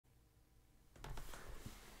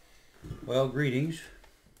Well, greetings.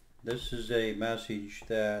 This is a message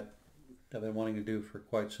that I've been wanting to do for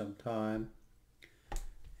quite some time,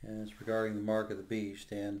 and it's regarding the mark of the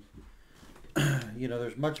beast. And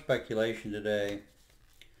there's much speculation today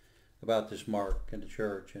about this mark in the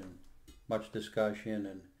church, and much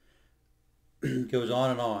discussion, and it goes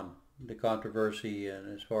on, the controversy, and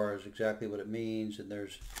as far as exactly what it means. And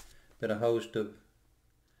there's been a host of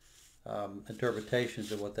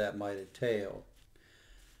interpretations of what that might entail.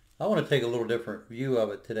 I want to take a little different view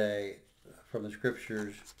of it today from the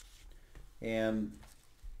scriptures and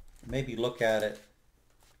maybe look at it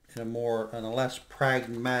in a less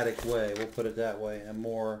pragmatic way, we'll put it that way, and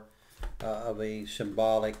more of a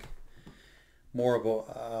symbolic, more of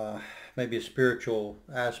a maybe a spiritual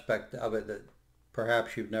aspect of it that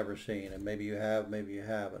perhaps you've never seen, and maybe you have, maybe you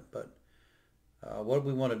haven't. But what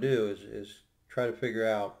we want to do is try to figure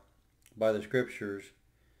out by the scriptures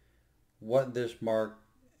what this mark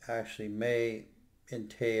actually may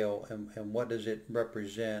entail, and what does it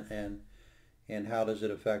represent, and how does it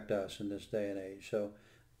affect us in this day and age. So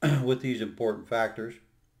with these important factors,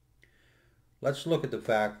 let's look at the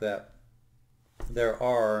fact that there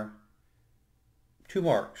are two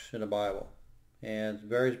marks in the Bible, and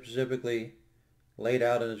very specifically laid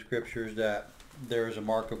out in the scriptures that there is a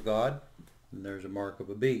mark of God and there's a mark of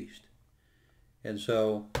a beast. And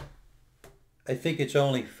so I think it's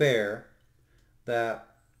only fair that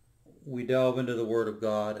we delve into the Word of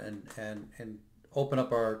God and open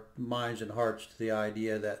up our minds and hearts to the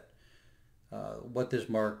idea that what this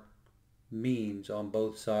mark means on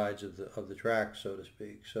both sides of the track, so to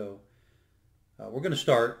speak. So we're going to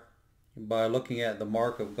start by looking at the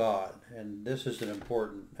mark of God, and this is an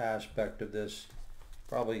important aspect of this,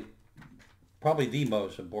 probably the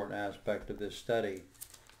most important aspect of this study,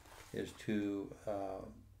 is to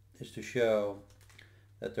show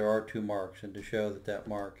that there are two marks, and to show that that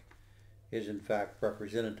mark is in fact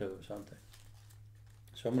representative of something.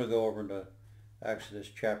 So I'm going to go over into Exodus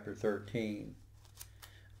chapter 13.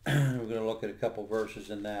 We're going to look at a couple verses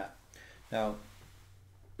in that. Now,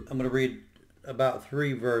 I'm going to read about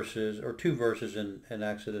two verses in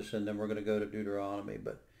Exodus, and then we're going to go to Deuteronomy.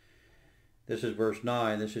 But this is verse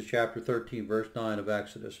 9. This is chapter 13, verse 9 of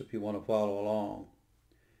Exodus, if you want to follow along.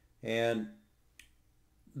 And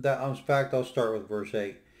that, in fact, I'll start with verse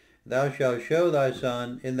 8. Thou shalt show thy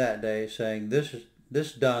son in that day, saying,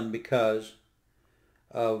 This done because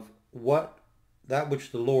of that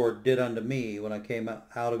which the Lord did unto me when I came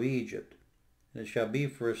out of Egypt. And it shall be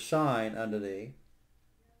for a sign unto thee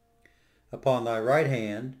upon thy right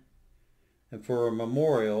hand, and for a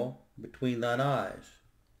memorial between thine eyes.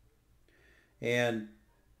 And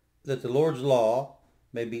that the Lord's law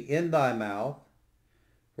may be in thy mouth,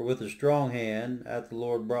 for with a strong hand hath the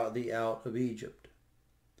Lord brought thee out of Egypt.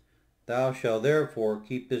 Thou shalt therefore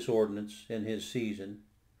keep this ordinance in his season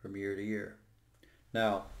from year to year.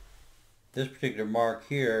 Now, this particular mark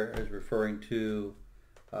here is referring to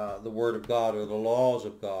the Word of God, or the laws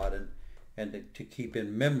of God, and to keep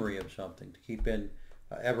in memory of something, to keep in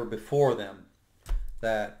ever before them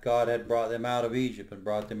that God had brought them out of Egypt and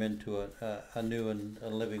brought them into a new and a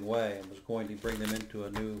living way, and was going to bring them into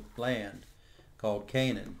a new land called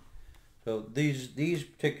Canaan. So these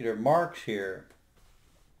particular marks here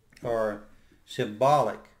are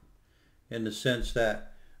symbolic in the sense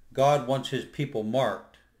that God wants his people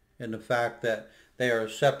marked in the fact that they are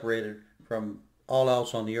separated from all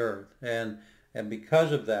else on the earth. And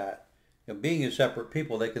because of that, being a separate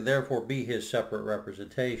people, they can therefore be his separate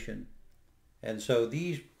representation. And so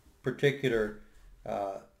these particular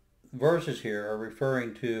verses here are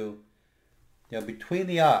referring to, between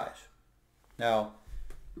the eyes. Now,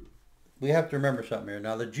 we have to remember something here.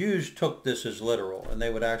 Now, the Jews took this as literal, and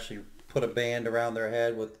they would actually put a band around their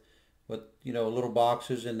head with little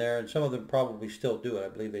boxes in there, and some of them probably still do it. I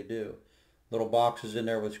believe they do. Little boxes in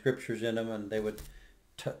there with scriptures in them, and they would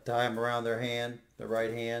tie them around their hand, their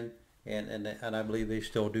right hand, and I believe they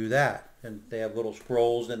still do that. And they have little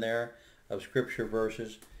scrolls in there of scripture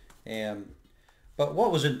verses. But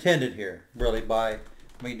what was intended here, really,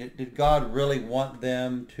 did God really want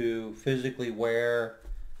them to physically wear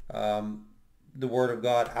the Word of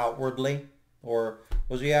God outwardly, or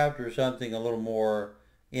was he after something a little more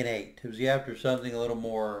innate? Was he after something a little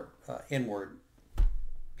more inward?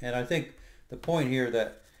 And I think the point here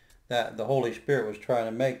that the Holy Spirit was trying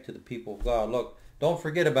to make to the people of God: look, don't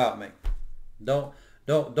forget about me. Don't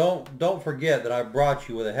forget that I brought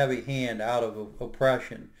you with a heavy hand out of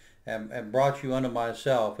oppression, and brought you unto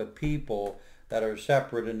myself, a people that are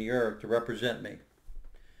separate in the earth to represent me.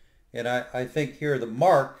 And I think here the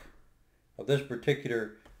mark of this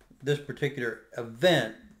particular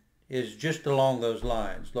event is just along those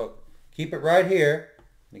lines. Look, Keep it right here,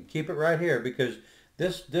 and keep it right here, because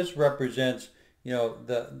this represents,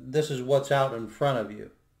 this is what's out in front of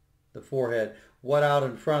you, the forehead. What out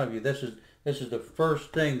in front of you? This is the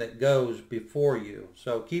first thing that goes before you.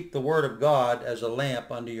 So keep the Word of God as a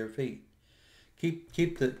lamp under your feet.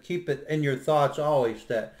 Keep it in your thoughts always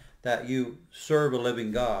that you serve a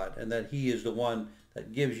living God, and that He is the one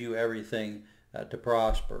that gives you everything to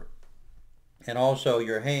prosper. And also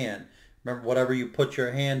your hand. Remember, whatever you put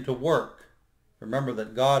your hand to work, remember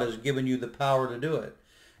that God has given you the power to do it.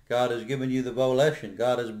 God has given you the volition.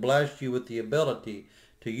 God has blessed you with the ability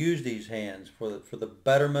to use these hands for the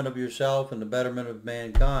betterment of yourself and the betterment of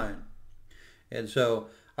mankind. And so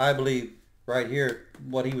I believe right here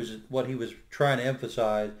what he was trying to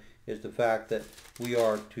emphasize is the fact that we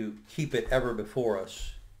are to keep it ever before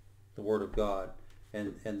us, the Word of God,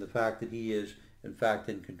 and the fact that He is in fact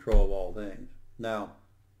in control of all things. Now,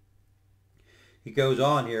 he goes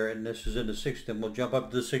on here, and this is in the 6th, and we'll jump up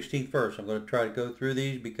to the 16th verse. I'm going to try to go through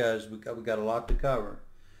these because we've got a lot to cover.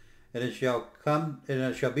 And it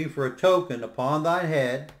shall be for a token upon thine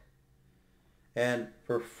head, and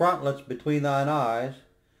for frontlets between thine eyes,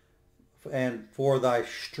 and for thy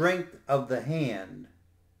strength of the hand.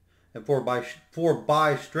 And for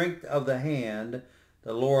by strength of the hand,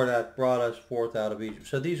 the Lord hath brought us forth out of Egypt.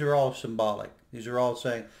 So these are all symbolic. These are all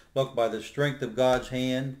saying, look, by the strength of God's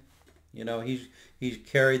hand, He's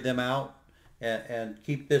carried them out, and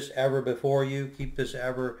keep this ever before you. Keep this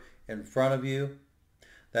ever in front of you,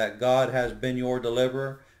 that God has been your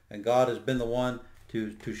deliverer, and God has been the one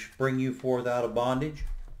to bring you forth out of bondage.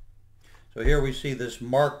 So here we see this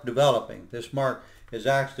mark developing. This mark is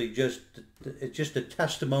actually just a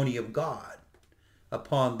testimony of God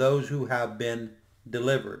upon those who have been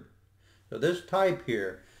delivered. So this type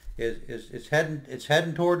here is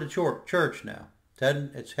heading toward the church now.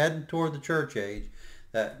 It's heading toward the church age,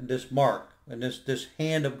 that this mark and this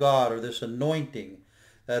hand of God, or this anointing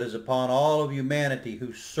that is upon all of humanity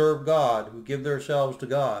who serve God, who give themselves to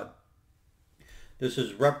God. This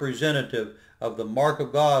is representative of the mark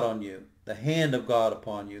of God on you, the hand of God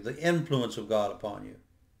upon you, the influence of God upon you.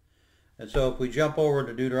 And so if we jump over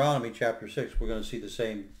to Deuteronomy chapter 6, we're going to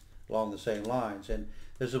see along the same lines. And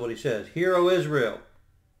this is what he says. Hear, O Israel.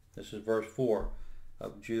 This is verse 4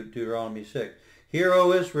 of Deuteronomy 6. Hear,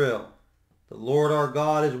 O Israel, the Lord our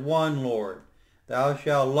God is one Lord. Thou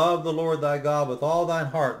shalt love the Lord thy God with all thine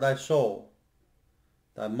heart, thy soul,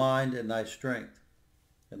 thy mind, and thy strength,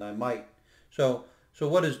 and thy might. So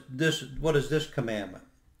what is this commandment?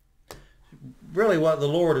 Really what the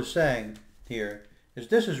Lord is saying here is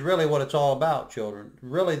this is really what it's all about, children.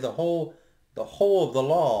 Really the whole of the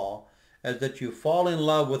law is that you fall in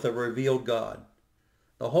love with a revealed God.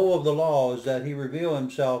 The whole of the law is that He reveal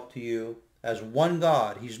Himself to you as one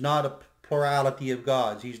God. He's not a plurality of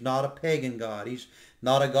gods. He's not a pagan God. He's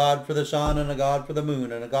not a God for the sun and a God for the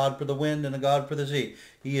moon and a God for the wind and a God for the sea.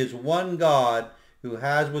 He is one God who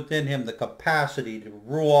has within Him the capacity to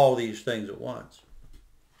rule all these things at once.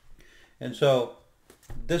 And so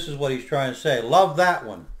this is what He's trying to say. Love that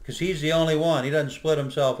one, because He's the only one. He doesn't split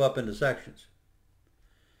Himself up into sections.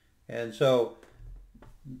 And so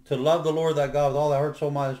to love the Lord thy God with all thy heart,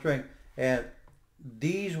 soul, mind, and strength. And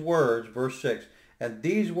these words, verse 6, and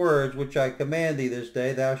these words which I command thee this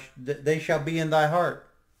day, they shall be in thy heart.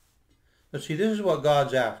 But see, this is what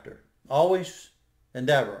God's after. Always and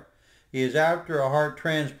ever. He is after a heart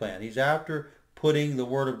transplant. He's after putting the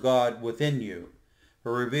Word of God within you,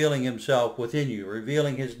 for revealing Himself within you,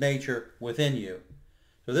 revealing His nature within you.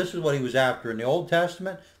 So this is what He was after in the Old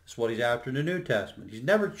Testament. This is what He's after in the New Testament. He's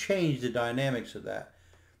never changed the dynamics of that.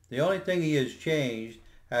 The only thing He has changed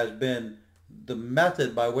has been the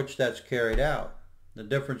method by which that's carried out. The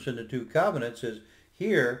difference in the two covenants is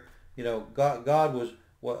here, God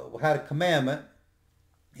had a commandment,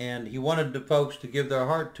 and He wanted the folks to give their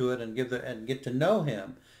heart to it and get to know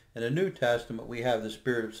Him. In the New Testament, we have the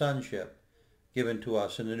spirit of sonship given to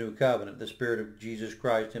us in the new covenant, the Spirit of Jesus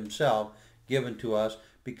Christ Himself given to us,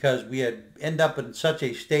 because we had end up in such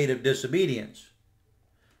a state of disobedience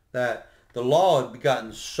that the law had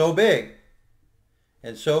gotten so big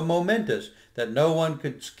and so momentous that no one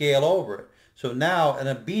could scale over it. So now an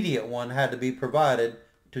obedient one had to be provided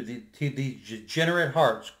to the degenerate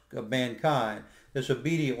hearts of mankind. This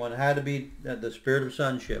obedient one had to be, the spirit of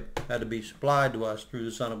sonship had to be supplied to us through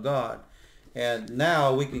the Son of God. And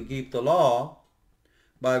now we can keep the law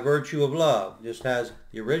by virtue of love, just as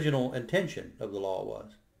the original intention of the law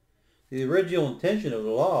was. The original intention of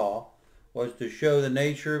the law was to show the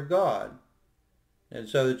nature of God. And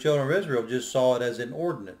so the children of Israel just saw it as an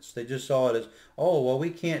ordinance. They just saw it as, oh, well, we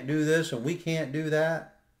can't do this and we can't do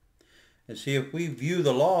that. And see, if we view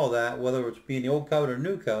the law that, whether it's being the old covenant or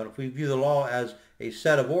new covenant, if we view the law as a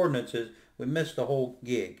set of ordinances, we miss the whole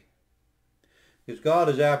gig. Because God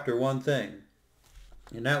is after one thing.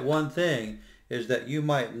 And that one thing is that you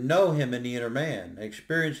might know him in the inner man,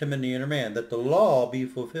 experience him in the inner man, that the law be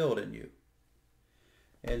fulfilled in you.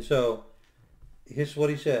 And so, here's what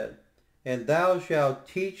he said. And thou shalt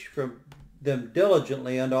teach from them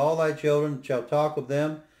diligently unto all thy children, shalt talk of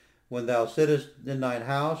them when thou sittest in thine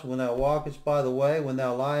house, when thou walkest by the way, when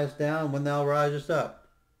thou liest down, when thou risest up.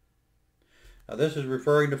 Now this is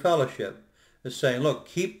referring to fellowship. It's saying, look,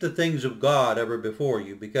 keep the things of God ever before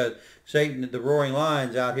you, because Satan, the roaring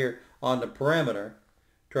lions out here on the perimeter,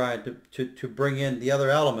 trying to bring in the other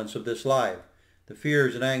elements of this life, the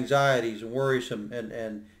fears and anxieties and worrisome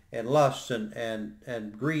and lusts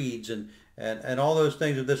and greeds and all those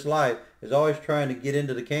things of this life, is always trying to get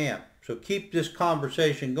into the camp. So keep this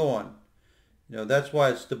conversation going. You know, that's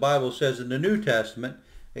why the Bible says in the New Testament,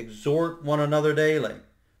 exhort one another daily,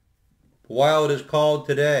 while it is called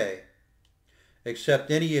today, except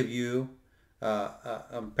any of you,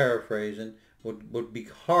 I'm paraphrasing, would be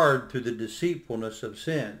hard through the deceitfulness of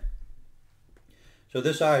sin. So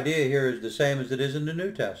this idea here is the same as it is in the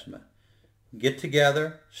New Testament. Get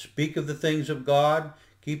together, speak of the things of God,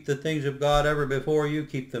 keep the things of God ever before you,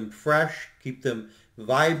 keep them fresh, keep them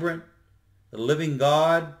vibrant. The living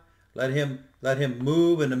God, let him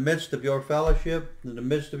move in the midst of your fellowship, in the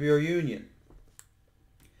midst of your union.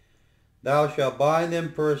 Thou shalt bind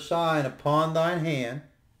them for a sign upon thine hand,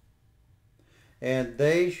 and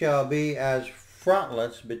they shall be as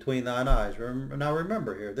frontlets between thine eyes. Now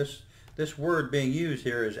remember here, this word being used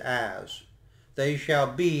here is as. They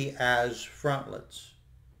shall be as frontlets.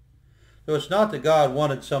 So it's not that God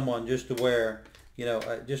wanted someone just to wear,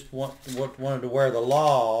 wanted to wear the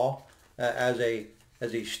law as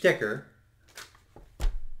a sticker.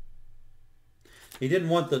 He didn't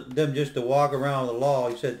want them just to walk around with the law.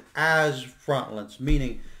 He said as frontlets,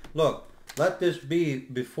 meaning, look, let this be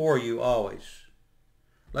before you always.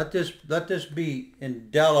 Let this be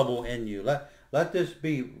indelible in you. Let this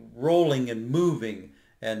be rolling and moving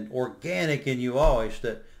and organic in you always,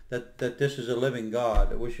 that this is a living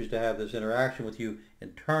God that wishes to have this interaction with you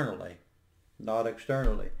internally, not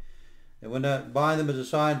externally. And when thou bind them as a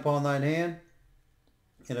sign upon thine hand,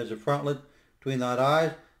 and as a frontlet between thine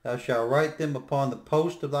eyes, thou shalt write them upon the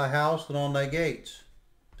post of thy house and on thy gates.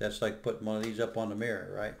 That's like putting one of these up on the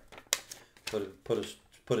mirror, right? Put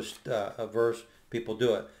a verse. People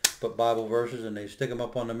do it. Put Bible verses and they stick them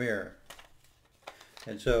up on the mirror.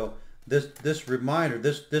 And so this reminder,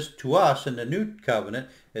 this to us in the New Covenant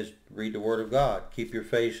is read the Word of God. Keep your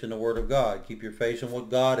face in the Word of God. Keep your face in what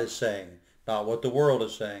God is saying, not what the world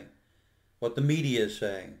is saying, what the media is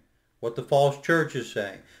saying, what the false church is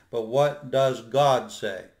saying, but what does God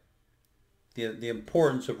say? The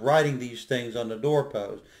importance of writing these things on the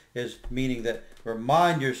doorpost is meaning that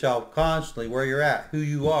remind yourself constantly where you're at, who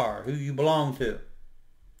you are, who you belong to.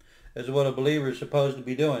 This is what a believer is supposed to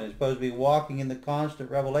be doing. It's supposed to be walking in the constant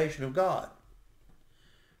revelation of God.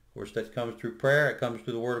 Of course, that comes through prayer, it comes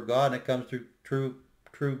through the Word of God, and it comes through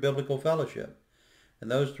true biblical fellowship. And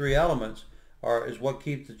those three elements is what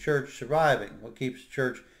keeps the church surviving, what keeps the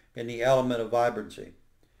church in the element of vibrancy.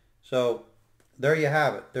 So there you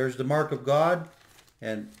have it. There's the mark of God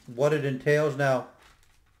and what it entails. Now,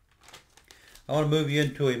 I want to move you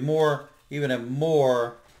into even a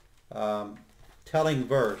more telling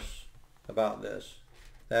verse about this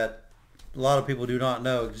that a lot of people do not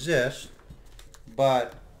know exists,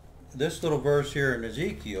 but this little verse here in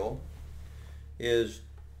Ezekiel is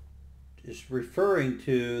referring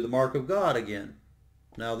to the mark of God again.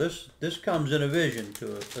 Now this comes in a vision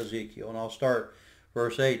to Ezekiel, and I'll start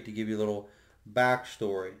verse 8 to give you a little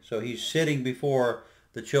backstory. So he's sitting before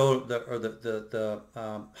the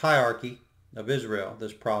hierarchy of Israel,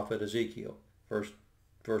 this prophet Ezekiel, verse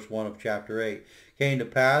 1 of chapter 8. Came to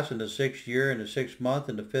pass in the 6th year, in the 6th month,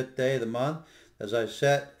 in the 5th day of the month, as I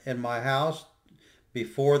sat in my house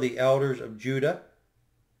before the elders of Judah,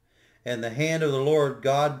 and the hand of the Lord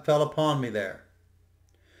God fell upon me there.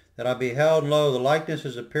 That I beheld, and lo, the likeness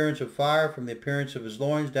is appearance of fire, from the appearance of his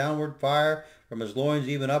loins downward, fire from his loins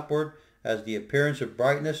even upward, as the appearance of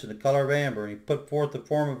brightness and the color of amber. And he put forth the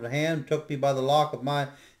form of a hand, took me by the lock of my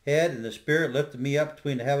head, and the Spirit lifted me up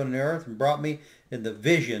between the heaven and the earth, and brought me in the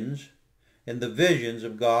visions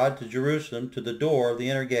of God to Jerusalem, to the door of the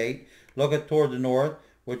inner gate, looketh toward the north,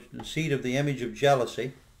 which is the seat of the image of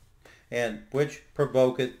jealousy, and which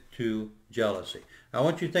provoketh to jealousy. Now I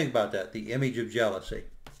want you to think about that, the image of jealousy.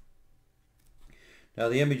 Now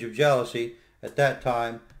the image of jealousy at that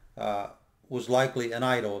time was likely an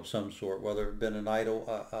idol of some sort, whether it had been an idol,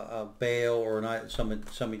 a Baal, or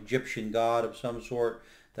some Egyptian god of some sort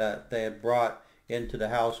that they had brought into the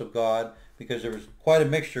house of God, because there was quite a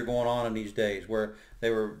mixture going on in these days where they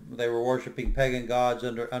were worshiping pagan gods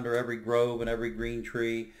under every grove and every green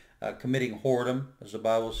tree, committing whoredom, as the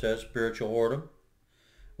Bible says, spiritual whoredom,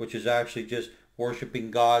 which is actually just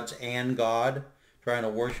worshiping gods and God, trying to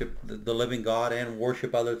worship the living God and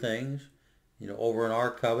worship other things. Over in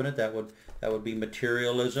our covenant, that would be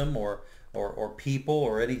materialism or people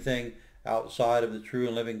or anything outside of the true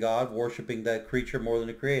and living God, worshiping that creature more than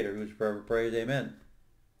the Creator, who's forever praised. Amen.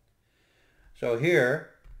 So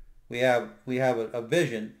here we have a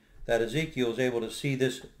vision that Ezekiel is able to see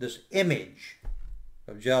this image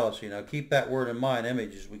of jealousy. Now keep that word in mind,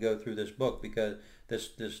 image, as we go through this book, because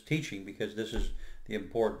this teaching, because this is the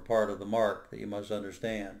important part of the mark that you must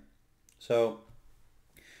understand. So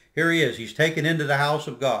here he is. He's taken into the house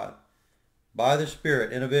of God by the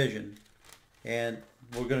Spirit in a vision. And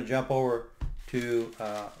we're going to jump over to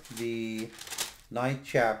the 9th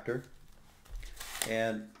chapter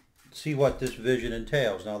and see what this vision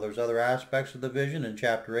entails. Now there's other aspects of the vision in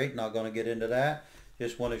chapter 8. Not going to get into that.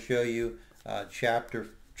 Just want to show you chapter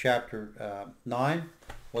 9,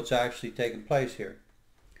 what's actually taking place here.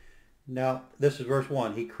 Now this is verse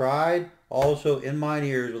 1. He cried also in mine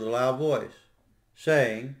ears with a loud voice,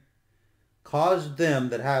 saying, cause them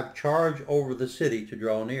that have charge over the city to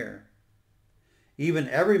draw near, even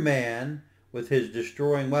every man with his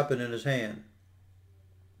destroying weapon in his hand.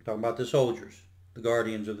 Talking about the soldiers, the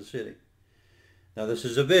guardians of the city. Now this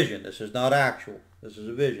is a vision. This is not actual. This is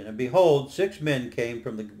a vision. And behold, 6 men came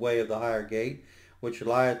from the way of the higher gate, which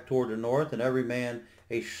lieth toward the north, and every man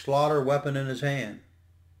a slaughter weapon in his hand.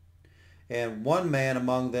 And one man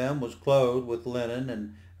among them was clothed with linen,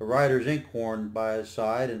 and a writer's inkhorn by his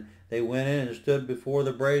side, and they went in and stood before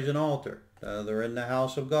the brazen altar. They're in the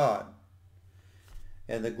house of God.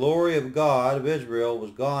 And the glory of God of Israel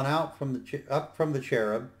was gone out up from the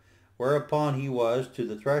cherub, whereupon he was to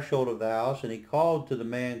the threshold of the house, and he called to the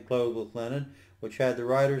man clothed with linen, which had the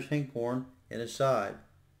writer's inkhorn in his side.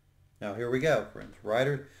 Now here we go, friends.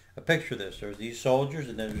 A picture of this. There's these soldiers,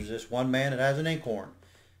 and then there's this one man that has an inkhorn.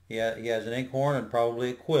 He has an inkhorn and probably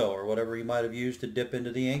a quill or whatever he might have used to dip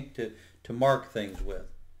into the ink to mark things with.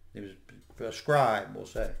 He was a scribe, we'll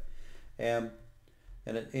say. And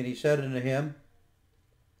he said unto him,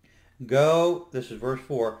 go, this is verse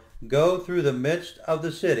 4, go through the midst of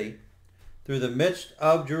the city, through the midst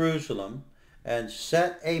of Jerusalem, and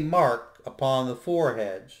set a mark upon the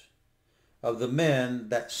foreheads of the men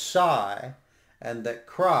that sigh and that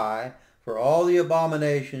cry for all the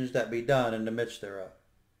abominations that be done in the midst thereof.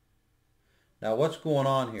 Now what's going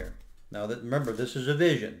on here? Now remember, this is a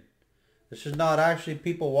vision. This is not actually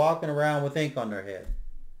people walking around with ink on their head.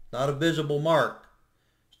 It's not a visible mark.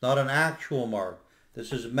 It's not an actual mark.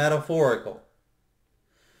 This is metaphorical.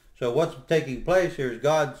 So what's taking place here is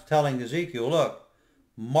God's telling Ezekiel, look,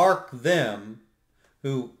 mark them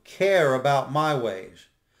who care about my ways.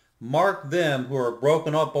 Mark them who are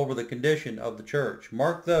broken up over the condition of the church.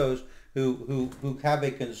 Mark those who have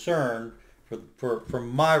a concern for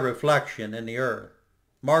my reflection in the earth.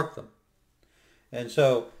 Mark them. And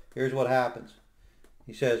so here's what happens.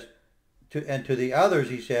 He says, to the others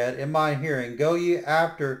he said, in my hearing, go ye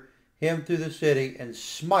after him through the city, and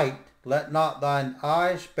smite, let not thine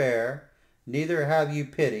eye spare, neither have you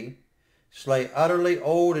pity. Slay utterly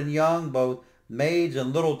old and young, both maids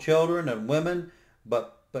and little children and women,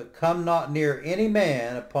 but come not near any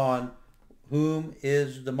man upon whom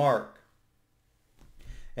is the mark.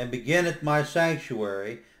 And begin at my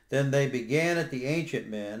sanctuary. Then they began at the ancient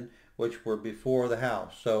men which were before the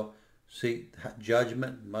house. So, see,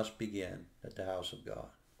 judgment must begin at the house of God.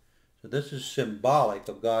 So this is symbolic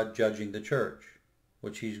of God judging the church,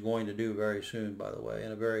 which he's going to do very soon, by the way,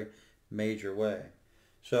 in a very major way.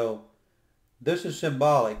 So this is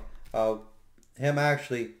symbolic of him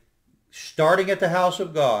actually starting at the house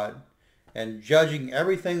of God and judging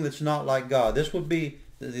everything that's not like God. This would be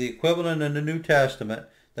the equivalent in the New Testament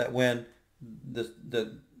that when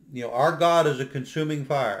our God is a consuming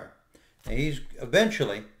fire, and he's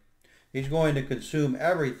going to consume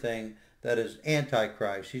everything that is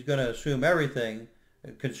antichrist. He's going to consume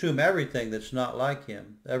everything that's not like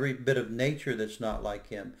him, every bit of nature that's not like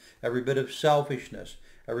him, every bit of selfishness,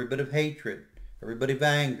 every bit of hatred, every bit of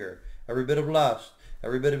anger, every bit of lust,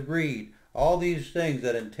 every bit of greed. All these things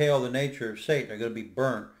that entail the nature of Satan are going to be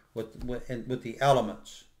burnt with the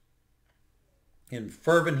elements in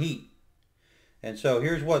fervent heat. And so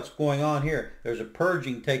here's what's going on here. There's a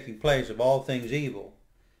purging taking place of all things evil.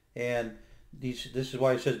 And this is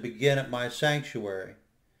why he says, begin at my sanctuary.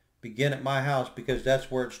 begin at my house, because that's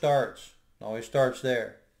where it starts. It always starts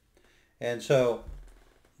there. And so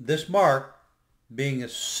this mark being a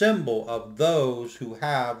symbol of those who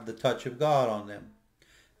have the touch of God on them,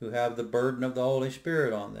 who have the burden of the Holy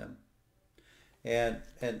Spirit on them. And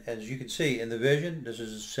as you can see in the vision, this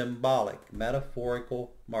is a symbolic,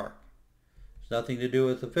 metaphorical mark. It's nothing to do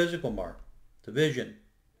with the physical mark, the vision.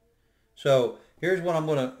 So here's what I'm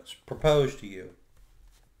going to propose to you.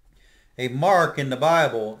 A mark in the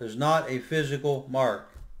Bible is not a physical mark.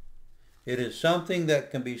 It is something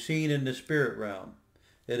that can be seen in the spirit realm.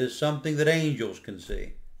 It is something that angels can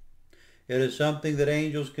see. It is something that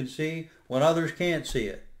angels can see when others can't see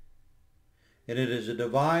it. And it is a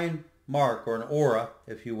divine mark, or an aura,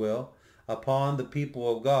 if you will, upon the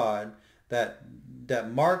people of God that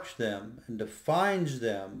marks them and defines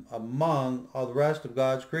them among all the rest of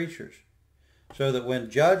God's creatures. So that when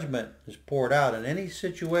judgment is poured out in any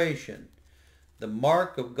situation, the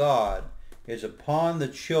mark of God is upon the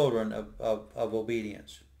children of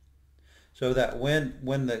obedience. So that when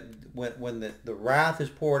the wrath is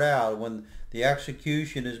poured out, when the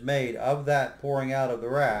execution is made of that pouring out of the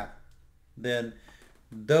wrath, then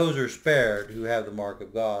those are spared who have the mark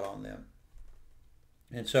of God on them.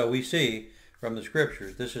 And so we see from the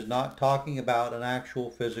scriptures, this is not talking about an actual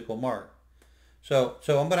physical mark. So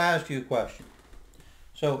I'm going to ask you a question.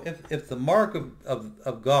 So if the mark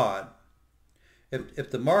of God,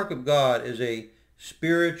 if the mark of God is a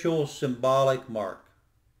spiritual symbolic mark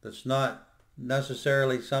that's not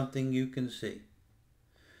necessarily something you can see,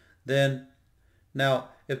 then now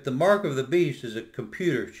if the mark of the beast is a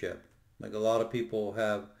computer chip, like a lot of people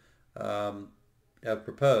have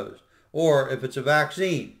proposed, or if it's a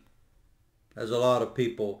vaccine, as a lot of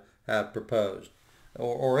people have proposed,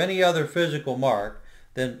 or any other physical mark,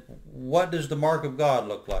 then what does the mark of God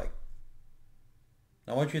look like?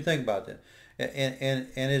 I want you to think about that.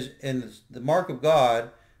 And the mark of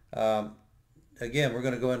God, again, we're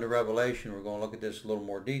going to go into Revelation. We're going to look at this in a little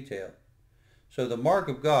more detail. So the mark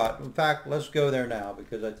of God, in fact, let's go there now,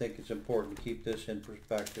 because I think it's important to keep this in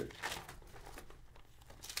perspective.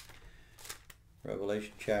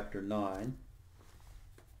 Revelation chapter 9. I'm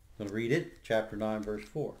going to read it, chapter 9, verse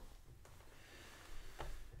 4.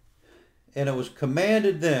 And it was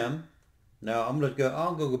commanded them. Now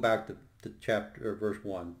I'll go back to chapter or verse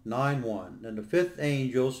 1. 9:1. And the fifth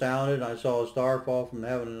angel sounded, and I saw a star fall from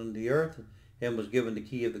heaven unto the earth. Him was given the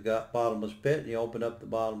key of the bottomless pit, and he opened up the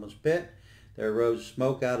bottomless pit. There arose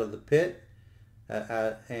smoke out of the pit,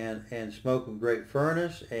 and smoke of great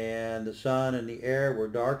furnace, and the sun and the air were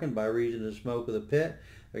darkened by reason of the smoke of the pit.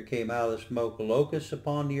 There came out of the smoke locusts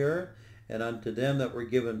upon the earth, and unto them were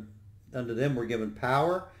given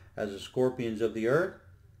power as the scorpions of the earth,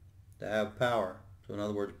 to have power. So in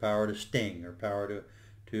other words, power to sting, or power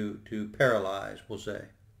to paralyze, we'll say.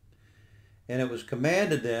 And it was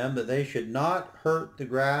commanded them that they should not hurt the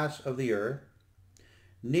grass of the earth,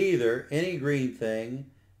 neither any green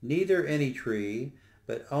thing, neither any tree,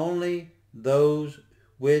 but only those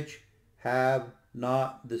which have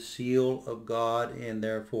not the seal of God in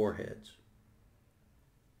their foreheads.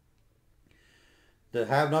 That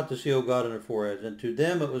have not the seal of God in their foreheads. And to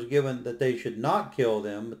them it was given that they should not kill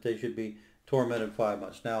them, but they should be tormented 5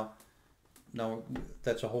 months. Now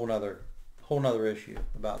that's a whole nother issue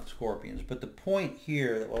about the scorpions. But the point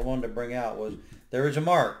here that I wanted to bring out was there is a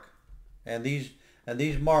mark, and these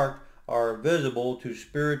marks are visible to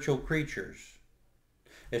spiritual creatures.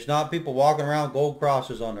 It's not people walking around with gold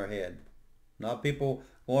crosses on their head. Not people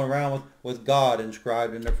going around with God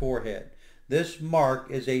inscribed in their forehead. This mark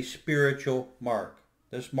is a spiritual mark.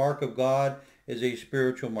 This mark of God is a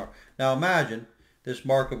spiritual mark. Now imagine this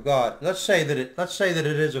mark of God. Let's say that it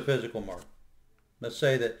is a physical mark. Let's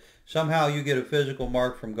say that somehow you get a physical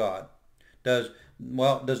mark from God. Does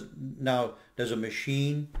a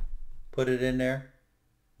machine put it in there?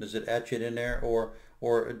 Does it etch it in there, or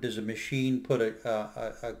does a machine put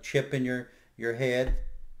a chip in your head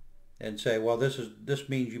and say, well, this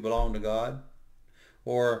means you belong to God?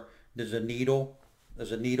 Or is a needle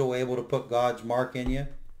able to put God's mark in you?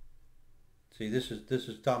 See, this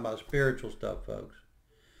is talking about spiritual stuff, folks.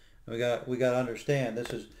 We got to understand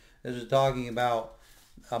this is talking about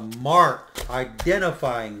a mark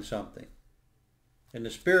identifying something in the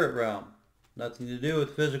spirit realm, nothing to do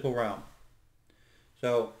with physical realm.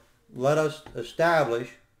 So let us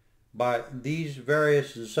establish by these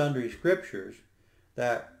various and sundry scriptures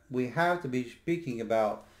that we have to be speaking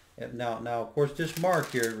about. Now, of course, this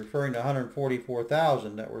mark here is referring to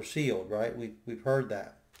 144,000 that were sealed, right? We've heard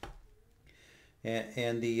that.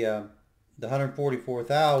 And the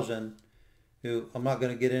 144,000, who I'm not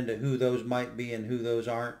going to get into who those might be and who those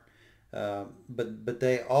aren't. But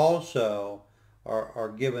they also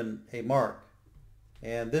are given a mark.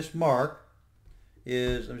 And this mark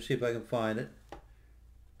is, let me see if I can find it.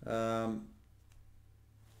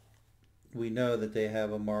 We know that they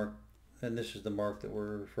have a mark, and this is the mark that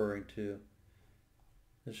we're referring to.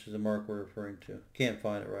 This is the mark we're referring to. Can't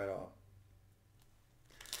find it right off.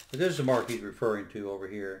 But this is the mark he's referring to over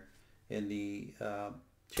here in the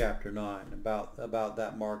chapter 9, about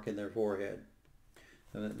that mark in their forehead.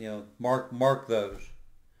 And, mark those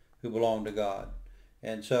who belong to God.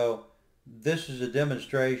 And so this is a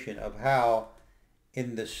demonstration of how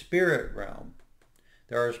in the spirit realm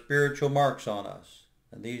there are spiritual marks on us.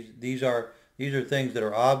 And these are things that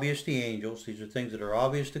are obvious to angels. These are things that are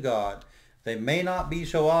obvious to God. They may not be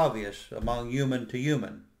so obvious among human to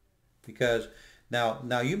human, because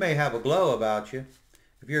now you may have a glow about you.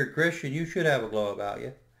 If you're a Christian, you should have a glow about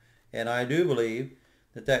you, and I do believe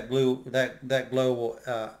that glow will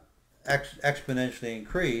exponentially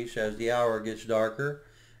increase as the hour gets darker,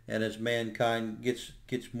 and as mankind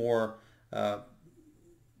gets more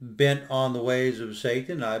bent on the ways of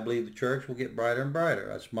Satan. I believe the church will get brighter and brighter.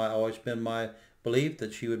 That's always been my belief,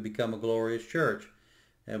 that she would become a glorious church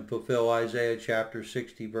and fulfill Isaiah chapter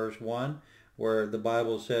 60 verse 1, where the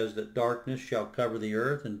Bible says that darkness shall cover the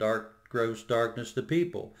earth and gross darkness the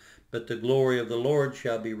people, but the glory of the Lord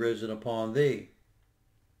shall be risen upon thee.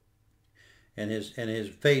 And his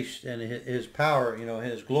face and his power,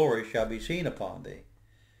 his glory shall be seen upon thee.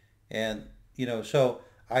 And so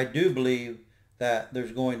I do believe that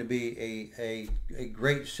there's going to be a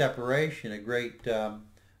great separation, a great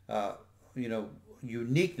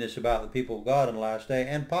uniqueness about the people of God in the last day,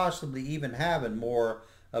 and possibly even having more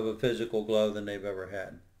of a physical glow than they've ever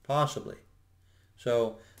had, possibly.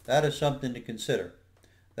 So that is something to consider.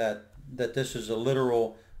 That this is a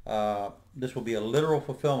literal. This will be a literal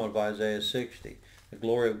fulfillment of Isaiah 60. The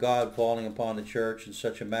glory of God falling upon the church in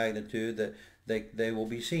such a magnitude that they will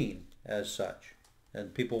be seen as such,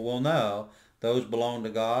 and people will know those belong to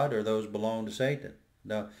God or those belong to Satan.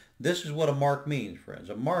 Now, this is what a mark means, friends.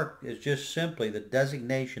 A mark is just simply the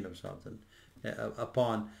designation of something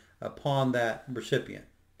upon that recipient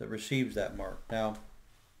that receives that mark. Now,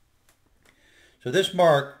 so this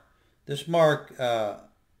mark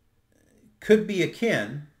could be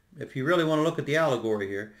akin, if you really want to look at the allegory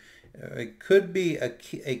here, it could be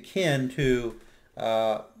akin to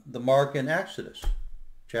the mark in Exodus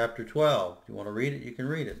chapter 12. If you want to read it, you can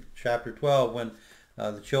read it. Chapter 12, when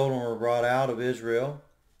the children were brought out of Israel,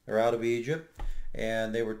 or out of Egypt,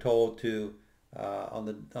 and they were told to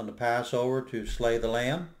on the Passover to slay the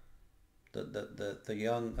lamb, the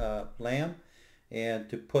young lamb, and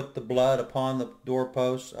to put the blood upon the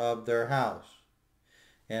doorposts of their house.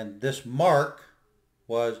 And this mark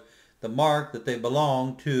was the mark that they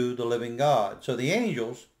belonged to the living God. So the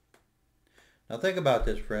angels, now think about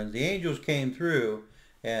this, friends, the angels came through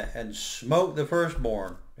and smote the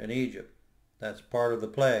firstborn in Egypt. That's part of the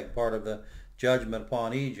plague, part of the judgment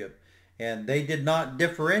upon Egypt. And they did not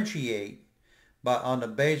differentiate on the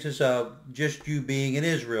basis of just you being an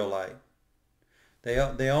Israelite.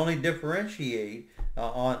 They only differentiate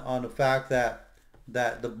on the fact that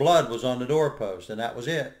the blood was on the doorpost, and that was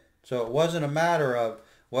it. So it wasn't a matter of,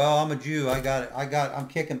 well, I'm a Jew, I'm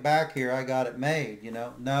kicking back here, I got it made,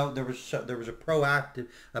 No, there was a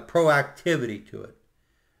proactivity to it,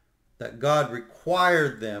 that God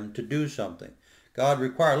required them to do something. God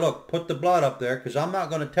required, look, put the blood up there, because I'm not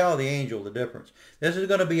going to tell the angel the difference. This is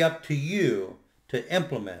going to be up to you to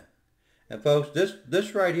implement. And folks,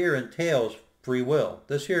 this right here entails free will.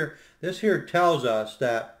 This here tells us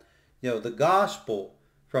that the gospel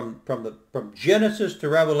from Genesis to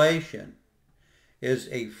Revelation is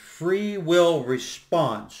a free will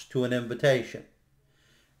response to an invitation.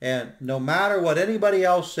 And no matter what anybody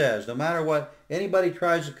else says, no matter what anybody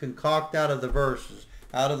tries to concoct out of the verses,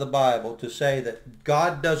 out of the Bible, to say that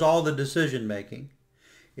God does all the decision making,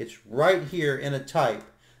 it's right here in a type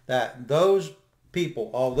that those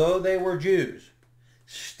people, although they were Jews,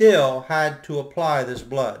 still had to apply this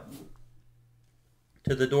blood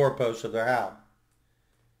to the doorposts of their house.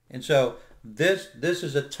 And so this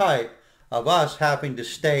is a type of us having to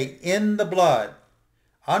stay in the blood,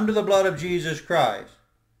 under the blood of Jesus Christ,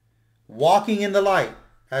 walking in the light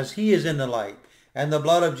as he is in the light, and the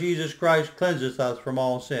blood of Jesus Christ cleanseth us from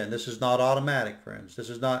all sin. This is not automatic, friends. This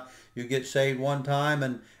is not you get saved one time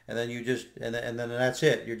and then you just and then that's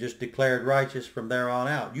it. You're just declared righteous from there on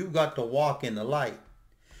out. You've got to walk in the light.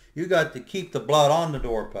 You got to keep the blood on the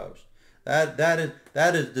doorpost. That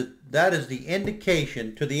is the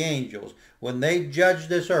indication to the angels when they judge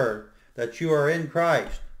this earth that you are in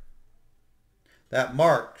Christ. That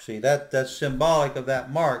mark, see, that's symbolic of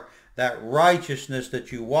that mark that righteousness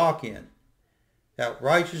that you walk in, that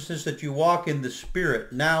righteousness that you walk in the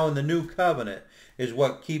Spirit, now in the new covenant, is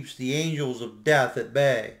what keeps the angels of death at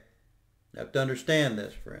bay. You have to understand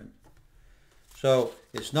this, friend. So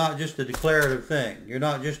it's not just a declarative thing. You're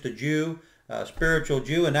not just a Jew, a spiritual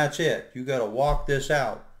Jew, and that's it. You got to walk this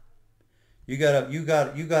out. You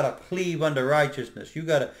gotta cleave unto righteousness. You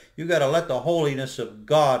gotta let the holiness of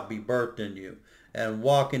God be birthed in you and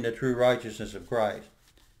walk in the true righteousness of Christ.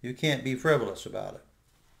 You can't be frivolous about it.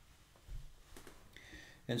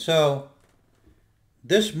 And so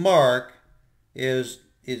this mark is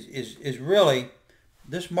really,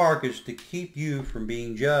 this mark is to keep you from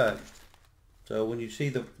being judged. So when you see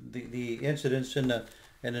the incidents in the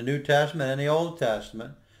New Testament and the Old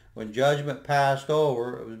Testament, when judgment passed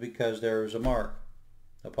over, it was because there was a mark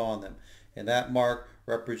upon them. And that mark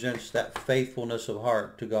represents that faithfulness of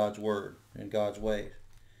heart to God's word and God's ways.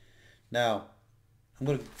 Now, I'm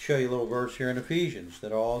going to show you a little verse here in Ephesians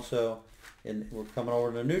that are also, we're coming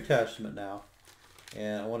over to the New Testament now.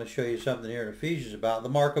 And I want to show you something here in Ephesians about the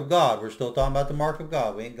mark of God. We're still talking about the mark of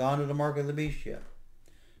God. We ain't gone to the mark of the beast yet.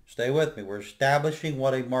 Stay with me. We're establishing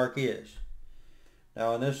what a mark is.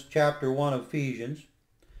 Now, in this chapter 1 of Ephesians,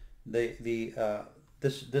 this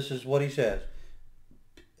is what he says.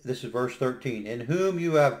 This is verse 13. In whom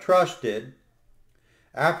you have trusted,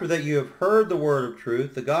 after that you have heard the word of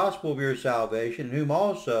truth, the gospel of your salvation, in whom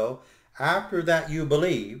also, after that you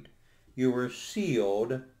believed, you were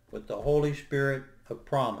sealed with the Holy Spirit of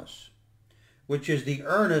promise, which is the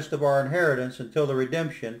earnest of our inheritance until the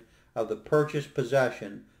redemption of the purchased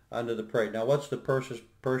possession unto the praise. Now, what's the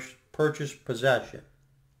purchased possession?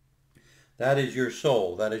 That is your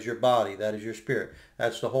soul. That is your body. That is your spirit.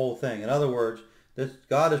 That's the whole thing. In other words,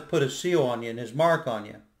 God has put a seal on you and his mark on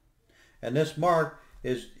you. And this mark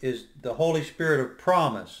is the Holy Spirit of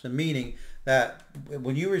promise, meaning that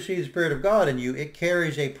when you receive the Spirit of God in you, it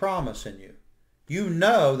carries a promise in you. You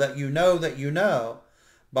know that you know that you know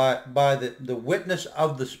by the witness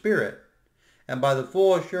of the Spirit and by the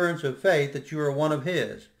full assurance of faith that you are one of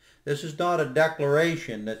his. This is not a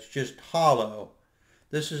declaration that's just hollow.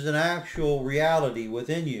 This is an actual reality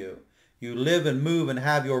within you. You live and move and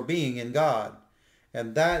have your being in God.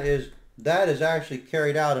 And that is actually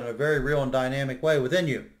carried out in a very real and dynamic way within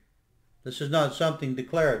you. This is not something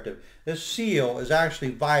declarative. This seal is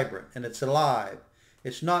actually vibrant and it's alive.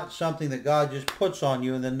 It's not something that God just puts on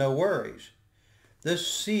you and then no worries. This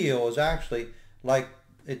seal is actually like,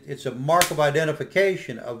 it's a mark of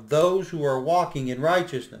identification of those who are walking in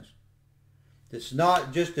righteousness. It's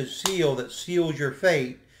not just a seal that seals your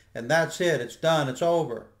fate and that's it. It's done. It's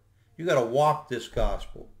over. You got to walk this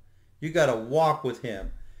gospel. You got to walk with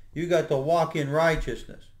him. You got to walk in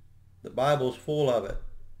righteousness. The Bible's full of it.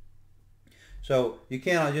 So you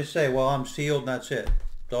cannot just say, well, I'm sealed and that's it.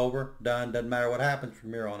 It's over, done, doesn't matter what happens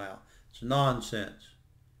from here on out. It's nonsense.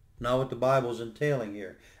 Not what the Bible's entailing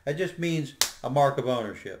here. It just means a mark of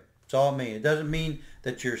ownership. That's all it means. It doesn't mean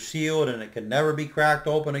that you're sealed and it can never be cracked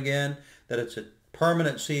open again, that it's a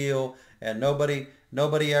permanent seal and nobody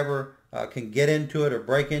ever can get into it or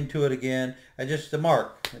break into it again. It's just a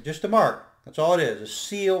mark. Just a mark. That's all it is. A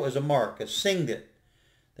seal is a mark, a signet.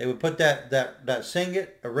 They would put that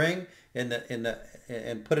signet, a ring, and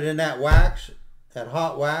put it in that wax, that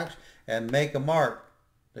hot wax, and make a mark.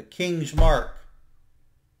 The king's mark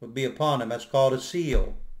would be upon them. That's called a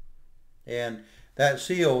seal. And that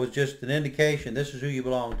seal was just an indication, this is who you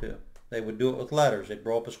belong to. They would do it with letters. They'd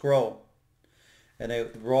roll up a scroll. And they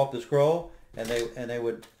would roll up the scroll, and they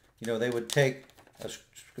would take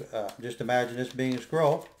just imagine this being a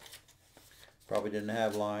scroll. Probably didn't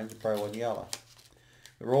have lines. It probably wasn't yellow.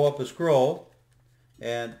 They roll up a scroll,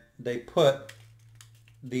 and they put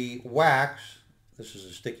the wax. This is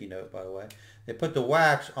a sticky note, by the way. They put the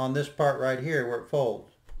wax on this part right here where it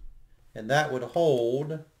folds, and that would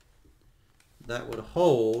hold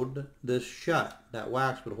this shut. That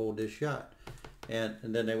wax would hold this shut. And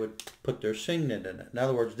then they would put their signet in it. In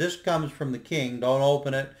other words, this comes from the king. Don't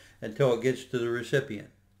open it until it gets to the recipient.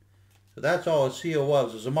 So that's all a seal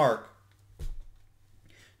was a mark.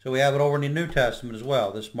 So we have it over in the New Testament as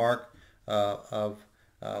well. This mark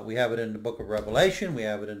we have it in the book of Revelation. We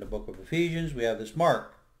have it in the book of Ephesians. We have this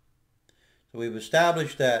mark. So we've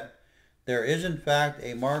established that there is in fact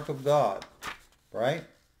a mark of God, right?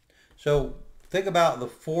 So think about the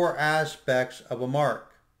 4 aspects of a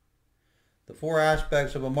mark. The 4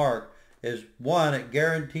 aspects of a mark is, 1, it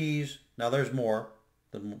guarantees, now there's more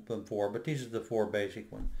than 4, but these are the 4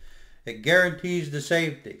 basic ones. It guarantees the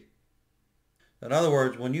safety. In other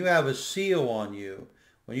words, when you have a seal on you,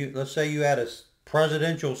 let's say you had a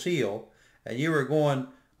presidential seal and you were going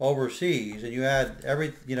overseas, and you had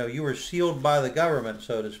you were sealed by the government,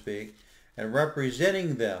 so to speak, and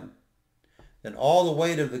representing them, then all the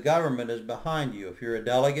weight of the government is behind you. If you're a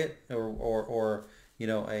delegate or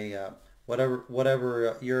a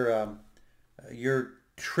whatever your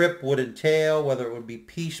trip would entail, whether it would be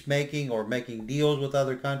peacemaking or making deals with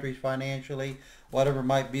other countries financially, whatever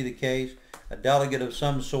might be the case, a delegate of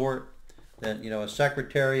some sort, then a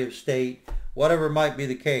Secretary of State, whatever might be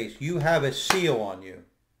the case, you have a seal on you.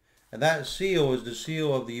 And that seal is the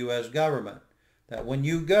seal of the U.S. government, that when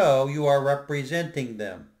you go, you are representing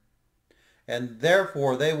them. And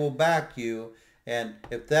therefore, they will back you. And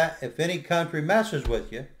if any country messes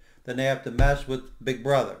with you, then they have to mess with Big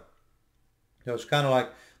Brother. So it's kind of like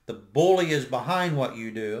the bully is behind what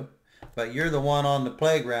you do, but you're the one on the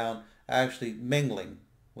playground actually mingling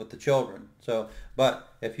with the children. But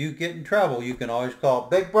if you get in trouble, you can always call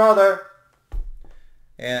Big Brother.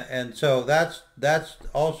 And so that's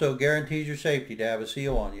also guarantees your safety to have a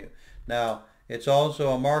seal on you. Now, it's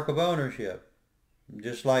also a mark of ownership,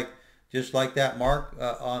 just like that mark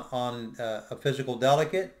on a physical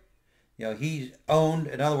delegate. He's owned.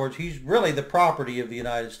 In other words, he's really the property of the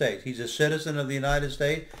United States. He's a citizen of the United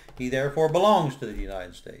States. He therefore belongs to the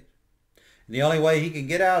United States. And the only way he can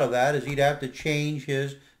get out of that is he'd have to change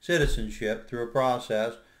his citizenship through a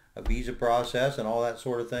process, a visa process, and all that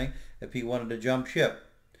sort of thing, if he wanted to jump ship.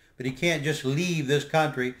 But he can't just leave this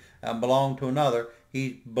country and belong to another.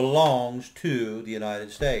 He belongs to the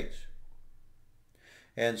United States.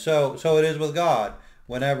 And so it is with God.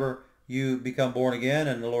 Whenever you become born again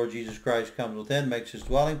and the Lord Jesus Christ comes within, makes his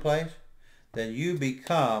dwelling place, then you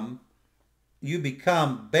become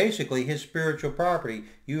basically his spiritual property.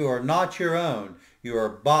 You are not your own. You are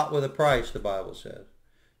bought with a price, the Bible says.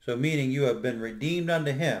 So meaning you have been redeemed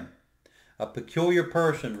unto him, a peculiar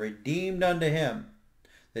person redeemed unto him,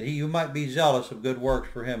 that you might be zealous of good works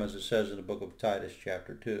for him, as it says in the book of Titus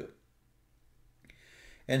chapter 2.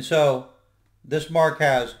 And so this mark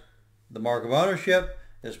has the mark of ownership,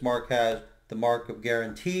 this mark has the mark of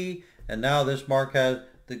guarantee, and now this mark has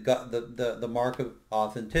the mark of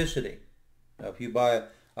authenticity. Now, if you buy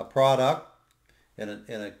a product in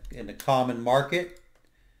a common market,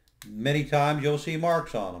 many times you'll see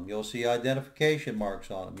marks on them. You'll see identification marks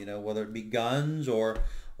on them, whether it be guns or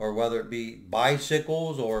whether it be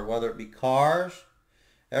bicycles or whether it be cars.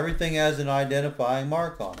 Everything has an identifying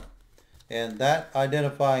mark on it. And that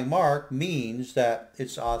identifying mark means that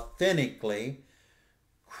it's authentically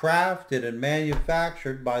crafted and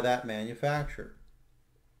manufactured by that manufacturer.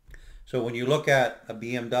 So when you look at a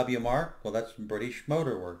BMW mark, well, that's British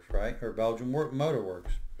Motor Works, right? Or Belgian Motor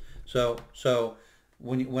Works. So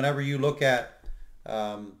whenever you look at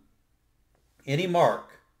any mark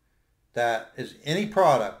that is any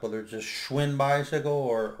product, whether it's a Schwinn bicycle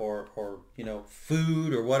or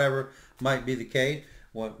food or whatever might be the case,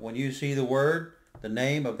 when you see the word, the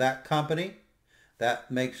name of that company,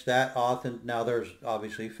 that makes that authentic. Now, there's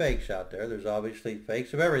obviously fakes out there. There's obviously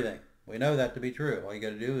fakes of everything. We know that to be true. All you got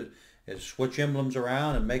to do is switch emblems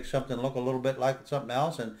around and make something look a little bit like something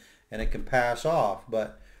else, and it can pass off.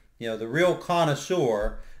 But the real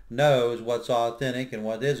connoisseur knows what's authentic and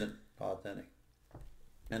what isn't authentic.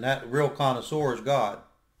 And that real connoisseur is God.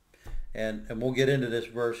 And we'll get into this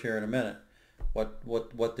verse here in a minute,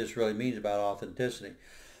 what this really means about authenticity.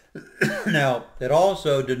 Now, it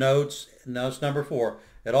also denotes, now it's number 4,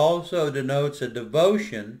 it also denotes a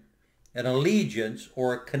devotion, an allegiance,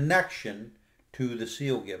 or a connection to the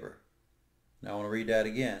seal giver. Now I want to read that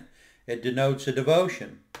again. It denotes a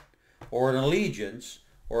devotion, or an allegiance,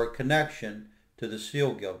 or a connection to the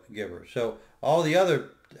seal giver. So all the other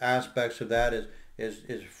aspects of that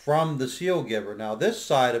is from the seal giver. Now this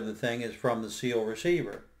side of the thing is from the seal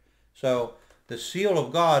receiver. So the seal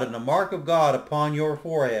of God and the mark of God upon your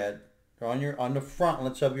forehead, or on the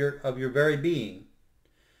frontlets of your very being,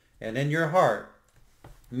 and in your heart,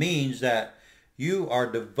 means that you are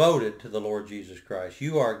devoted to the Lord Jesus Christ.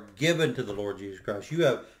 You are given to the Lord Jesus Christ. You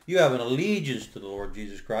have an allegiance to the Lord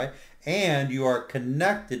Jesus Christ, and you are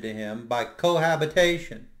connected to him by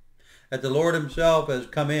cohabitation. That the Lord himself has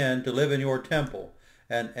come in to live in your temple,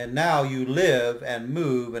 and now you live and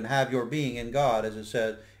move and have your being in God, as it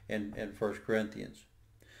says in 1 Corinthians.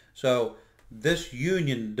 So this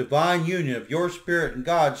union, divine union of your spirit and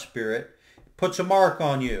God's spirit, puts a mark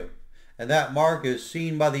on you. And that mark is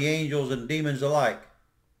seen by the angels and demons alike.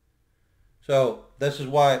 So this is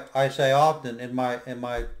why I say often in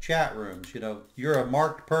my chat rooms, you're a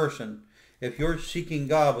marked person. If you're seeking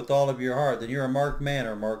God with all of your heart, then you're a marked man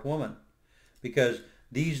or a marked woman. Because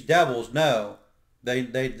these devils know, they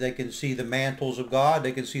can see the mantles of God,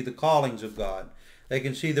 they can see the callings of God. They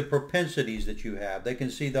can see the propensities that you have. They can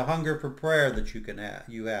see the hunger for prayer that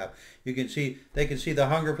you have. They can see the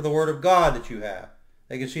hunger for the Word of God that you have.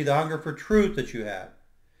 They can see the hunger for truth that you have.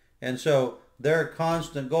 And so their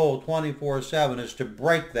constant goal 24/7 is to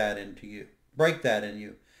break that into you. Break that in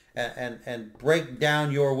you. And break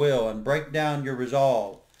down your will and break down your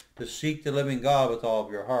resolve to seek the living God with all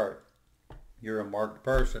of your heart. You're a marked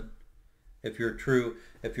person. If you're a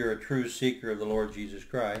true seeker of the Lord Jesus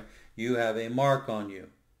Christ, you have a mark on you.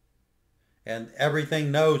 And everything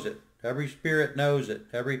knows it. Every spirit knows it.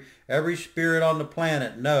 Every spirit on the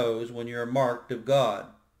planet knows when you're marked of God.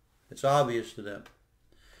 It's obvious to them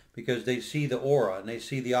because they see the aura and they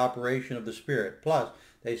see the operation of the Spirit. Plus,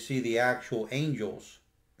 they see the actual angels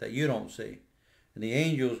that you don't see. And the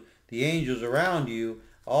angels around you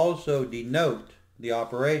also denote the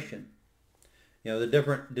operation. You know, the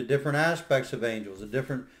different aspects of angels, the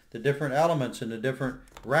different elements and the different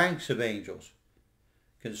ranks of angels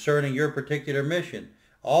concerning your particular mission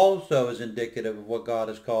also is indicative of what God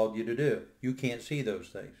has called you to do. You can't see those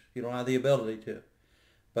things. You don't have the ability to.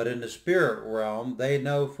 But in the spirit realm, they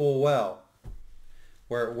know full well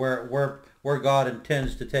where God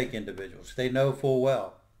intends to take individuals. They know full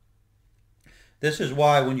well. This is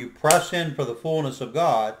why when you press in for the fullness of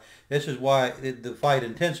God, this is why the fight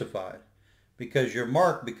intensifies. Because your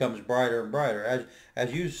mark becomes brighter and brighter.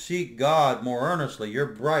 As you seek God more earnestly,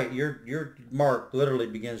 your mark literally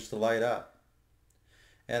begins to light up.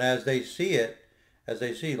 And as they see it,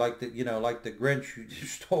 like the Grinch who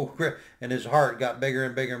stole and his heart got bigger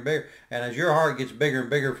and bigger and bigger. And as your heart gets bigger and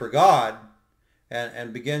bigger for God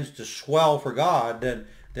and begins to swell for God,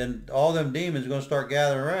 then all them demons are going to start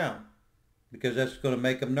gathering around. Because that's going to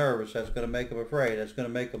make them nervous. That's going to make them afraid. That's going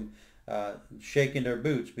to make them shaking their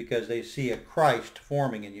boots because they see a Christ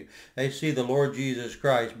forming in you. They see the Lord Jesus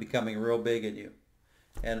Christ becoming real big in you.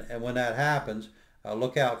 And when that happens,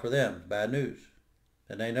 look out for them. Bad news.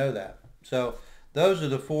 And they know that. So those are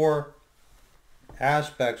the four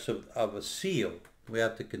aspects of a seal we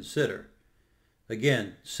have to consider.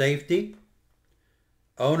 Again, safety,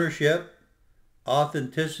 ownership,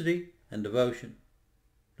 authenticity, and devotion.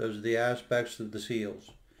 Those are the aspects of the seals.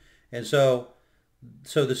 And so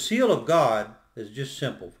the seal of God is just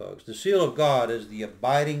simple, folks. The seal of God is the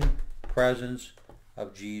abiding presence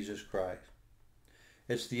of Jesus Christ.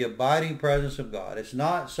 It's the abiding presence of God. It's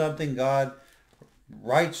not something God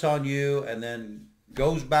writes on you and then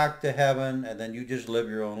goes back to heaven and then you just live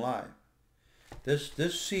your own life.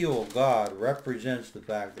 This seal of God represents the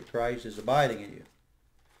fact that Christ is abiding in you.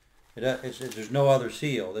 There's no other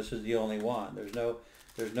seal. This is the only one.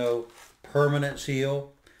 There's no permanent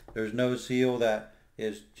seal. There's no seal that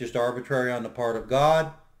is just arbitrary on the part of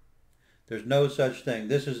God. There's no such thing.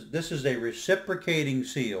 This is a reciprocating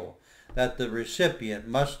seal that the recipient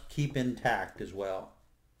must keep intact as well.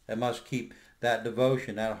 It must keep that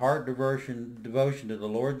devotion, that heart devotion to the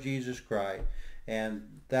Lord Jesus Christ,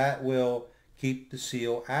 and that will keep the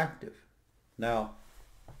seal active. Now,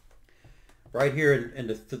 right here in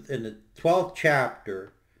the 12th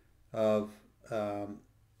chapter of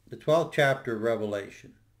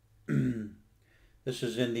Revelation, this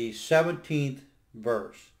is in the 17th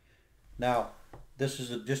verse. Now, this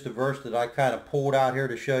is just a verse that I kind of pulled out here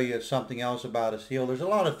to show you something else about a seal. There's a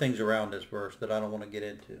lot of things around this verse that I don't want to get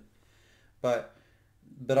into. But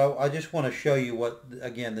I just want to show you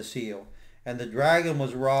the seal. And the dragon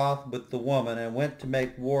was wroth with the woman and went to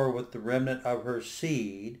make war with the remnant of her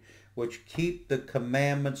seed, which keep the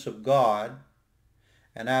commandments of God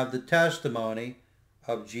and have the testimony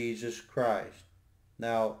of Jesus Christ.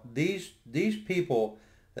 Now, these people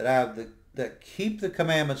that keep the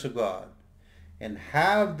commandments of God and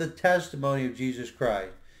have the testimony of Jesus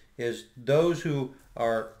Christ is those who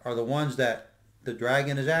are the ones that the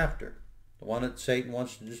dragon is after. The one that Satan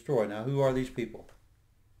wants to destroy. Now, who are these people?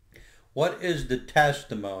 What is the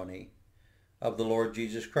testimony of the Lord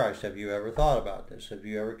Jesus Christ? Have you ever thought about this? Have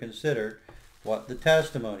you ever considered what the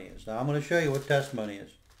testimony is? Now, I'm going to show you what testimony is.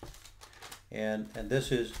 And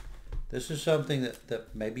this is something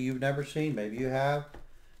that maybe you've never seen, maybe you have.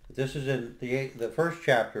 But this is in the first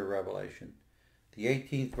chapter of Revelation, the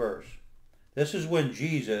 18th verse. This is when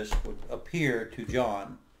Jesus would appear to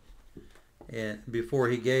John and before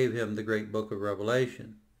he gave him the great book of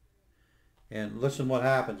Revelation. And listen what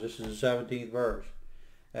happens. This is the 17th verse.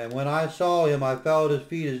 And when I saw him, I fell at his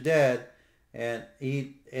feet as dead, and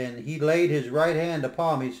he laid his right hand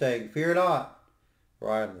upon me, saying, Fear not,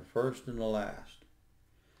 for I am the first and the last.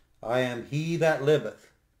 I am he that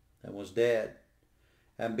liveth and was dead.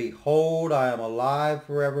 And behold, I am alive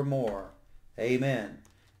forevermore. Amen.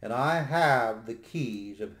 And I have the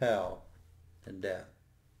keys of hell and death.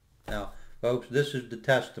 Now, Folks, this is the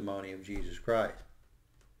testimony of Jesus Christ.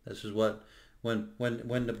 This is what, when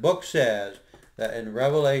the book says that in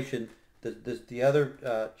Revelation, the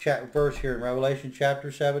other verse here in Revelation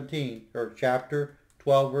chapter 17, or chapter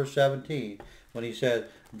 12, verse 17, when he says,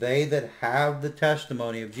 they that have the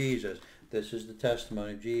testimony of Jesus, this is the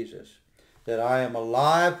testimony of Jesus, that I am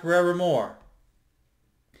alive forevermore.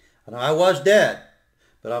 And I was dead,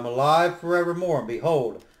 but I'm alive forevermore. And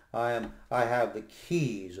behold, I have the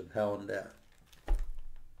keys of hell and death.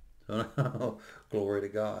 So, glory to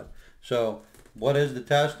God. So, what is the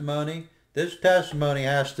testimony? This testimony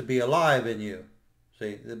has to be alive in you.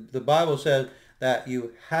 See, the Bible says that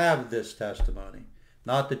you have this testimony,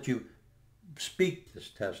 not that you speak this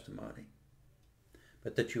testimony,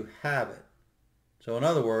 but that you have it. So, in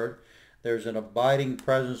other words, there's an abiding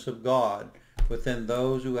presence of God within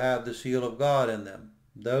those who have the seal of God in them.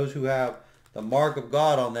 Those who have the mark of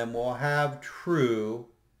God on them will have true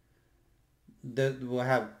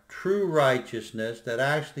righteousness that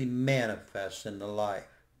actually manifests in the life.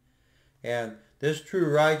 And this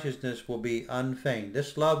true righteousness will be unfeigned.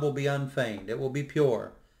 This love will be unfeigned. It will be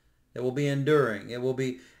pure. It will be enduring. It will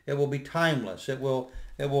be timeless. It will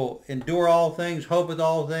endure all things, hopeth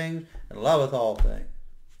all things, and loveth all things.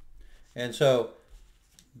 And so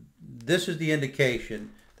this is the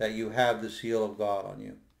indication that you have the seal of God on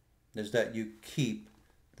you, is that you keep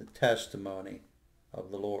the testimony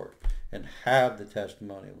of the Lord and have the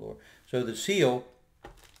testimony of the Lord. So the seal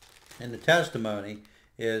and the testimony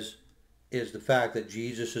is the fact that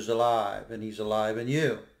Jesus is alive, and he's alive in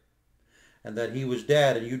you, and that he was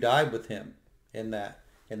dead and you died with him in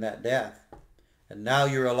that death. And now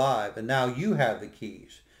you're alive, and now you have the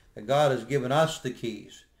keys. That God has given us the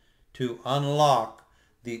keys to unlock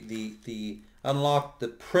unlock the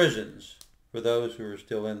prisons for those who are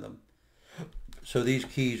still in them. So these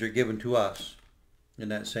keys are given to us in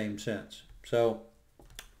that same sense. So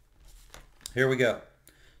here we go.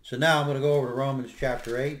 So now I'm going to go over to Romans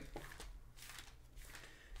chapter 8.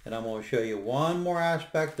 And I'm going to show you one more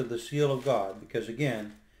aspect of the seal of God, because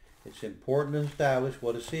again, it's important to establish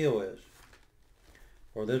what a seal is.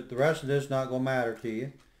 Or the rest of this is not going to matter to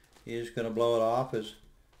you. You're just going to blow it off as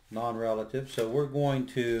non-relative. So we're going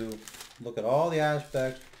to look at all the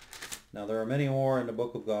aspects. Now there are many more in the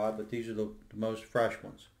book of God, but these are the most fresh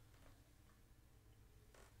ones.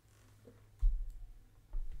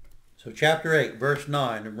 So chapter 8, verse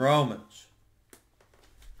 9 in Romans.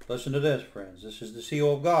 Listen to this, friends. This is the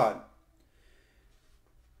seal of God.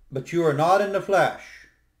 But you are not in the flesh,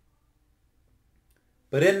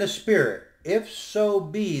 but in the Spirit, if so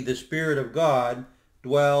be the Spirit of God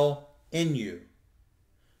dwell in you.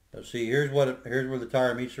 Now see, here's where the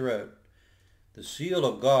tire meets the road. The seal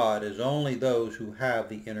of God is only those who have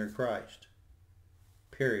the inner Christ.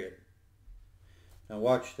 Period. Now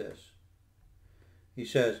watch this. He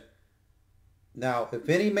says, now if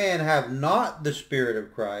any man have not the Spirit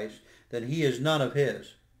of Christ, then he is none of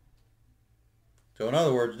his. So in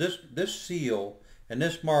other words, this seal and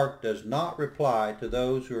this mark does not apply to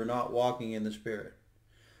those who are not walking in the Spirit.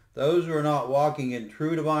 Those who are not walking in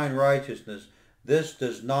true divine righteousness, this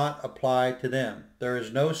does not apply to them. There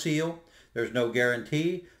is no seal, there's no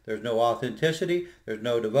guarantee, there's no authenticity, there's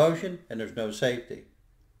no devotion, and there's no safety.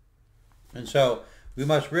 And so we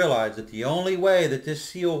must realize that the only way that this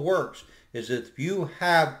seal works is if you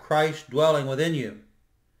have Christ dwelling within you.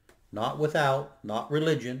 Not without, not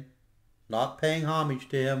religion, not paying homage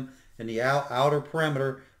to him in the outer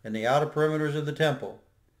perimeter, in the outer perimeters of the temple,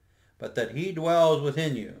 but that he dwells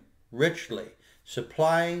within you richly,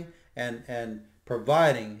 supplying and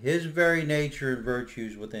providing his very nature and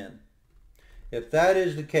virtues within. If that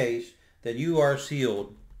is the case, then you are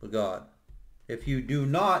sealed with God. If you do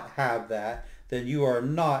not have that, then you are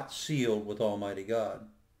not sealed with Almighty God.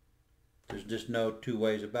 There's just no two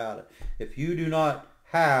ways about it. If you do not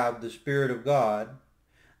have the Spirit of God,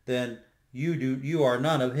 then you are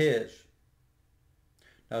none of his.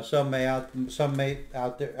 Now some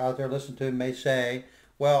out there listen to him may say,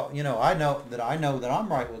 well, I know that I'm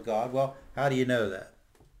right with God. Well, how do you know that?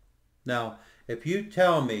 Now, if you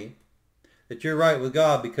tell me that you're right with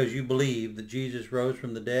God because you believe that Jesus rose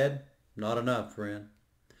from the dead, not enough, friend.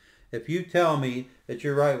 If you tell me that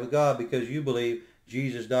you're right with God because you believe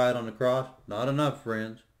Jesus died on the cross, not enough,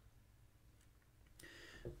 friends.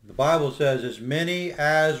 The Bible says, as many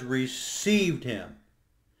as received him,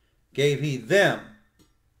 gave he them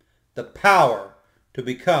the power to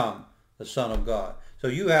become the Son of God. So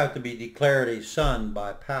you have to be declared a son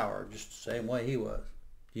by power, just the same way he was.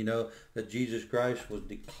 You know that Jesus Christ was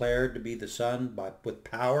declared to be the Son with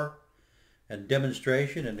power, and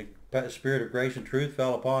demonstration, and the Spirit of grace and truth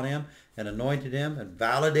fell upon him and anointed him and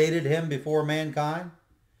validated him before mankind.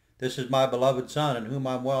 This is my beloved Son in whom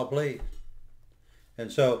I'm well pleased.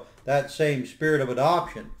 And so that same Spirit of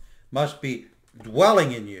adoption must be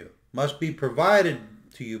dwelling in you, must be provided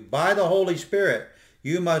to you by the Holy Spirit.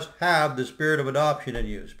 You must have the Spirit of adoption in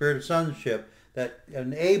you, Spirit of sonship that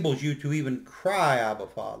enables you to even cry, Abba,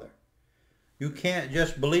 Father. You can't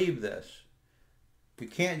just believe this. You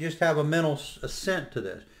can't just have a mental assent to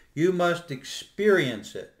this. You must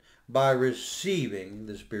experience it by receiving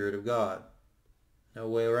the Spirit of God. No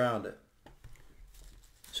way around it.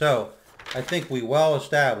 So, I think we well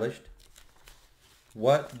established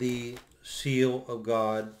what the seal of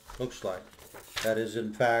God looks like. That is,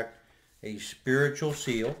 in fact, a spiritual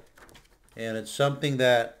seal, and it's something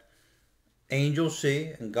that angels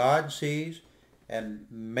see and God sees, and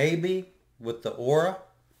maybe with the aura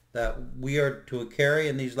that we are to carry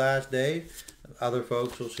in these last days, other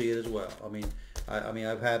folks will see it as well. I mean,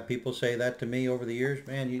 I've had people say that to me over the years.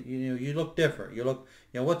 Man, you look different. You look,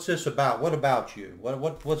 what's this about? What about you?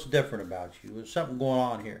 What's different about you? There's something going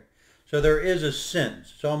on here. So there is a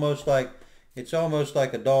sense. It's almost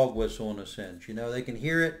like a dog whistle in a sense. They can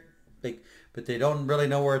hear it, but they don't really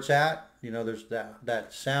know where it's at. There's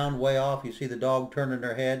that sound way off. You see the dog turning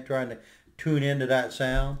their head, trying to tune into that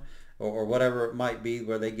sound, or whatever it might be,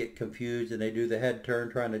 where they get confused and they do the head turn,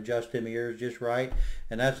 trying to adjust them ears just right.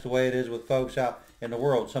 And that's the way it is with folks out in the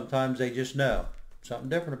world. Sometimes they just know something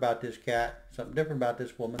different about this cat, something different about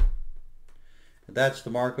this woman. And that's the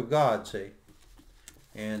mark of God, see.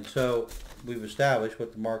 And so we've established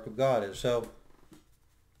what the mark of God is. So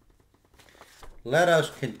let us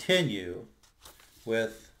continue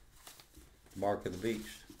with the mark of the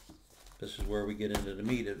beast. This is where we get into the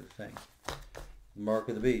meat of the thing. The mark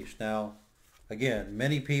of the beast. Now, again,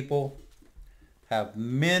 many people have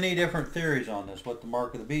many different theories on this, what the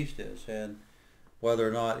mark of the beast is, and whether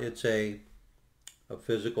or not it's a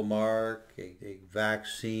physical mark, a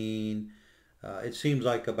vaccine. It seems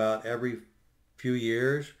like about every few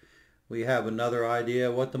years we have another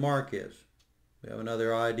idea what the mark is. We have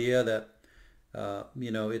another idea that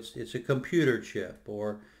it's a computer chip,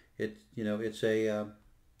 or it's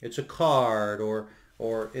a card,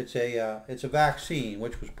 or it's a vaccine,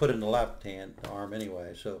 which was put in the left hand arm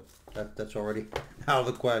anyway. So that's already out of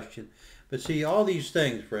the question. But see, all these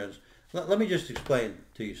things, friends. Let me just explain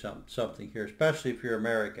to you something here, especially if you're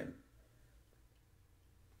American.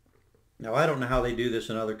 Now, I don't know how they do this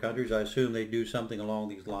in other countries. I assume they do something along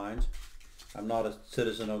these lines. I'm not a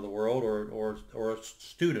citizen of the world or a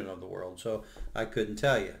student of the world, so I couldn't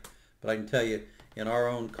tell you. But I can tell you, in our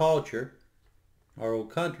own culture, our own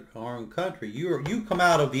country, you come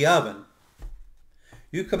out of the oven.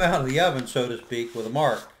 You come out of the oven, so to speak, with a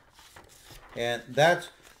mark, and that's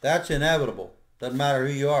inevitable. Doesn't matter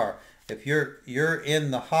who you are. If you're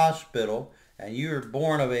in the hospital and you're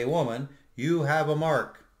born of a woman, you have a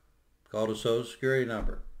mark called a Social Security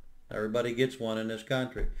number. Everybody gets one in this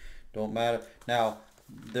country. Don't matter. Now,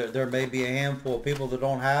 there may be a handful of people that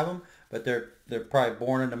don't have them, but they're probably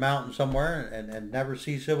born in the mountains somewhere and never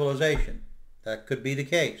see civilization. That could be the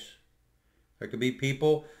case. There could be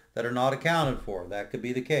people that are not accounted for. That could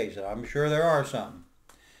be the case. I'm sure there are some.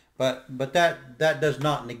 But that does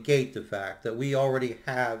not negate the fact that we already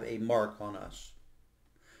have a mark on us.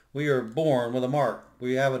 We are born with a mark.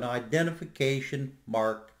 We have an identification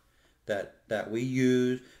mark that we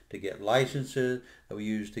use to get licenses, that we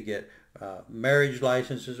use to get marriage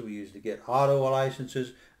licenses, we use to get auto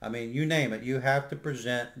licenses. I mean, you name it. You have to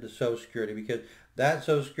present the Social Security, because that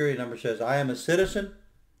Social Security number says, I am a citizen,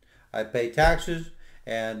 I pay taxes,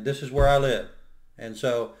 and this is where I live. And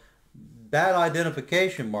so that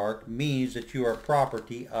identification mark means that you are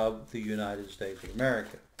property of the United States of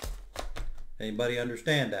America. Anybody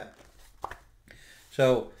understand that?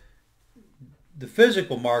 So the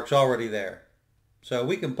physical mark's already there. So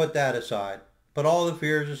we can put that aside. Put all the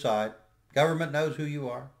fears aside. Government knows who you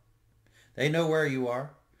are. They know where you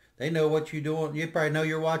are. They know what you're doing. You probably know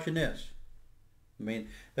you're watching this. I mean,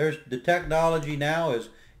 there's the technology now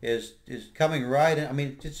is coming right in. I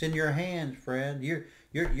mean, it's in your hands, friend.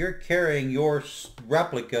 You're carrying your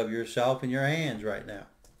replica of yourself in your hands right now.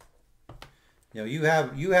 You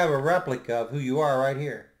have a replica of who you are right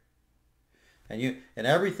here. And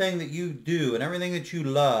everything that you do, and everything that you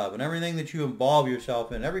love, and everything that you involve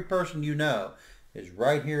yourself in, every person you know is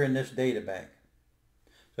right here in this data bank.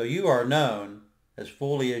 So you are known as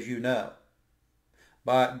fully as you know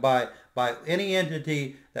by any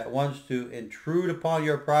entity that wants to intrude upon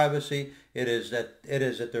your privacy. It is at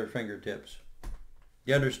their fingertips.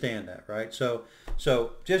 You understand that, right? So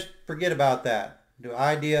just forget about that. The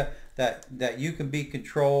idea that you can be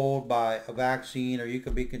controlled by a vaccine or you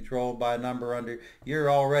can be controlled by a number you're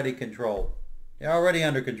already controlled. You're already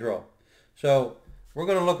under control. So we're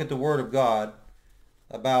going to look at the Word of God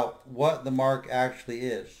about what the mark actually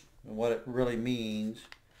is and what it really means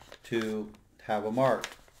to have a mark.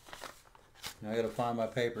 Now I got to find my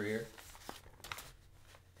paper here.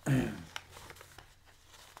 So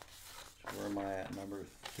where am I at? Number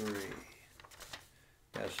 3.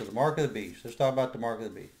 Yeah, so the mark of the beast. Let's talk about the mark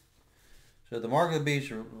of the beast. So the mark of the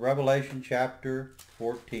beast, Revelation chapter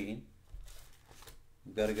 14.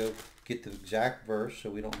 We've got to go get the exact verse so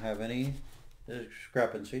we don't have any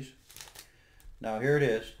discrepancies. Now here it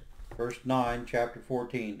is, verse 9, chapter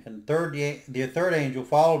 14. And the third angel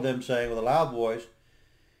followed them, saying with a loud voice,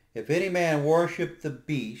 if any man worship the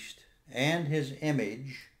beast and his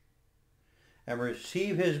image, and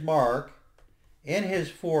receive his mark in his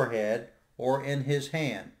forehead or in his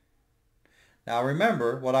hand. Now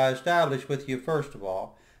remember what I established with you first of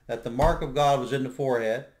all, that the mark of God was in the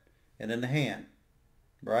forehead and in the hand,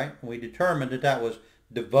 right? And we determined that that was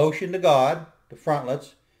devotion to God, the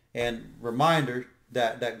frontlets, and reminder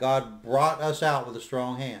that God brought us out with a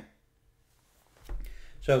strong hand.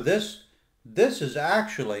 So this is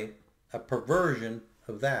actually a perversion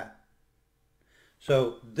of that.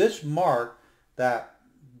 So this mark that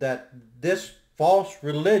this false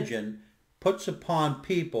religion puts upon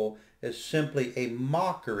people is simply a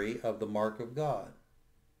mockery of the mark of God.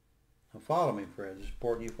 Now follow me, friends. It's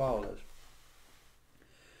important you follow this.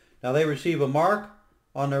 Now they receive a mark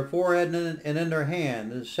on their forehead and in their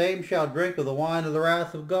hand, and the same shall drink of the wine of the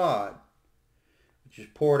wrath of God, which is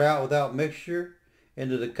poured out without mixture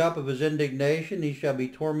into the cup of his indignation. He shall be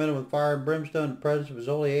tormented with fire and brimstone in the presence of his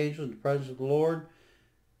holy angels, in the presence of the Lord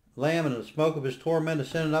Lamb, and the smoke of his torment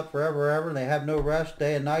ascending up forever and ever. And they have no rest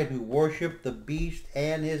day and night who worship the beast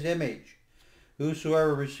and his image,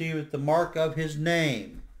 whosoever receiveth the mark of his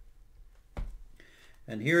name.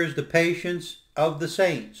 And here is the patience of the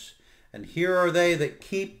saints. And here are they that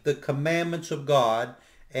keep the commandments of God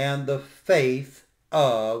and the faith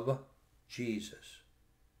of Jesus.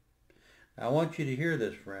 Now, I want you to hear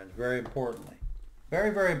this, friends, very importantly. Very,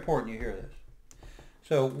 very important you hear this.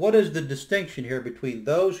 So what is the distinction here between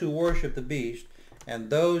those who worship the beast and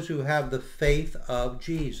those who have the faith of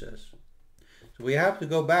Jesus? So we have to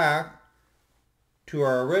go back to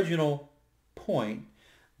our original point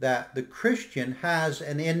that the Christian has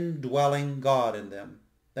an indwelling God in them.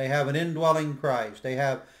 They have an indwelling Christ. They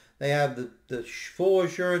have the full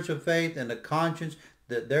assurance of faith and the conscience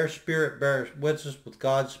that their spirit bears witness with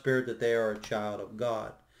God's spirit that they are a child of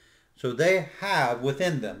God. So they have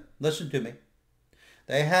within them, listen to me,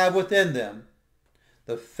 they have within them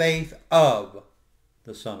the faith of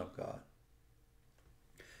the Son of God.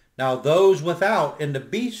 Now those without in the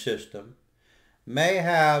beast system may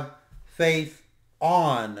have faith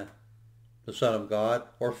on the Son of God,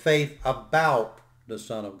 or faith about the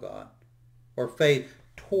Son of God, or faith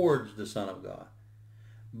towards the Son of God.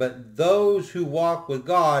 But those who walk with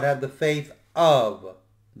God have the faith of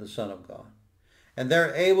the Son of God. And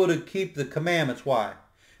they're able to keep the commandments. Why?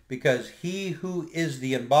 Because he who is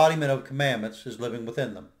the embodiment of commandments is living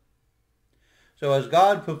within them. So as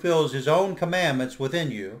God fulfills his own commandments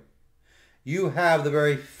within you, you have the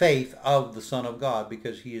very faith of the Son of God,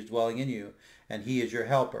 because he is dwelling in you, and he is your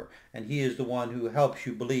helper, and he is the one who helps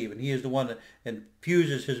you believe, and he is the one that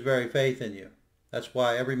infuses his very faith in you. That's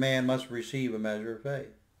why every man must receive a measure of faith.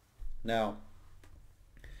 Now,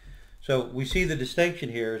 so we see the distinction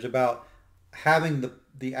here is about having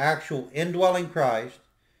the actual indwelling Christ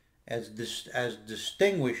as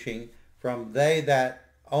distinguishing from they that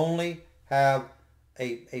only have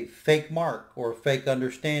a fake mark or a fake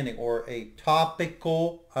understanding or a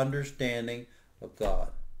topical understanding of God.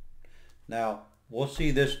 Now we'll see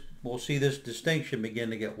this distinction begin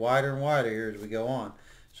to get wider and wider here as we go on.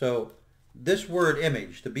 So this word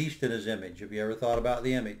image, the beast in his image, have you ever thought about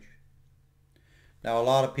the image? Now a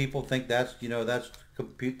lot of people think that's the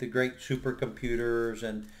great supercomputers,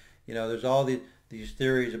 and there's all these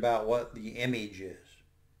theories about what the image is.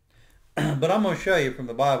 But I'm going to show you from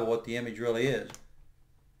the Bible what the image really is.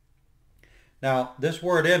 Now this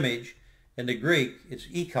word image in the Greek, it's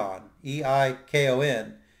ikon,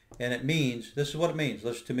 E-I-K-O-N, and it means, this is what it means,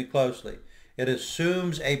 listen to me closely. It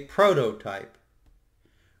assumes a prototype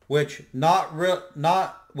which not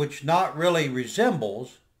really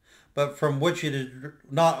resembles, but from which it is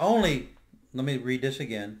not only, let me read this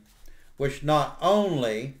again, which not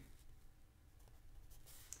only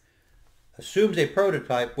assumes a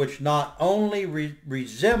prototype which not only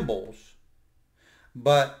resembles,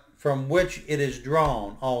 but from which it is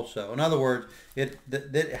drawn also. In other words, it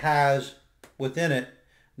has within it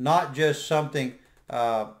not just something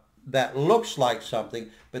that looks like something,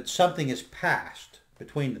 but something is passed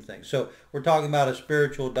between the things. So we're talking about a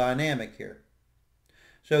spiritual dynamic here.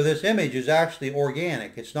 So this image is actually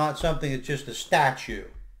organic. It's not something that's just a statue.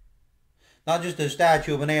 Not just a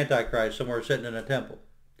statue of an Antichrist somewhere sitting in a temple.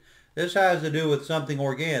 This has to do with something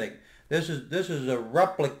organic. This is a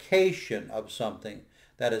replication of something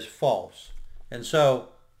that is false. And so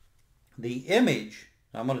the image,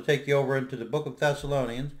 I'm going to take you over into the book of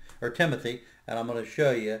Thessalonians, or Timothy, and I'm going to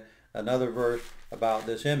show you another verse about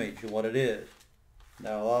this image and what it is.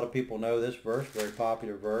 Now, a lot of people know this verse, very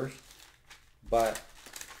popular verse, but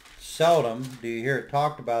seldom do you hear it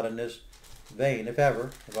talked about in this vein, if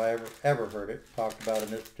I ever heard it talked about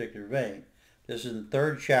in this particular vein. This is the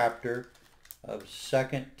 3rd chapter of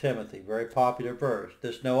 2 Timothy, very popular verse.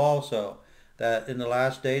 This know also, that in the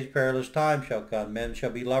last days perilous times shall come. Men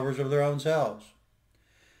shall be lovers of their own selves,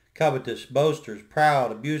 covetous, boasters,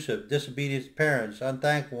 proud, abusive, disobedient to parents,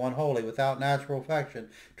 unthankful, unholy, without natural affection,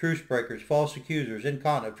 truce breakers, false accusers,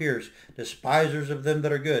 incontinent, fierce, despisers of them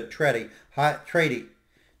that are good, traitors,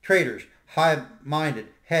 high-minded,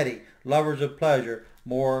 heady, lovers of pleasure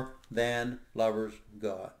more than lovers of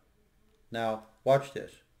God. Now, watch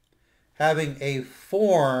this. Having a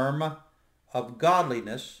form of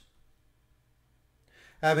godliness,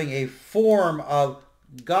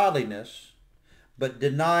 but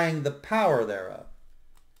denying the power thereof.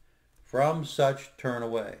 From such turn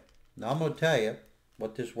away. Now I'm going to tell you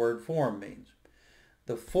what this word form means.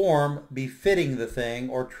 The form befitting the thing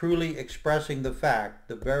or truly expressing the fact,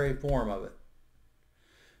 the very form of it.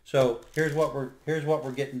 So here's what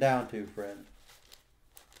we're getting down to, friends.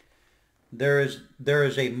 There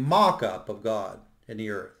is a mock-up of God in the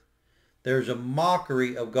earth. There's a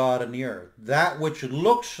mockery of God in the earth. That which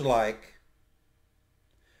looks like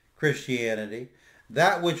Christianity,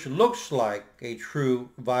 that which looks like a true,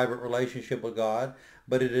 vibrant relationship with God,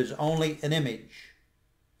 but it is only an image.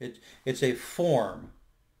 It's a form.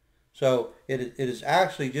 So it is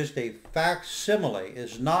actually just a facsimile.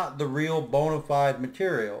 It's not the real bona fide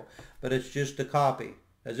material, but it's just a copy,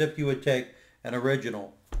 as if you would take an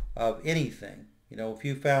original of anything. You know, if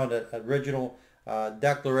you found an original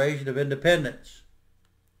Declaration of Independence,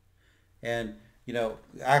 and you know,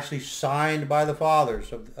 actually signed by the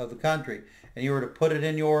fathers of the country, and you were to put it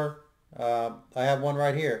in your, I have one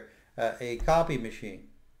right here, a copy machine,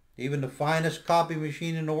 even the finest copy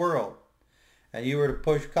machine in the world, and you were to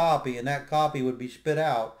push copy, and that copy would be spit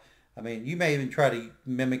out. I mean, you may even try to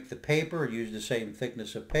mimic the paper, use the same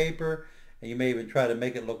thickness of paper, and you may even try to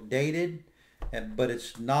make it look dated, but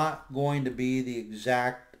it's not going to be the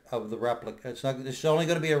exact of the replica. It's only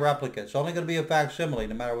going to be a replica. It's only going to be a facsimile,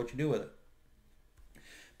 no matter what you do with it,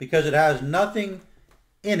 because it has nothing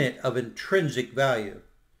in it of intrinsic value.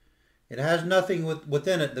 It has nothing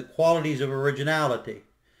within it the qualities of originality.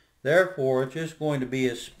 Therefore, it's just going to be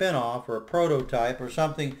a spin-off or a prototype or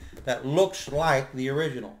something that looks like the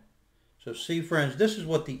original. So see, friends, this is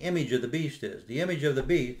what the image of the beast is. The image of the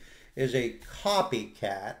beast is a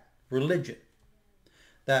copycat religion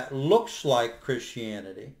that looks like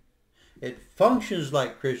Christianity. It functions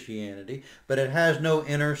like Christianity, but it has no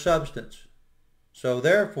inner substance. So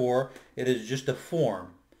therefore, it is just a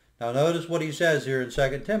form. Now notice what he says here in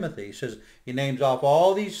 2 Timothy. He says, he names off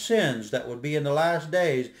all these sins that would be in the last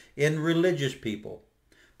days in religious people,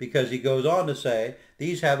 because he goes on to say,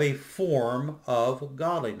 these have a form of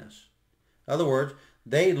godliness. In other words,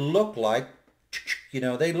 they look like, get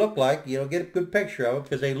a good picture of it,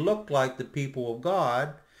 because they look like the people of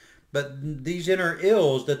God. But these inner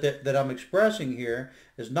ills that I'm expressing here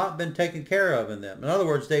has not been taken care of in them. In other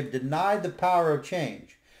words, they've denied the power of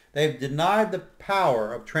change. They've denied the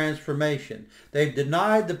power of transformation. They've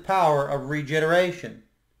denied the power of regeneration.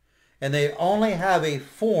 And they only have a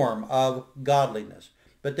form of godliness.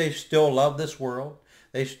 But they still love this world.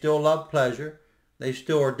 They still love pleasure. They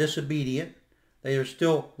still are disobedient. They are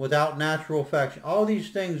still without natural affection. All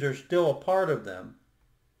these things are still a part of them,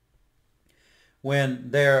 when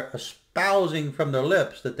they're espousing from their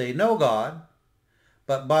lips that they know God,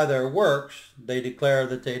 but by their works they declare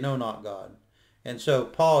that they know not God. And so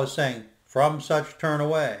Paul is saying, from such turn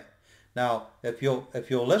away. Now, if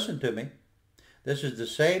you'll listen to me, this is the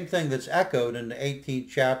same thing that's echoed in the 18th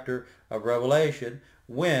chapter of Revelation,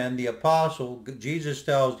 when the apostle, Jesus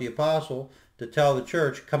tells the apostle to tell the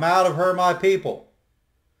church, come out of her, my people,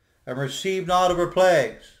 and receive not of her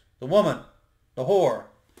plagues. The woman, the whore,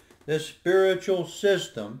 this spiritual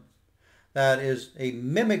system that is a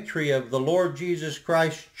mimicry of the Lord Jesus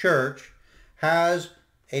Christ's church has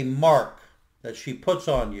a mark that she puts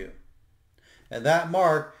on you. And that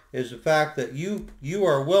mark is the fact that you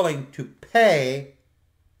are willing to pay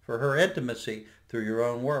for her intimacy through your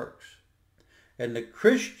own works. And the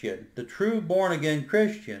Christian, the true born-again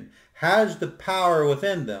Christian, has the power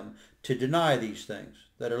within them to deny these things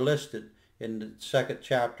that are listed in the second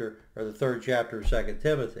chapter or the third chapter of 2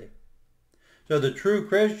 Timothy. So the true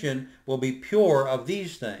Christian will be pure of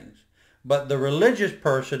these things. But the religious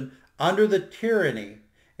person, under the tyranny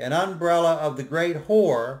and umbrella of the great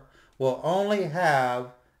whore, will only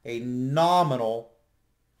have a nominal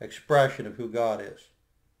expression of who God is,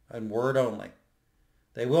 and word only.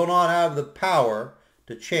 They will not have the power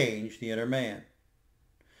to change the inner man.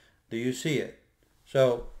 Do you see it?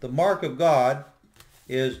 So the mark of God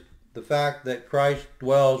is the fact that Christ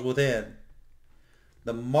dwells within.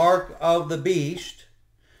 The mark of the beast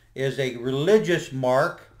is a religious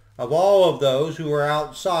mark of all of those who are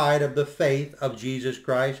outside of the faith of Jesus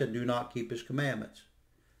Christ and do not keep his commandments.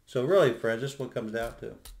 So really, friends, this is what it comes down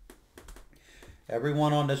to.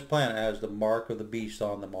 Everyone on this planet has the mark of the beast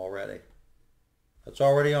on them already. That's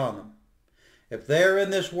already on them. If they're in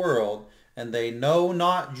this world and they know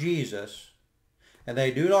not Jesus, and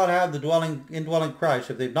they do not have the indwelling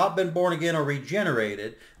Christ, if they've not been born again or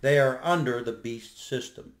regenerated, they are under the beast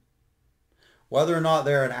system. Whether or not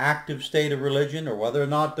they're an active state of religion, or whether or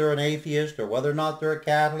not they're an atheist, or whether or not they're a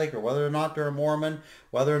Catholic, or whether or not they're a Mormon,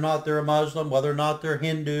 whether or not they're a Muslim, whether or not they're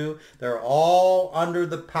Hindu, they're all under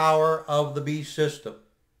the power of the beast system.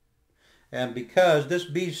 And because this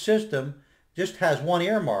beast system just has one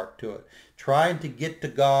earmark to it, trying to get to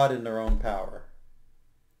God in their own power.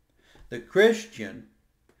 The Christian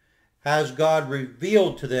has God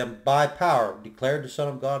revealed to them by power, declared the Son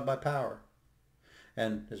of God by power.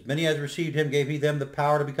 And as many as received him gave he them the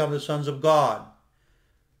power to become the sons of God.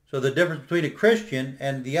 So the difference between a Christian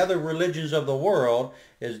and the other religions of the world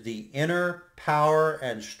is the inner power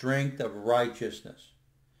and strength of righteousness,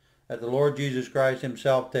 that the Lord Jesus Christ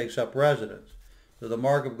himself takes up residence. So the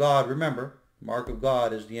mark of God, remember, the mark of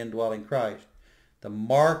God is the indwelling Christ. The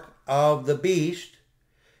mark of the beast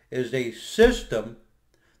is a system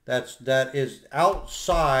that is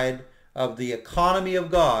outside of the economy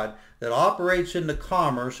of God, that operates in the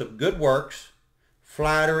commerce of good works,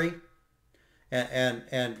 flattery,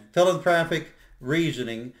 and philanthropic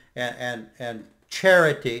reasoning, and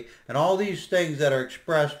charity, and all these things that are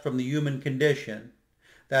expressed from the human condition,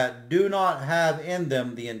 that do not have in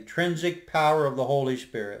them the intrinsic power of the Holy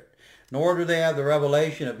Spirit, nor do they have the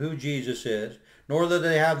revelation of who Jesus is, nor do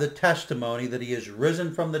they have the testimony that he is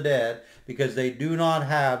risen from the dead, because they do not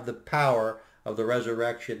have the power of the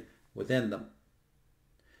resurrection within them.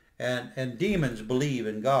 And demons believe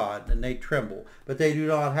in God, and they tremble, but they do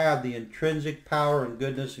not have the intrinsic power and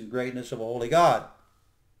goodness and greatness of a holy God.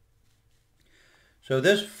 So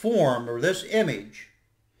this form, or this image,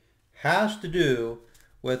 has to do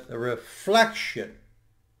with a reflection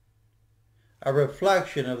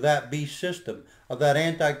of that beast system, of that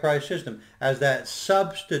Antichrist system, as that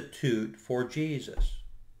substitute for Jesus.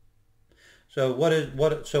 So what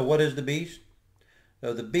is the beast?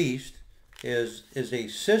 So the beast is a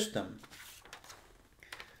system.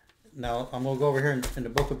 Now I'm going to go over here in the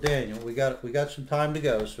book of Daniel. We got some time to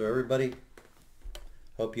go, so everybody,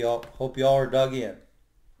 hope y'all are dug in.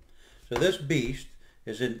 So this beast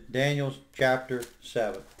is in Daniel chapter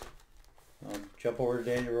 7. I'll jump over to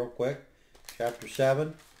Daniel real quick. Chapter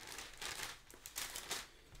 7.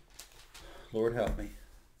 Lord help me.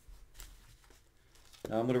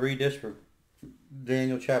 Now I'm going to read this for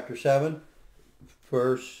Daniel chapter 7,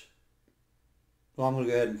 verse. Well, I'm going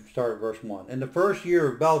to go ahead and start at verse 1. In the first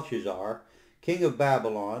year of Belshazzar, king of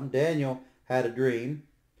Babylon, Daniel had a dream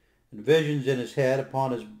and visions in his head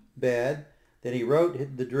upon his bed. Then he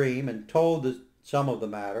wrote the dream and told some of the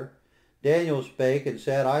matter. Daniel spake and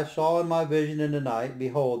said, I saw in my vision in the night,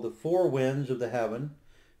 behold, the four winds of the heaven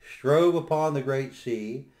strove upon the great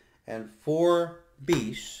sea, and four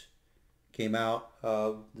beasts came out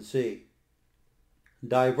of the sea,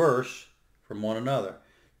 diverse from one another.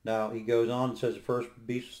 Now he goes on and says the first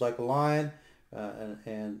beast was like a lion,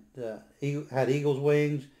 and he had eagle's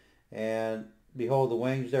wings, and behold, the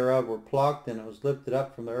wings thereof were plucked, and it was lifted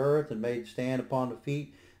up from the earth and made stand upon the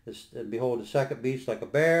feet. And behold, the second beast like a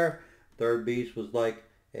bear, third beast was like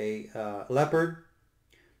a leopard,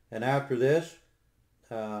 and after this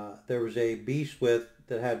there was a beast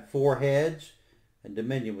that had four heads, and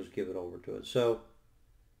dominion was given over to it. So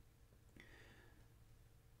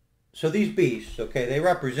these beasts, okay, they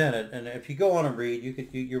represent it, and if you go on and read,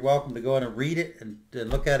 you're welcome to go on and read it and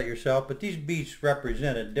look at it yourself. But these beasts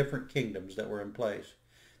represented different kingdoms that were in place: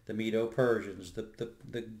 the Medo-Persians,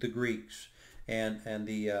 the Greeks, and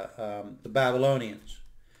the Babylonians.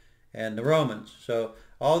 and the Romans. So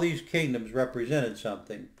all these kingdoms represented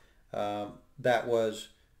something that was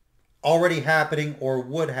already happening or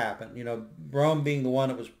would happen. You know, Rome being the one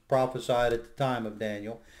that was prophesied at the time of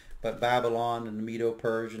Daniel, but Babylon and the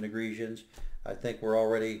Medo-Persian, the Grecians, I think were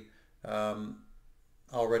already in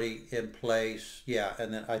place. Yeah,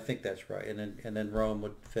 and then I think that's right. And then Rome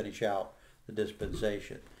would finish out the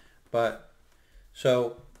dispensation. But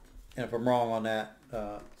so, and if I'm wrong on that,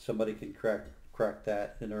 somebody can correct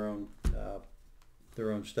that in their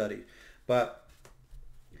own study. But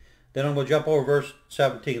then I'm going to jump over verse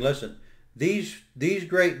 17. Listen, these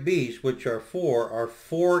great beasts which are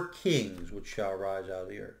four kings which shall rise out of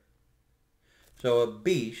the earth. So a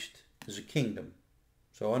beast is a kingdom.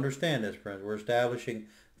 So understand this, friends. We're establishing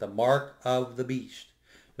the mark of the beast.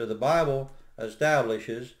 So the Bible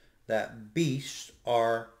establishes that beasts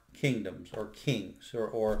are kingdoms or kings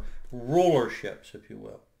or rulerships, if you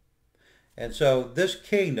will. And so these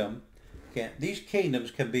kingdoms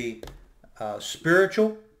can be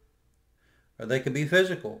spiritual, or they can be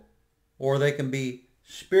physical, or they can be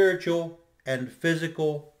spiritual and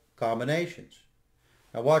physical combinations.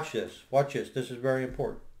 Now watch this. Watch this. This is very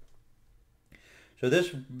important. So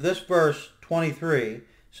this verse 23,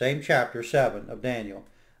 same chapter 7 of Daniel.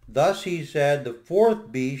 Thus he said, the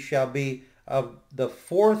fourth beast shall be of the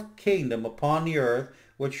fourth kingdom upon the earth,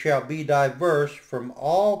 which shall be diverse from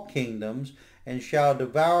all kingdoms, and shall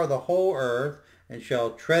devour the whole earth, and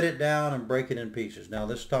shall tread it down and break it in pieces. Now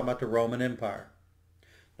this is talking about the Roman Empire.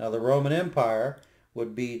 Now the Roman Empire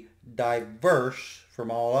would be diverse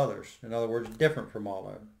from all others. In other words, different from all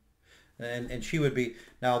others. And she would be,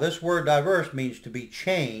 now this word diverse means to be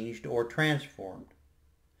changed or transformed.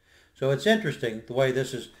 So it's interesting the way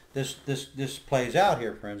this plays out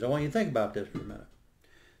here, friends. I want you to think about this for a minute.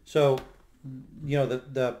 So, you know,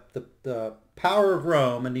 the power of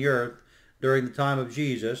Rome and the earth during the time of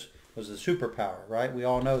Jesus was the superpower, right? We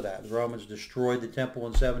all know that. The Romans destroyed the temple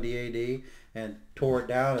in 70 AD and tore it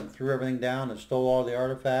down and threw everything down and stole all the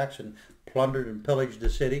artifacts and plundered and pillaged the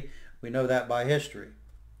city. We know that by history.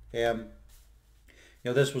 And,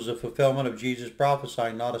 you know, this was a fulfillment of Jesus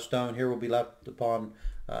prophesying, not a stone here will be left upon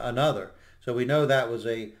another. So we know that was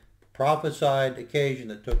a prophesied occasion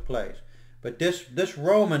that took place. But this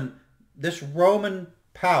Roman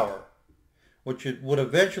power, which would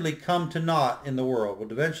eventually come to naught in the world,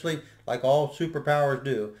 would eventually, like all superpowers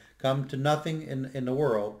do, come to nothing in the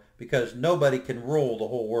world, because nobody can rule the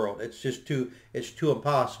whole world. It's too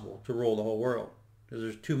impossible to rule the whole world. Because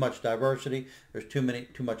there's too much diversity, there's too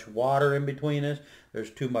much water in between us,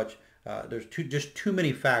 there's just too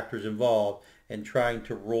many factors involved in trying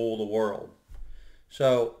to rule the world.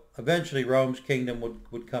 So eventually Rome's kingdom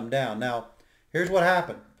would come down. Now, here's what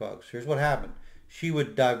happened, folks. Here's what happened. She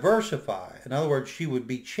would diversify. In other words, she would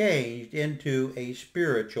be changed into a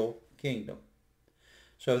spiritual kingdom.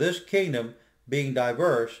 So this kingdom, being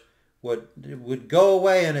diverse, would go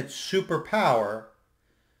away in its superpower,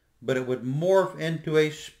 but it would morph into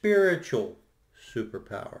a spiritual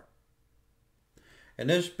superpower. And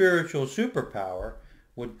this spiritual superpower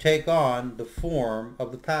would take on the form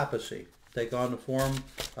of the papacy, take on the form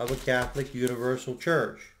of a Catholic universal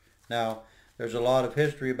church. Now, there's a lot of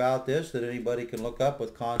history about this that anybody can look up,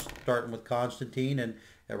 starting with Constantine and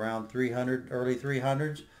around 300, early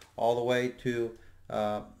 300s, all the way to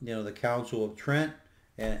the Council of Trent,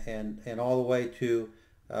 and all the way to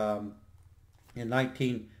in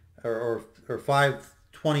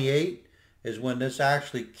 528 is when this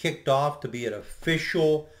actually kicked off to be an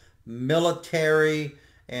official military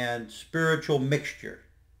and spiritual mixture.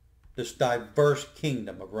 This diverse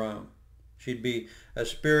kingdom of Rome. She'd be a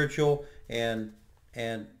spiritual and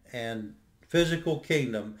physical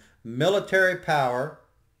kingdom, military power,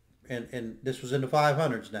 and this was in the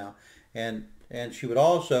 500s now, and she would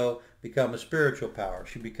also become a spiritual power.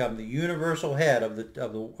 She'd become the universal head of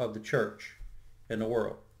the church in the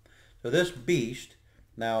world. So this beast,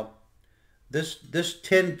 now this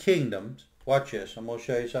 10 kingdoms, watch this. I'm going to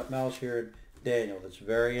show you something else here in Daniel that's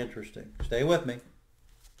very interesting. Stay with me.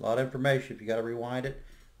 A lot of information. If you got to rewind it,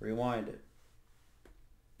 rewind it.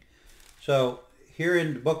 So here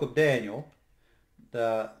in the book of Daniel,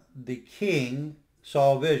 the king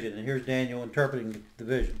saw a vision, and here's Daniel interpreting the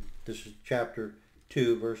vision. This is chapter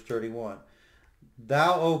 2, verse 31.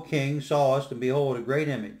 Thou, O king, sawest, and behold, a great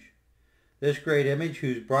image. This great image,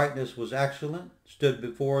 whose brightness was excellent, stood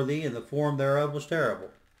before thee, and the form thereof was terrible.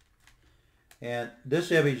 And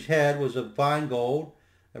this image's head was of fine gold,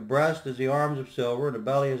 the breast as the arms of silver, and the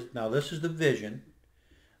belly is... Now this is the vision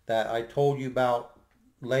that I told you about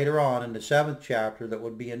later on in the 7th chapter that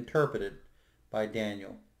would be interpreted by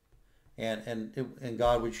Daniel. and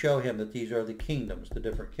God would show him that these are the kingdoms, the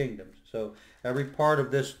different kingdoms. So every part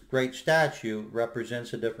of this great statue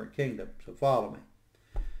represents a different kingdom. So follow me.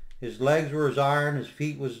 His legs were as iron, his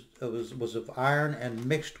feet was of iron and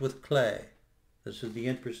mixed with clay. This is the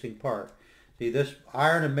interesting part. See, this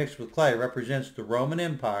iron and mixed with clay represents the Roman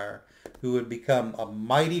Empire, who would become a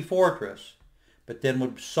mighty fortress, but then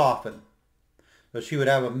would soften. So she would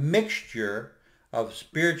have a mixture of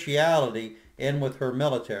spirituality in with her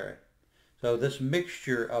military. So this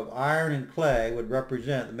mixture of iron and clay would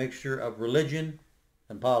represent the mixture of religion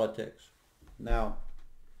and politics. Now,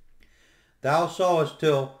 thou sawest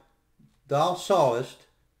till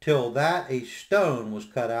that a stone was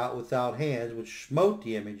cut out without hands, which smote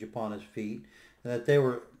the image upon his feet, and that they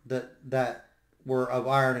were that were of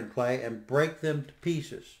iron and clay, and brake them to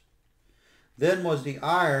pieces. Then was the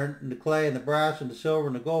iron and the clay and the brass and the silver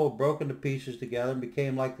and the gold broken to pieces together, and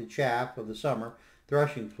became like the chaff of the summer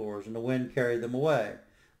threshing floors, and the wind carried them away.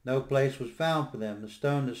 No place was found for them. The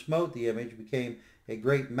stone that smote the image became a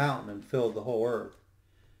great mountain and filled the whole earth.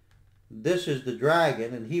 This is the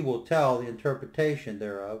dragon, and he will tell the interpretation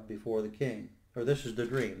thereof before the king. Or this is the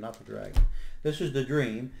dream, not the dragon. This is the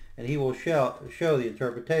dream, and he will show the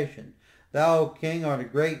interpretation. Thou, O king, art a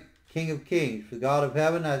great King of kings, for the God of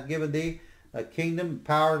heaven hath given thee a kingdom,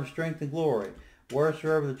 power, and strength, and glory.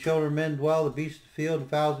 Wheresoever the children of men dwell, the beasts of the field, the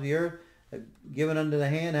fowls of the earth, given unto the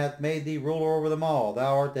hand, hath made thee ruler over them all.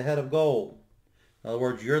 Thou art the head of gold. In other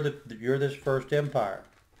words, you're this first empire.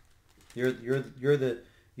 You're the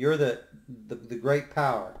great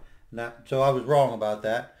power. Now, so I was wrong about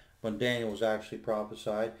that when Daniel was actually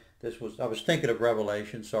prophesied. I was thinking of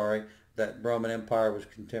Revelation. Sorry, that Roman Empire was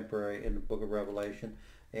contemporary in the book of Revelation,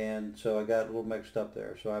 and so I got a little mixed up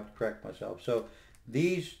there. So I have to correct myself. So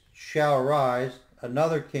these shall arise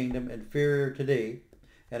another kingdom inferior to thee,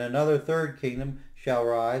 and another third kingdom shall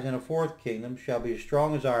rise, and a fourth kingdom shall be as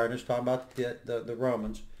strong as iron. It's talking about the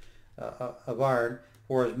Romans of iron.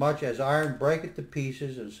 For as much as iron breaketh to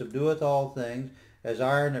pieces, and subdueth all things, as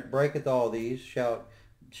iron that breaketh all these, shall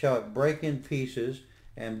it break in pieces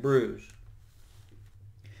and bruise.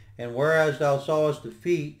 And whereas thou sawest the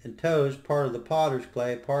feet and toes, part of the potter's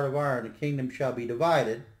clay, part of iron, the kingdom shall be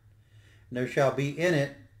divided, and there shall be in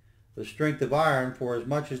it the strength of iron, for as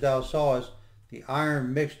much as thou sawest the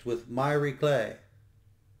iron mixed with miry clay.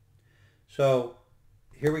 So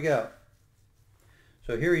here we go.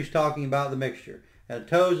 So here he's talking about the mixture. And the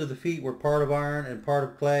toes of the feet were part of iron and part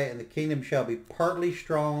of clay, and the kingdom shall be partly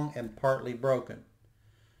strong and partly broken.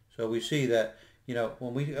 So we see that,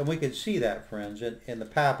 when we can see that, friends, in the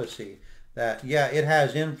papacy, that it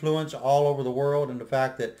has influence all over the world, and the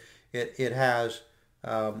fact that it has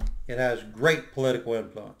great political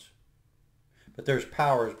influence. But there's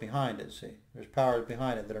powers behind it. See, there's powers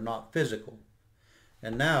behind it that are not physical.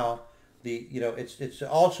 And now it's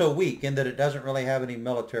also weak in that it doesn't really have any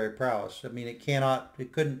military prowess. I mean, it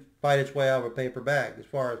couldn't fight its way out of a paper bag as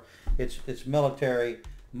far as its military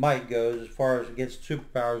might goes, as far as against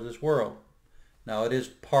superpowers of this world. Now, it is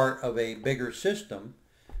part of a bigger system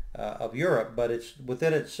of Europe, but it's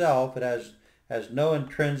within itself. It has no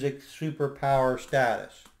intrinsic superpower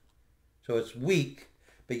status. So it's weak,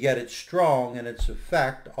 but yet it's strong in its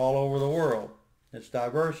effect all over the world. Its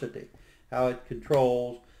diversity, how it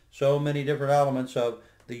controls so many different elements of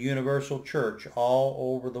the universal church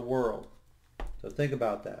all over the world. So think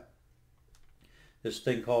about that. This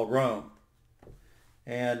thing called Rome.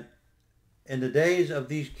 And in the days of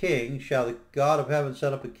these kings shall the God of heaven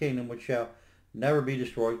set up a kingdom which shall never be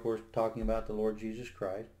destroyed. Of course, talking about the Lord Jesus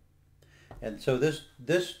Christ. And so this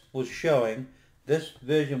vision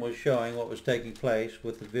was showing what was taking place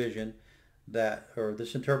with the vision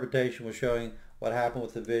this interpretation was showing what happened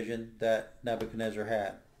with the vision that Nebuchadnezzar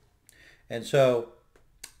had. And so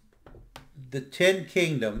the 10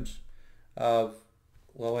 kingdoms of,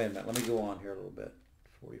 well, wait a minute, let me go on here a little bit.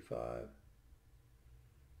 45.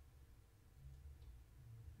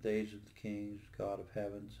 Days of the kings, God of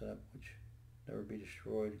heaven, set up which never be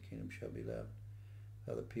destroyed, the kingdom shall be left.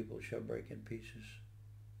 Other people shall break in pieces.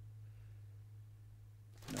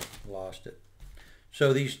 No, lost it.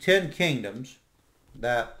 So these 10 kingdoms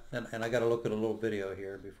that, and I got to look at a little video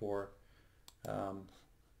here before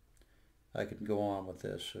I can go on with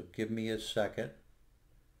this. So give me a second.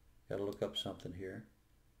 Got to look up something here.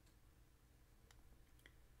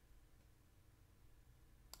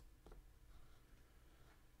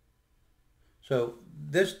 So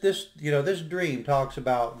this dream talks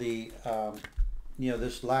about the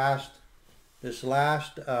this last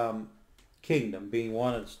kingdom being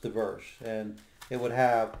one that's diverse, and it would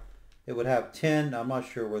have 10. I'm not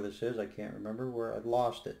sure where this is. I can't remember where I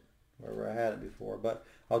lost it. wherever I had it before, but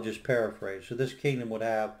I'll just paraphrase. So this kingdom would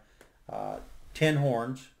have 10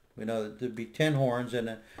 horns. We know that there'd be 10 horns,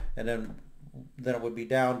 and then it would be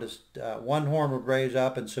down to one horn would raise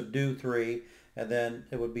up and subdue 3, and then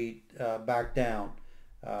it would be back down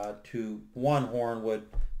to one horn would.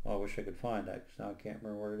 Well, I wish I could find that because now I can't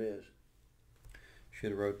remember where it is. Should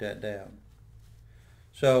have wrote that down.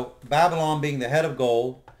 So Babylon being the head of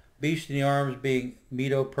gold, beast in the arms being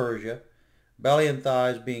Medo-Persia, belly and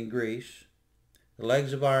thighs being Greece, the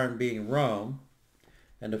legs of iron being Rome,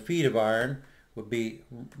 and the feet of iron would be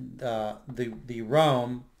the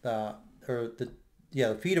Rome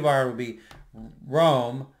the feet of iron would be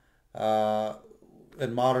Rome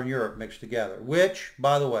and modern Europe mixed together, which,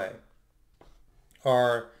 by the way,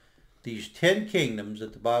 are these 10 kingdoms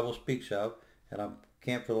that the Bible speaks of, and I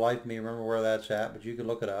can't for the life of me remember where that's at, but you can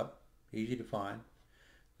look it up, easy to find.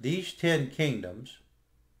 These 10 kingdoms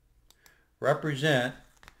represent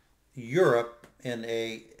Europe in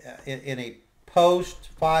a post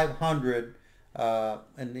 500,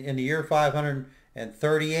 in the year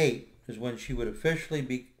 538 is when she would officially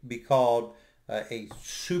be called a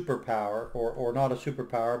superpower, or not a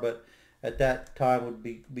superpower, but at that time would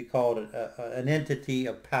be called an entity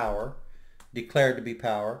of power, declared to be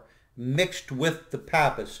power, mixed with the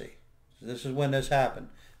papacy. So this is when this happened,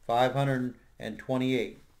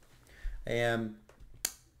 528. And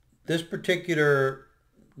this particular,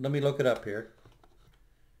 let me look it up here.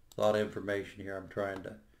 A lot of information here I'm trying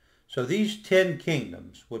to. So these 10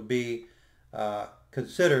 kingdoms would be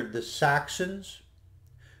considered the Saxons,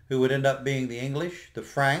 who would end up being the English, the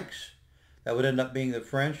Franks, that would end up being the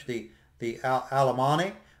French, the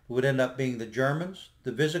Alemanni, who would end up being the Germans,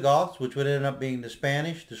 the Visigoths, which would end up being the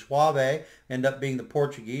Spanish, the Suave, end up being the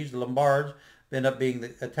Portuguese, the Lombards, end up being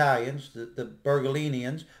the Italians, the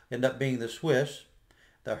Burgundians, end up being the Swiss,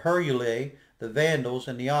 the Heruli, the Vandals,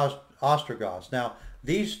 and the Ostrogoths. Now,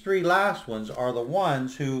 these 3 last ones are the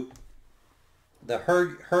ones who, the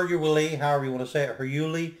Heruli, however you want to say it,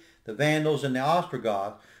 Heruli, the Vandals, and the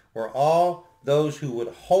Ostrogoths, were all those who would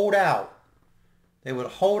hold out. They would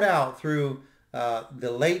hold out through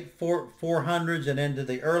the late 400s and into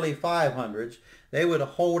the early 500s. They would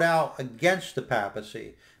hold out against the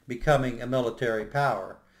papacy becoming a military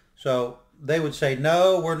power. So they would say,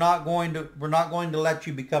 no, we're not going to let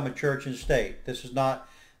you become a church and state. This is not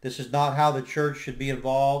how the church should be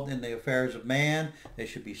involved in the affairs of man. They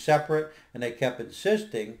should be separate, and they kept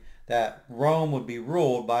insisting that Rome would be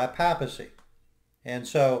ruled by a papacy. And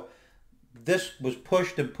so this was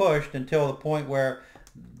pushed and pushed until the point where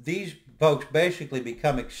these folks basically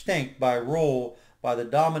become extinct by rule, by the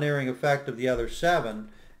domineering effect of the other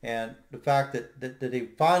 7, and the fact that they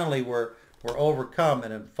finally were overcome.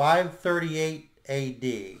 And in 538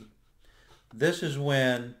 AD, this is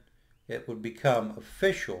when it would become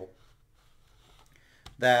official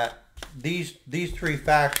that these 3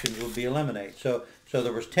 factions would be eliminated. So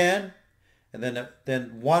there was 10, and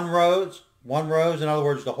then one rose. In other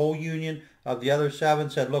words, the whole union of the other 7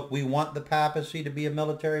 said, look, we want the papacy to be a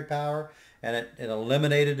military power, and it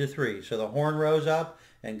eliminated the 3. So the horn rose up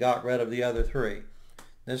and got rid of the other 3.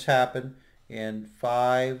 This happened in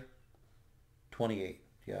 528.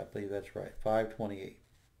 Yeah, I believe that's right, 528.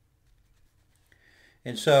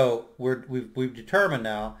 And so we've determined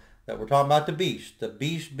now that we're talking about the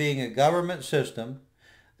beast being a government system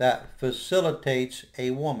that facilitates a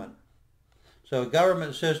woman. So a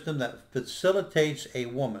government system that facilitates a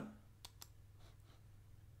woman.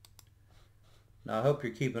 Now I hope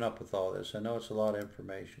you're keeping up with all this. I know it's a lot of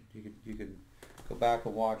information. You can go back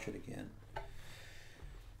and watch it again.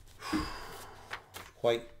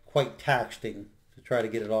 Quite taxing to try to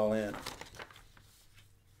get it all in.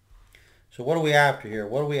 So what are we after here?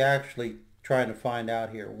 What are we actually trying to find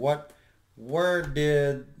out here? Where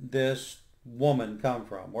did this woman come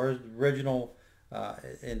from? Where's the original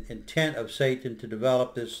intent of Satan to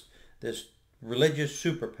develop this religious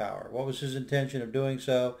superpower? What was his intention of doing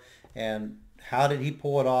so? And how did he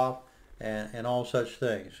pull it off? And all such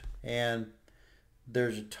things. And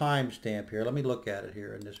there's a timestamp here. Let me look at it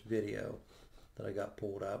here in this video that I got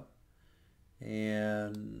pulled up.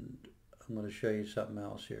 And I'm going to show you something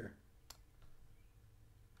else here.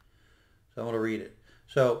 So I'm going to read it.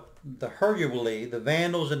 So the Heruli, the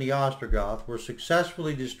Vandals, and the Ostrogoths were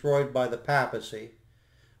successfully destroyed by the papacy,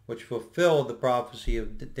 which fulfilled the prophecy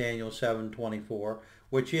of Daniel 7:24,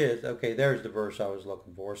 which is, okay, there's the verse I was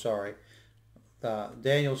looking for, sorry.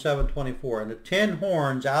 Daniel 7:24, and the 10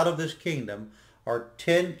 horns out of this kingdom are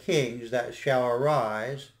 10 kings that shall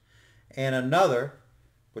arise, and another,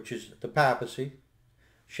 which is the papacy,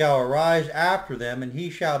 shall arise after them, and he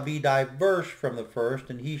shall be diverse from the first,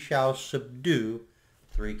 and he shall subdue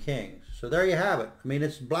 3. three kings. So there you have it. I mean,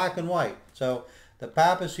 it's black and white. So the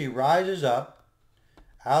papacy rises up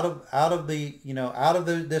out of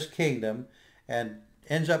this kingdom and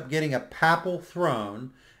ends up getting a papal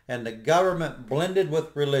throne, and the government blended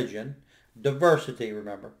with religion, diversity,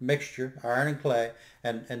 remember, mixture, iron and clay,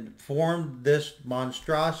 and formed this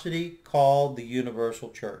monstrosity called the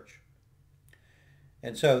universal church.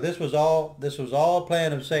 And so this was all a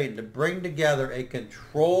plan of Satan to bring together a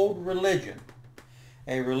controlled religion,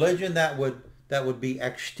 a religion that would be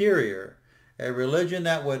exterior, a religion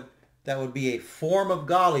that would be a form of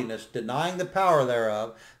godliness, denying the power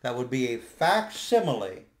thereof, that would be a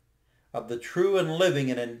facsimile of the true and living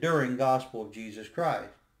and enduring gospel of Jesus Christ.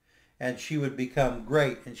 And she would become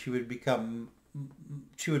great, and she would become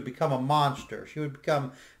a monster. She would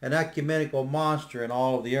become an ecumenical monster in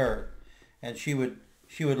all of the earth. And she would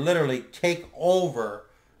literally take over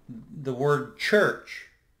the word church.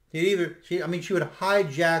 She would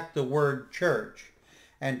hijack the word church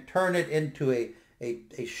and turn it into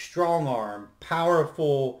a strong arm,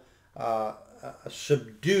 powerful,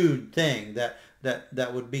 subdued thing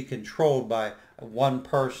that would be controlled by one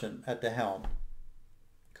person at the helm,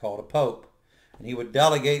 called a pope. And he would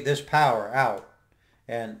delegate this power out.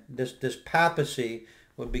 And this papacy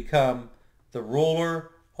would become the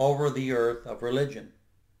ruler over the earth of religion.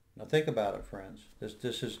 Now think about it, friends. This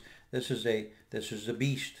is a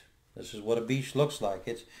beast. This is what a beast looks like.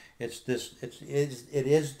 It is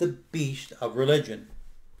the beast of religion.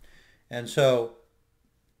 And so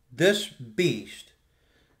this beast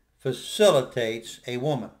facilitates a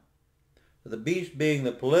woman. The beast being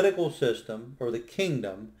the political system or the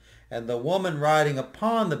kingdom, and the woman riding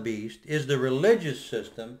upon the beast is the religious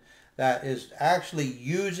system that is actually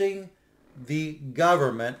using the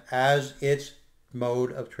government as its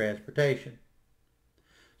mode of transportation.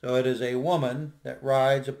 So it is a woman that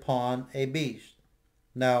rides upon a beast.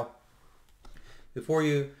 Now, before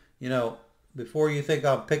you think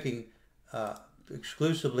I'm picking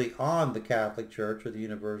exclusively on the Catholic Church or the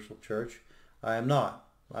Universal Church, I am not.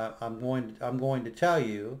 I'm going to tell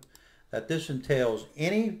you that this entails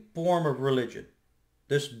any form of religion.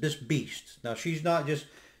 This beast. Now she's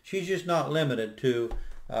just not limited to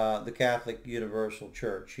the Catholic Universal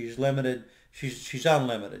Church. She's limited. She's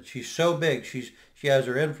unlimited. She's so big. She has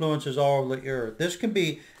her influences all over the earth. This can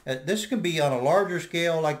be on a larger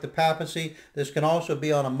scale like the papacy. This can also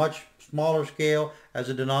be on a much smaller scale as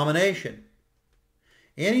a denomination.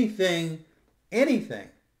 Anything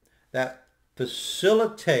that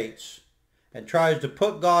facilitates and tries to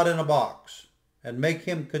put God in a box and make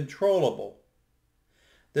him controllable,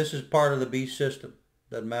 this is part of the beast system.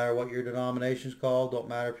 Doesn't matter what your denomination is called. Don't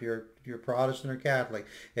matter if you're Protestant or Catholic.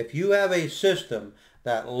 If you have a system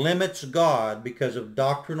that limits God because of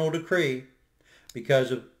doctrinal decree,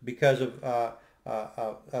 because of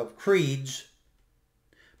creeds,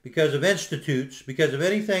 because of institutes, because of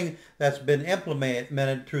anything that's been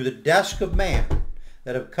implemented through the desk of man,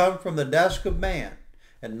 that have come from the desk of man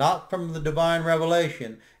and not from the divine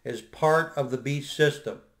revelation, is part of the beast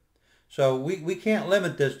system. So we can't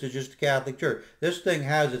limit this to just the Catholic Church. This thing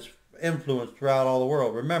has its influence throughout all the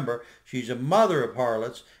world. Remember, she's a mother of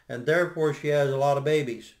harlots, and therefore she has a lot of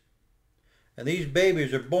babies. And these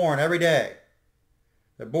babies are born every day.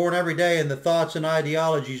 They're born every day in the thoughts and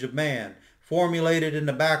ideologies of man, formulated in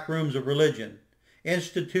the back rooms of religion,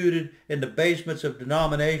 instituted in the basements of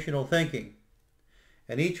denominational thinking.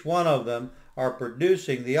 And each one of them are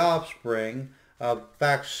producing the offspring of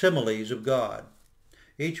facsimiles of God.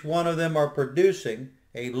 Each one of them are producing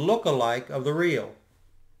a look-alike of the real.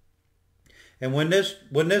 And when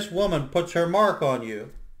this woman puts her mark on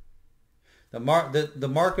you, the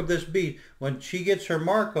mark of this beast, when she gets her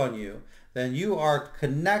mark on you, then you are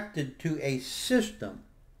connected to a system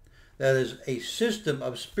that is a system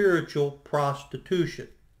of spiritual prostitution.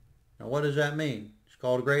 Now what does that mean? It's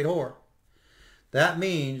called a great whore. That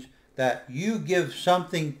means that you give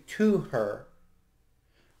something to her,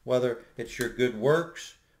 whether it's your good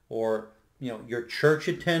works or your church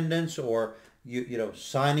attendance, or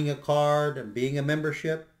signing a card and being a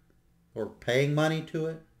membership or paying money to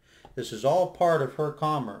it. This is all part of her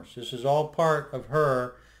commerce. This is all part of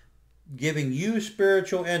her giving you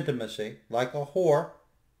spiritual intimacy, like a whore,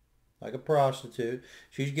 like a prostitute.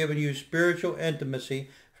 She's giving you spiritual intimacy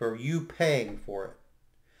for you paying for it.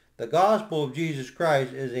 The gospel of Jesus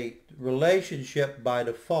Christ is a relationship by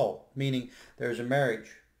default, meaning there's a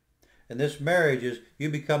marriage. And this marriage is you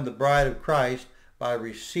become the bride of Christ by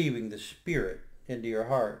receiving the Spirit into your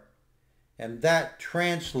heart. And that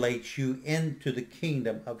translates you into the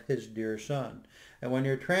kingdom of his dear Son. And when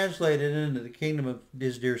you're translated into the kingdom of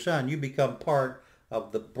his dear Son, you become part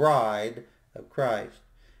of the bride of Christ.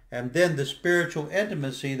 And then the spiritual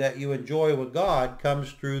intimacy that you enjoy with God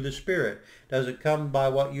comes through the Spirit. Doesn't come by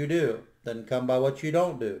what you do. Doesn't come by what you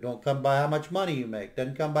don't do. Don't come by how much money you make.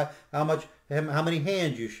 Doesn't come by how many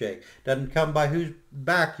hands you shake. Doesn't come by whose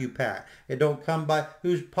back you pat. It don't come by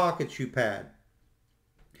whose pockets you pad.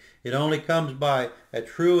 It only comes by a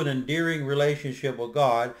true and endearing relationship with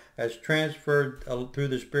God as transferred through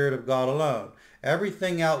the Spirit of God alone.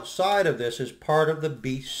 Everything outside of this is part of the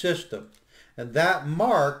beast system. And that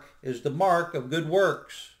mark is the mark of good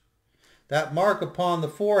works. That mark upon the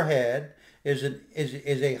forehead is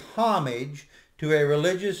a homage to a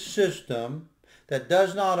religious system that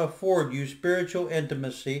does not afford you spiritual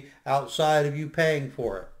intimacy outside of you paying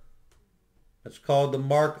for it. It's called the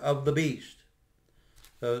mark of the beast.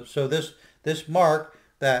 So this mark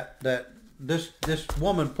that this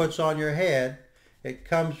woman puts on your head, it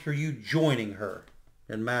comes for you joining her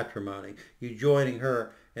in matrimony. You joining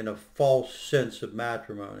her in a false sense of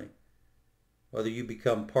matrimony. Whether you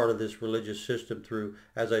become part of this religious system through,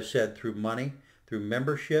 as I said, through money, through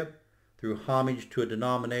membership, through homage to a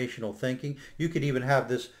denominational thinking. You could even have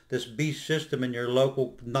this beast system in your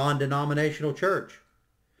local non-denominational church.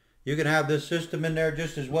 You can have this system in there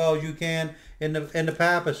just as well as you can in the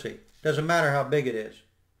papacy. Doesn't matter how big it is.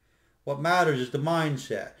 What matters is the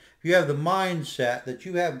mindset. If you have the mindset that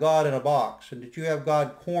you have God in a box and that you have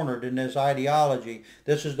God cornered in this ideology,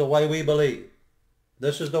 this is the way we believe.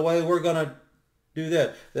 This is the way we're going to do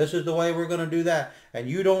this. This is the way we're going to do that. And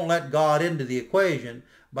you don't let God into the equation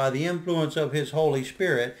by the influence of His Holy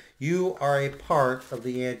Spirit. You are a part of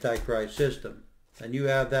the Antichrist system. And you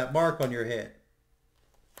have that mark on your head.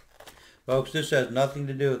 Folks, this has nothing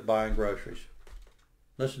to do with buying groceries.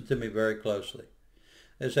 Listen to me very closely.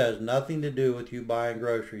 This has nothing to do with you buying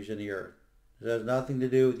groceries in the earth. This has nothing to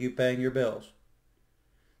do with you paying your bills.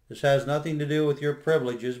 This has nothing to do with your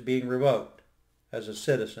privileges being revoked as a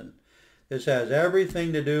citizen. This has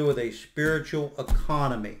everything to do with a spiritual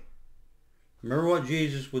economy. Remember what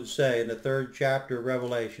Jesus would say in the 3rd chapter of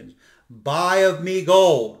Revelations. Buy of me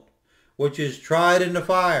gold, which is tried in the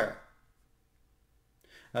fire.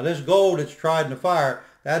 Now this gold that's tried in the fire,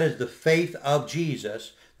 that is the faith of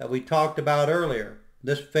Jesus that we talked about earlier.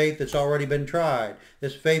 This faith that's already been tried.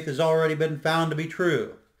 This faith has already been found to be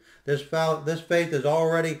true. This faith is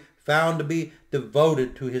already found to be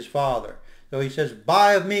devoted to His Father. So He says,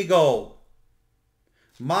 buy of me gold.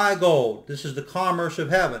 My gold. This is the commerce of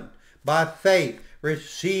heaven. By faith,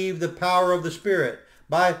 receive the power of the Spirit.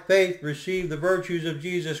 By faith, receive the virtues of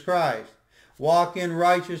Jesus Christ. Walk in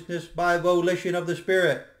righteousness by volition of the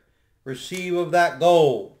Spirit. Receive of that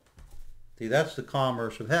gold. See, that's the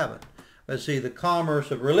commerce of heaven. But see, the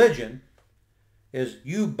commerce of religion is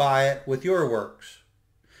you buy it with your works.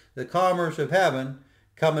 The commerce of heaven,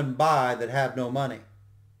 come and buy that have no money.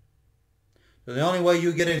 So the only way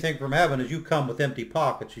you get anything from heaven is you come with empty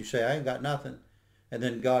pockets. You say, I ain't got nothing. And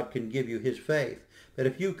then God can give you His faith. But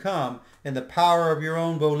if you come in the power of your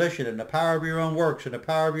own volition and the power of your own works and the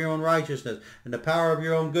power of your own righteousness and the power of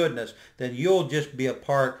your own goodness, then you'll just be a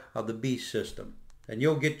part of the beast system. And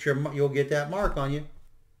you'll get that mark on you.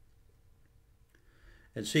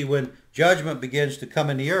 And see, when judgment begins to come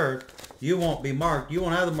in the earth, you won't be marked. You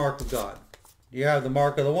won't have the mark of God. You have the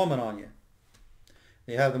mark of the woman on you.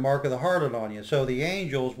 You have the mark of the harlot on you. So the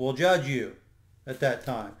angels will judge you at that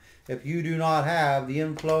time if you do not have the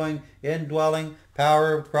inflowing, indwelling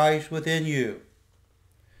power of Christ within you.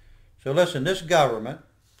 So listen, this government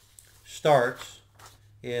starts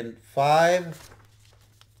in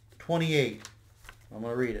 528. I'm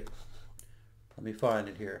going to read it. Let me find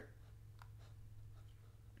it here.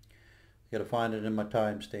 Got to find it in my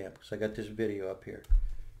timestamp because I got this video up here.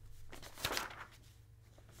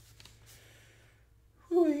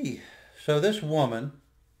 Whee. So this woman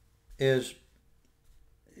is,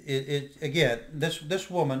 again, this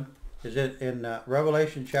woman is in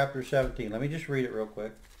Revelation chapter 17. Let me just read it real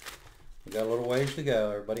quick. We got a little ways to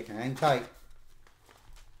go. Everybody hang tight.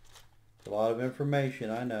 It's a lot of information,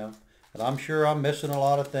 I know. And I'm sure I'm missing a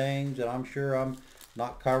lot of things, and I'm sure I'm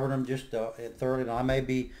not covering them just thoroughly. And I may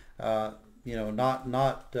be, not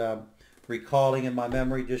recalling in my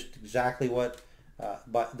memory just exactly what,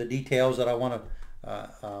 but the details that I want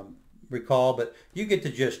to recall. But you get the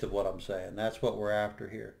gist of what I'm saying. That's what we're after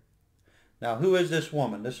here. Now, who is this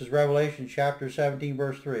woman? This is Revelation chapter 17,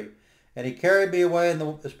 verse 3. And he carried me away in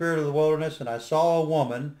the spirit of the wilderness, and I saw a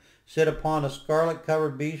woman sit upon a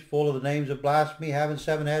scarlet-covered beast full of the names of blasphemy, having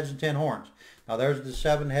 7 heads and 10 horns. Now, there's the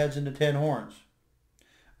 7 heads and the 10 horns,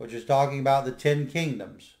 which is talking about the 10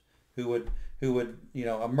 kingdoms who would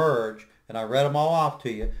emerge. And I read them all off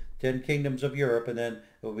to you, 10 kingdoms of Europe, and then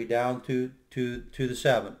it will be down to the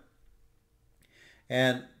 7.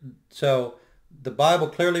 And so the Bible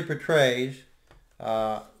clearly portrays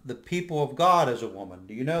the people of God as a woman.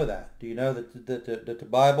 Do you know that? Do you know that the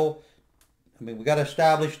Bible, I mean, we got to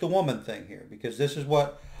establish the woman thing here, because this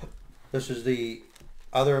is the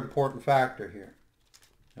other important factor here.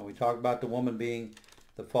 And we talk about the woman being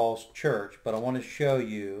the false church, but I want to show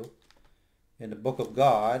you in the book of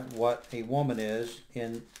God what a woman is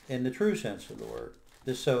in the true sense of the word.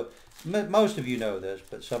 So most of you know this,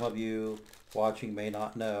 but some of you watching may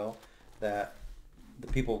not know that the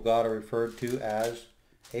people of God are referred to as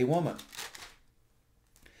a woman.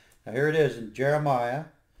 Now here it is in Jeremiah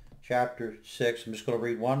chapter 6. I'm just going to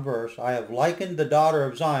read one verse. I have likened the daughter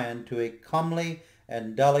of Zion to a comely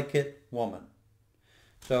and delicate woman.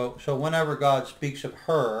 So whenever God speaks of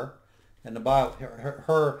her in the Bible,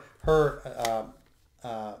 her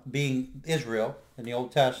being Israel in the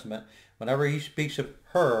Old Testament, whenever he speaks of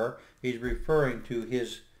her, he's referring to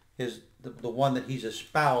the one that he's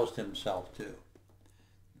espoused himself to.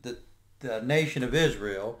 The nation of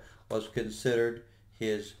Israel was considered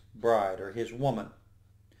his bride, or his woman,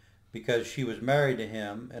 because she was married to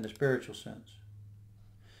him in a spiritual sense.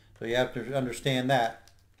 So you have to understand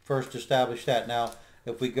that. First establish that. Now,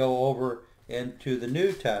 if we go over into the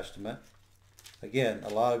New Testament, again, a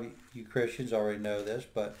lot of you Christians already know this,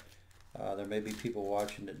 but there may be people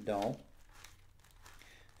watching that don't.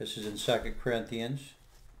 This is in 2 Corinthians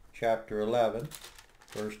chapter 11,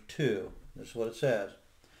 verse 2. This is what it says.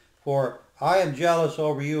 For I am jealous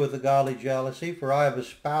over you with a godly jealousy, for I have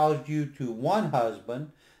espoused you to one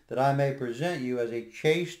husband, that I may present you as a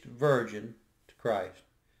chaste virgin to Christ.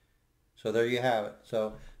 So there you have it.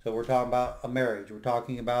 So we're talking about a marriage. We're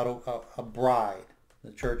talking about a bride.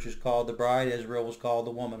 The church is called the bride. Israel was called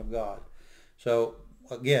the woman of God. So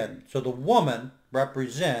again, so the woman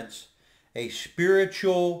represents a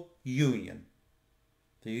spiritual union.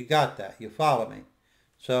 So you got that. You follow me?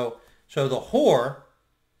 So the whore,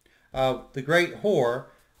 the great whore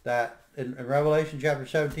that in Revelation chapter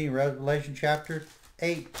 17, Revelation chapter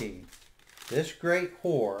 18, this great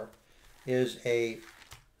whore is a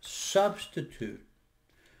substitute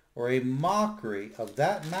or a mockery of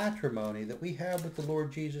that matrimony that we have with the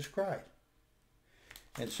Lord Jesus Christ.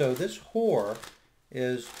 And so this whore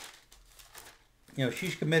is,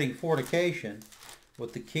 she's committing fornication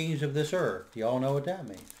with the kings of this earth. You all know what that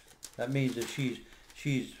means. That means that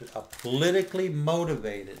she's a politically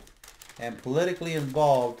motivated and politically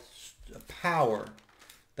involved power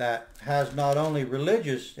that has not only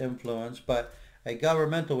religious influence, but a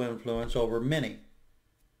governmental influence over many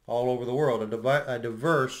all over the world. A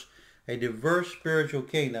diverse spiritual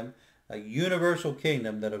kingdom, a universal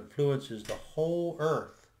kingdom that influences the whole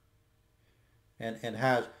earth, and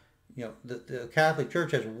has, the Catholic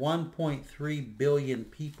Church has 1.3 billion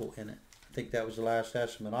people in it. I think that was the last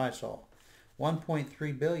estimate I saw.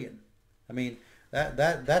 1.3 billion. I mean,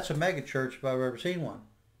 that's a mega church if I've ever seen one.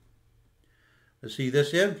 But see,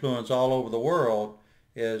 this influence all over the world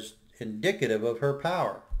is indicative of her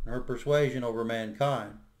power, her persuasion over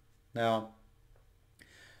mankind. Now,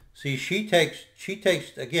 see, she takes,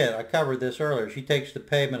 again, I covered this earlier, she takes the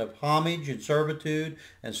payment of homage and servitude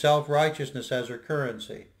and self-righteousness as her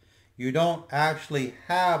currency. You don't actually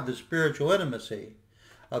have the spiritual intimacy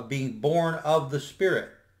of being born of the Spirit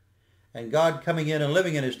and God coming in and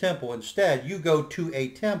living in his temple. Instead, you go to a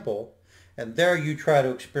temple and there you try to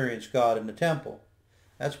experience God in the temple.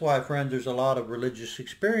 That's why, friends, there's a lot of religious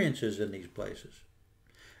experiences in these places.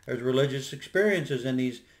 There's religious experiences in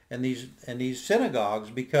these synagogues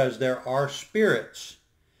because there are spirits.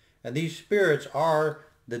 And these spirits are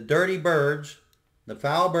the dirty birds, the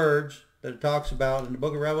foul birds that it talks about in the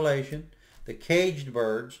book of Revelation, the caged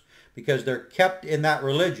birds, because they're kept in that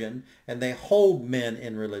religion and they hold men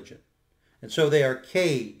in religion. And so they are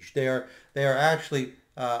caged. They are actually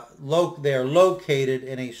they are located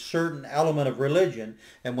in a certain element of religion.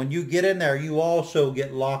 And when you get in there, you also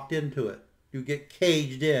get locked into it. You get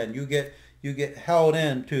caged in. You get held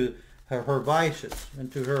into her vices,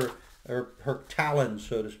 into her talons,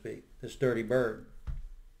 so to speak, this dirty bird.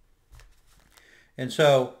 And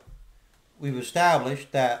so we've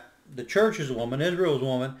established that the church is a woman, Israel is a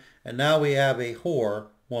woman, and now we have a whore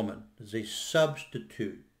woman as a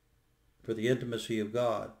substitute for the intimacy of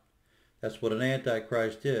God. That's what an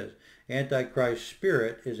antichrist is. Antichrist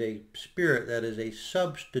spirit is a spirit that is a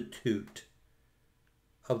substitute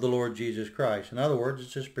of the Lord Jesus Christ. In other words,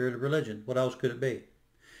 it's a spirit of religion. What else could it be?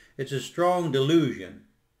 It's a strong delusion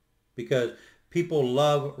because people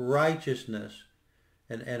love righteousness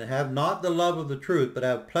and have not the love of the truth, but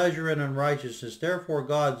have pleasure in unrighteousness. Therefore,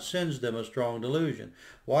 God sends them a strong delusion.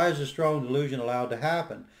 Why is a strong delusion allowed to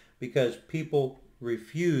happen? Because people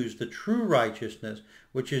refuse the true righteousness,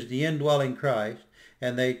 which is the indwelling Christ,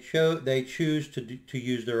 and they choose to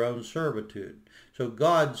use their own servitude. So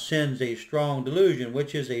God sends a strong delusion,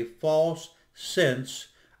 which is a false sense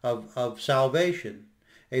of salvation,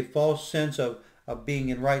 a false sense of being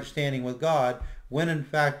in right standing with God, when in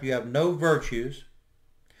fact you have no virtues,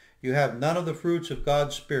 you have none of the fruits of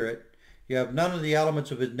God's Spirit, you have none of the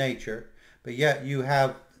elements of His nature, but yet you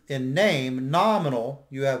have in name, nominal,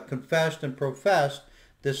 you have confessed and professed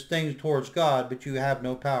this thing towards God, but you have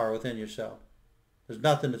no power within yourself. There's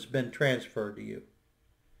nothing that's been transferred to you.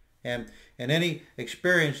 And any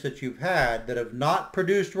experience that you've had that have not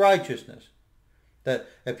produced righteousness, that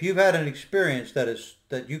if you've had an experience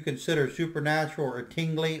that you consider supernatural or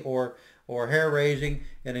tingly or hair-raising,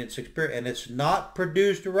 and it's not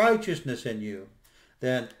produced righteousness in you,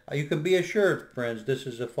 then you can be assured, friends, this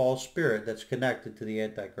is a false spirit that's connected to the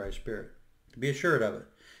Antichrist spirit. Be assured of it.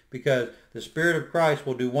 Because the Spirit of Christ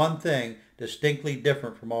will do one thing distinctly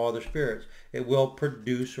different from all other spirits. It will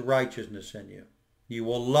produce righteousness in you. You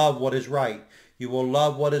will love what is right. You will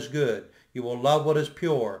love what is good. You will love what is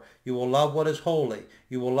pure. You will love what is holy.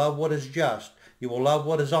 You will love what is just. You will love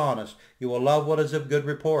what is honest. You will love what is of good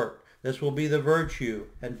report. This will be the virtue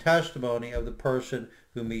and testimony of the person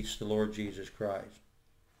who meets the Lord Jesus Christ.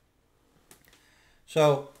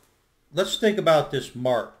 So let's think about this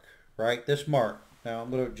mark, right? This mark. Now I'm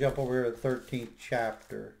going to jump over here to the 13th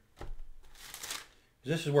chapter.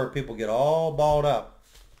 This is where people get all balled up.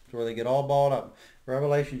 It's where they get all balled up.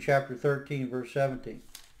 Revelation chapter 13, verse 17.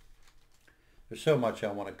 There's so much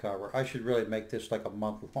I want to cover. I should really make this like a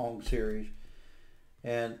month-long series.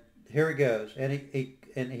 And here it goes.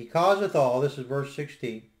 And he causeth all, this is verse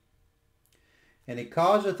 16, and he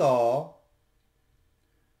causeth all,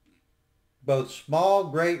 both small,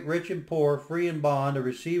 great, rich, and poor, free and bond, to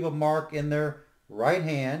receive a mark in their right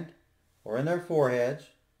hand or in their foreheads,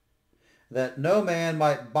 that no man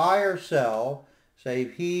might buy or sell,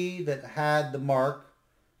 save he that had the mark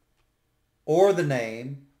or the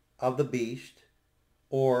name of the beast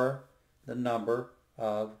or the number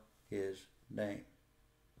of his name.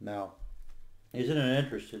 Now, isn't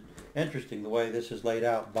it interesting the way this is laid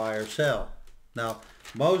out, buy or sell? Now,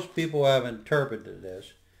 most people have interpreted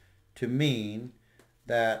this to mean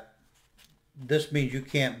that this means you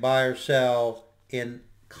can't buy or sell in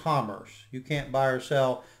commerce. You can't buy or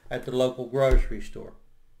sell at the local grocery store.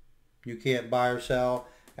 You can't buy or sell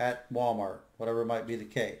at Walmart, whatever might be the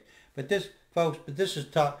case. But this, folks, this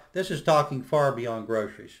is talking far beyond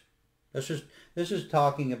groceries. This is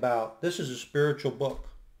talking about, this is a spiritual book.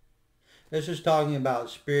 This is talking about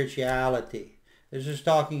spirituality. This is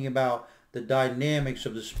talking about the dynamics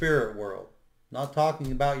of the spirit world. Not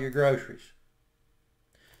talking about your groceries.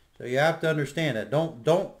 So you have to understand that.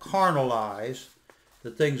 Don't carnalize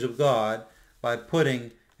the things of God by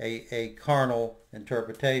putting a carnal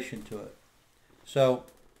interpretation to it. So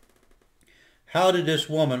how did this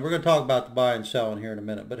woman, we're going to talk about the buy and selling here in a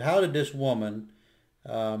minute, but how did this woman,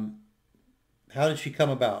 how did she come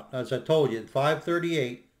about? As I told you, in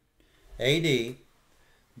 538 AD,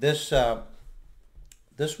 this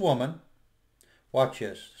woman, watch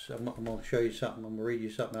this. So I'm going to show you something. I'm going to read you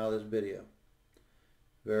something out of this video.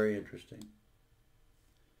 Very interesting.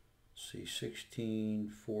 Let's see,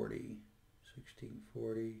 1640.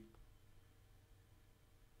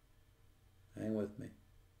 Hang with me.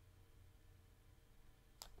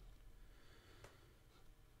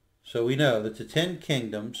 So we know that the 10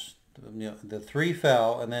 kingdoms, the 3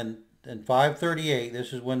 fell, and then in 538,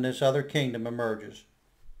 this is when this other kingdom emerges.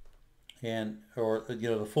 Or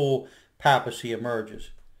the full papacy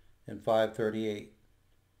emerges in 538.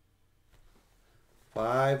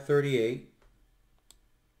 538.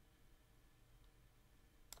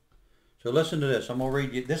 So listen to this. I'm going to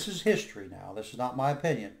read you. This is history now. This is not my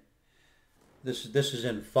opinion. This is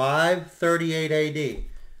in 538 AD.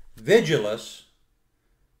 Vigilus,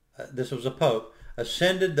 this was a pope,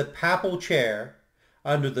 ascended the papal chair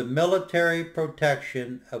under the military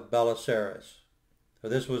protection of Belisarius. So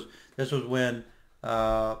this was when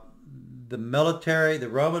the military, the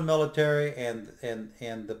Roman military, and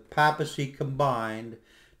the papacy combined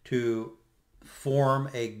to form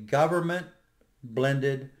a government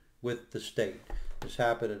blended with the state. This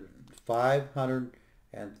happened in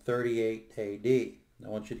 538 AD. I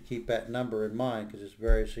want you to keep that number in mind because it's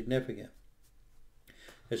very significant.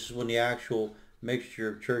 This is when the actual mixture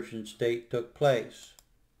of church and state took place.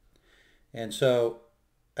 And so,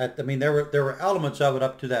 there were elements of it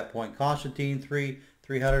up to that point. Constantine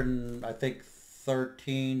 300, I think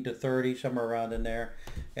 13 to 30, somewhere around in there.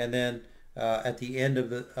 And then at the end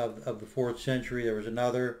of the 4th century, there was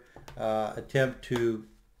another attempt to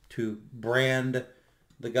to brand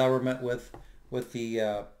the government with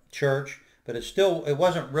the church, but it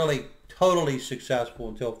wasn't really totally successful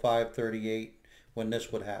until 538 when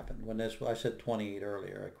this would happen. I said 28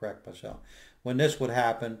 earlier, I correct myself. When this would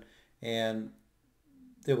happen, and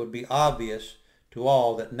it would be obvious to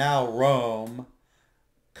all that now Rome,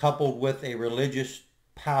 coupled with a religious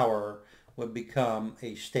power, would become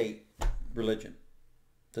a state religion.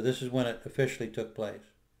 So this is when it officially took place.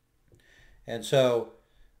 And so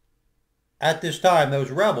at this time, those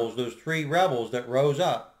three rebels that rose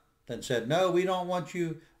up and said, no, we don't want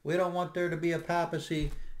there to be a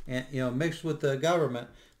papacy and mixed with the government.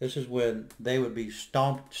 This is when they would be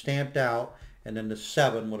stamped out, and then the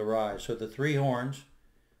seven would arise. So the three horns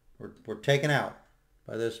were taken out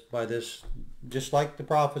by this, just like the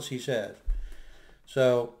prophecy says.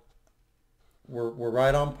 So we're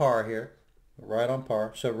right on par here. We're right on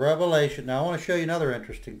par. So Revelation. Now I want to show you another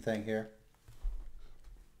interesting thing here.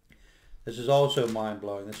 This is also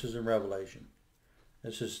mind-blowing. This is in Revelation.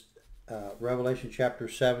 This is Revelation chapter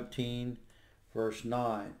 17, verse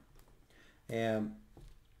 9. And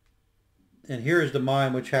here is the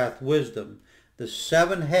mind which hath wisdom. The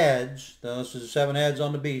seven heads, now this is the seven heads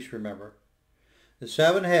on the beast, remember. The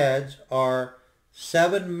seven heads are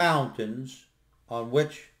seven mountains on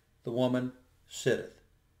which the woman sitteth.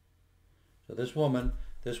 So this woman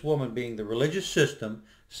being the religious system,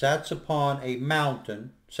 sits upon a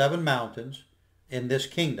mountain, seven mountains, in this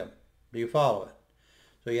kingdom. Do you follow it?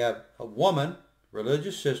 So you have a woman,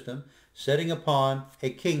 religious system, sitting upon a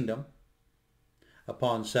kingdom,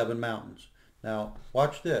 upon seven mountains. Now,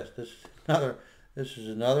 watch this. This is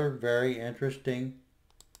another very interesting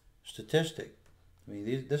statistic. I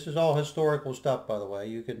mean, this is all historical stuff, by the way.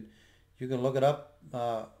 You can look it up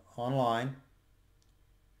online.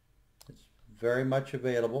 It's very much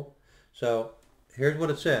available. So here's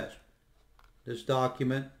what it says. This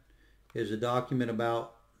document is a document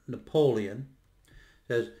about Napoleon.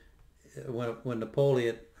 It says when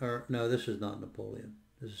Napoleon, or no, this is not Napoleon.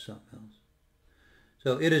 This is something else.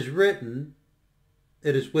 So it is written,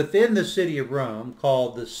 it is within the city of Rome,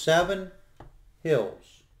 called the Seven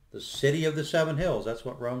Hills. The city of the seven hills. That's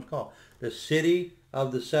what Rome's called. The city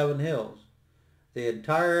of the seven hills. The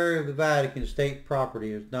entire area of the Vatican state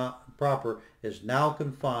property is now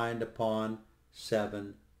confined upon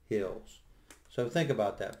seven hills. So think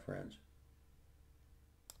about that, friends.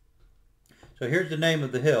 So here's the name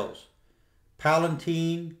of the hills.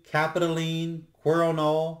 Palatine, Capitoline,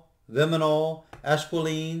 Quirinal, Viminal,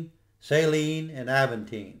 Esquiline, Saline, and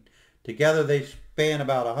Aventine. Together they span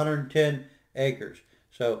about 110 acres.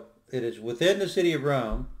 So it is within the city of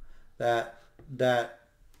Rome that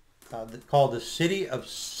called the City of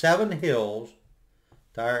Seven Hills.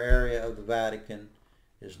 The entire area of the Vatican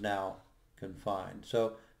is now confined.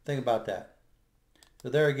 So think about that. So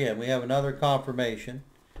there again, we have another confirmation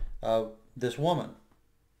of this woman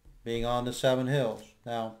being on the seven hills.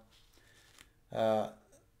 Now, so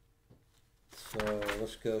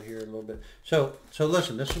let's go here a little bit. So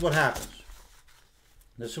listen, this is what happens.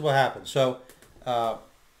 This is what happens. So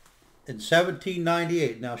in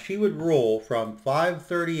 1798, now she would rule from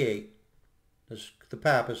 538, the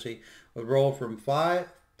papacy would rule from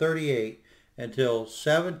 538 until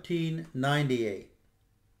 1798.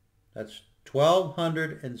 That's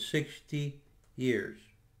 1,260 years.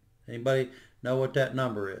 Anybody know what that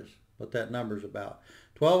number is? What that number's about?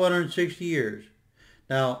 1,260 years.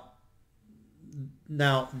 Now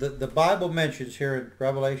the Bible mentions here in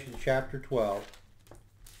Revelation chapter 12.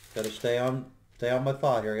 Got to stay on my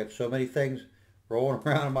thought here. I got so many things rolling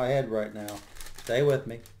around in my head right now. Stay with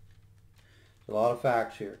me. There's a lot of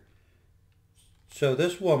facts here. So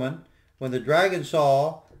this woman, when the dragon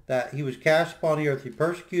saw that he was cast upon the earth, he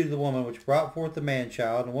persecuted the woman which brought forth the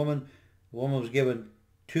man-child. And the woman was given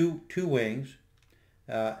two wings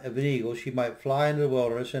of an eagle. She might fly into the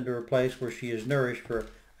wilderness, into her place where she is nourished for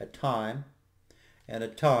a time, and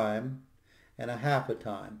a half a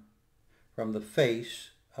time, from the face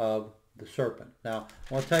of the serpent. Now,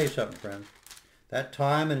 I want to tell you something, friends. That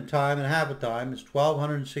time and a half a time is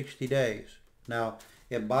 1,260 days. Now,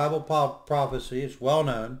 in Bible prophecy, it's well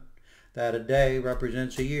known that a day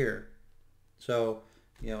represents a year. So,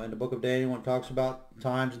 in the book of Daniel, when it talks about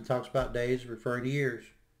times and talks about days, referring to years.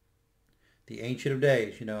 The Ancient of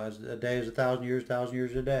Days, as a day is 1,000 years, 1,000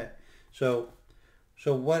 years a day. So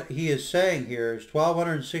what he is saying here is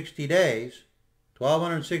 1,260 days,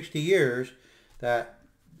 1,260 years, that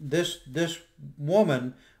this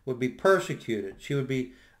woman would be persecuted. She would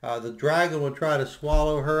be, the dragon would try to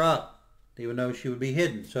swallow her up, even though she would be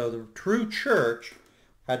hidden. So the true church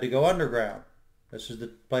had to go underground. This is the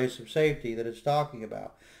place of safety that it's talking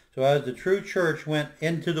about. So as the true church went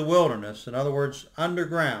into the wilderness, in other words,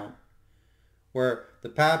 underground, where the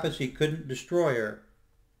papacy couldn't destroy her,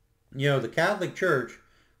 you know, the Catholic Church,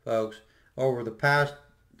 folks, over the past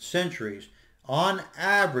centuries, on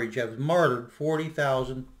average, have martyred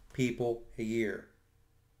 40,000 people a year.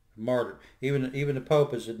 Martyred. Even the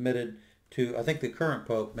Pope has admitted to, I think the current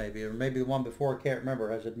Pope maybe, or maybe the one before, I can't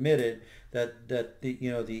remember, has admitted that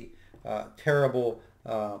the terrible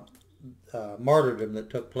martyrdom that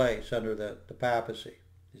took place under the papacy.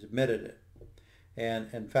 He's admitted it.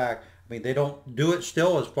 And in fact, I mean, they don't do it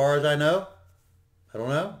still, as far as I know. I don't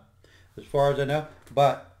know, as far as I know.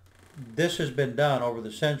 But this has been done over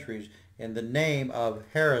the centuries in the name of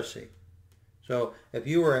heresy. So if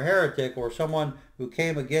you were a heretic or someone who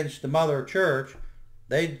came against the Mother Church,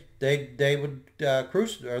 they would they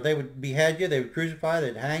would behead you, they would crucify you,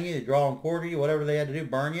 they'd hang you, they'd draw and quarter you, whatever they had to do,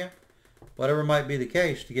 burn you, whatever might be the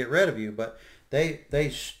case to get rid of you. But they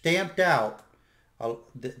stamped out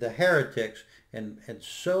the heretics in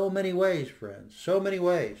so many ways, friends, so many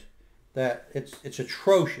ways, that it's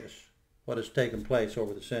atrocious what has taken place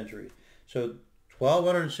over the centuries. So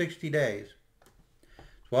 1,260 days,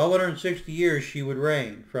 1,260 years she would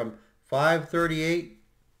reign, from 538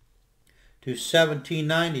 to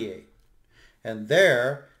 1798. And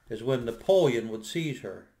there is when Napoleon would seize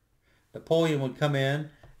her. Napoleon would come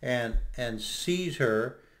in and seize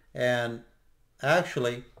her, and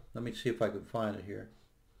actually, let me see if I can find it here.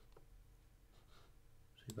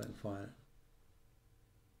 See if I can find it.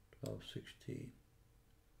 1216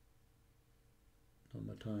 on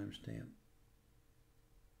my timestamp.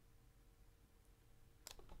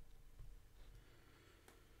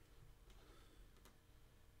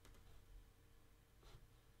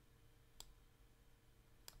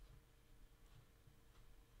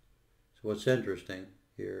 So what's interesting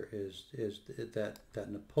here is that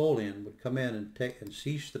Napoleon would come in and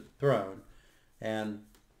seize the throne, and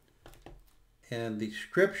the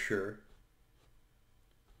scripture.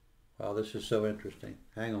 Wow, this is so interesting.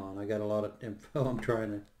 Hang on, I got a lot of info I'm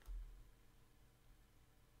trying to.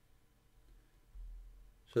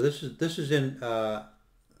 So this is in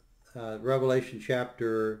Revelation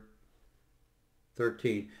chapter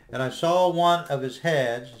 13. And I saw one of his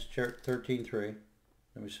heads, 13:3.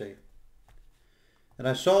 Let me see. And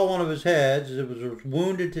I saw one of his heads, it was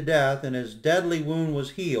wounded to death, and his deadly wound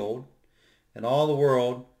was healed, and all the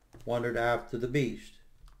world wondered after the beast.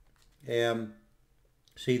 And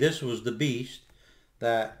see, this was the beast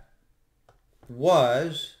that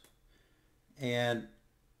was and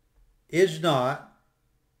is not.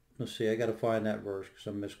 Let's see, I got to find that verse because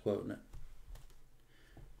I'm misquoting it.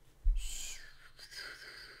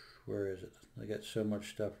 Where is it? I got so much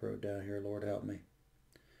stuff wrote down here. Lord help me.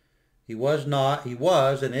 He was not, he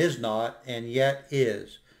was and is not, and yet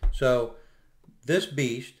is. So this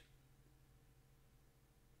beast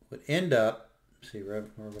would end up, let's see,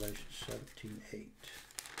 Revelation 17:8.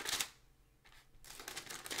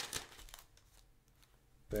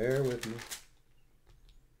 Bear with me.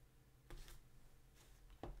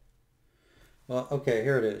 Well, okay,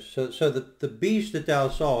 here it is. So the beast that thou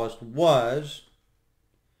sawest was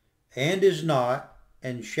and is not,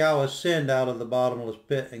 and shall ascend out of the bottomless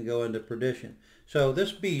pit and go into perdition. So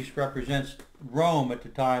this beast represents Rome at the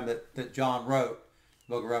time that John wrote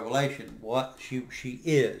the book of Revelation, what she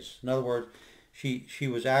is. In other words, she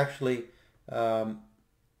was actually, the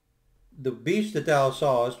beast that thou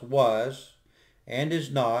sawest was and is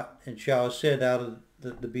not, and shall ascend out of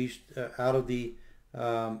the beast, out of the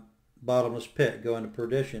bottomless pit, go into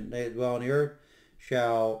perdition. They that dwell on the earth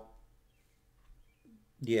shall,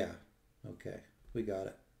 yeah, okay. We got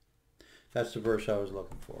it. That's the verse I was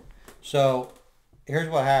looking for. So here's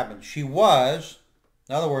what happened. She was,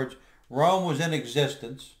 in other words, Rome was in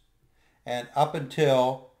existence, and up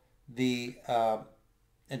until the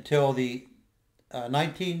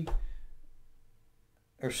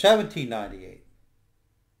 1798.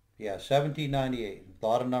 Yeah, 1798. A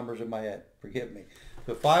lot of numbers in my head. Forgive me.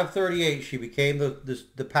 So 538, she became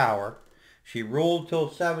the power. She ruled till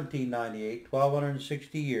 1798,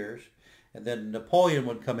 1,260 years. And then Napoleon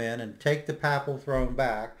would come in and take the papal throne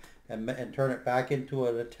back and turn it back into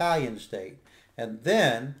an Italian state. And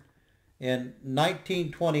then in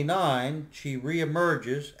 1929, she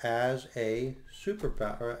reemerges as a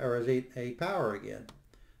superpower, or as a power again,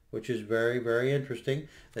 which is very, very interesting,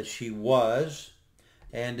 that she was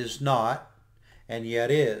and is not and yet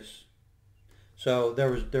is. So there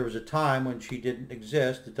was a time when she didn't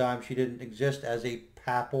exist, a time she didn't exist as a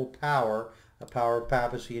papal power, a power of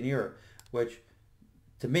papacy in Europe, which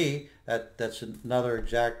to me, that's another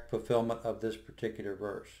exact fulfillment of this particular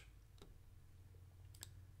verse.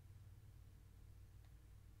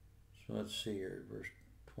 So let's see here, verse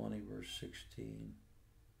 20, verse 16.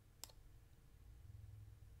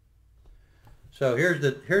 So here's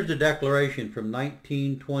the declaration from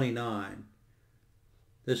 1929.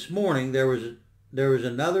 This morning there was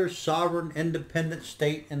another sovereign independent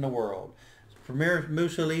state in the world. Premier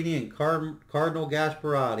Mussolini and Cardinal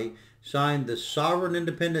Gasparri signed the sovereign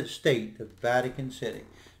independent state of Vatican City.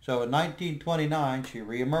 So in 1929 she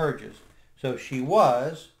reemerges. So she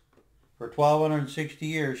was, for 1260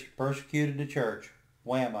 years, she persecuted the church.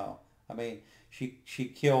 Whammo. I mean, she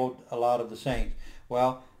killed a lot of the saints.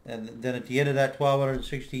 Well, and then at the end of that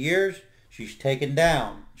 1260 years, she's taken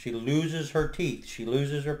down. She loses her teeth. She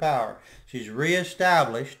loses her power. She's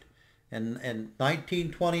reestablished in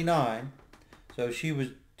 1929. So she was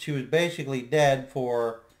basically dead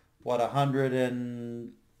for, what,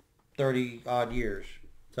 130 odd years,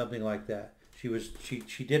 something like that.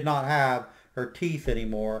 She did not have her teeth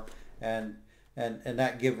anymore, and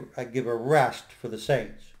that give a rest for the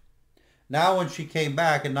saints. Now when she came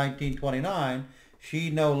back in 1929,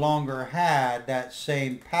 she no longer had that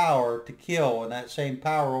same power to kill and that same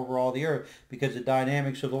power over all the earth, because the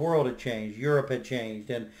dynamics of the world had changed. Europe had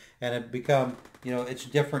changed, and had become, it's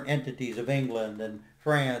different entities of England and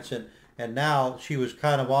France, and now she was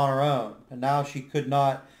kind of on her own, and now she could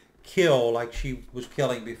not kill like she was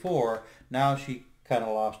killing before. Now she kind of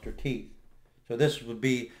lost her teeth. So this would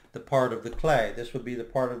be the part of the clay. This would be the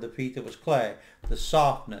part of the feet that was clay, the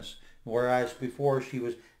softness. Whereas before she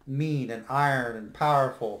was mean and iron and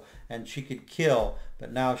powerful, and she could kill,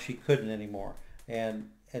 but now she couldn't anymore.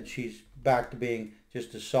 And she's back to being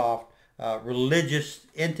just a soft religious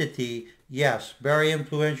entity. Yes, very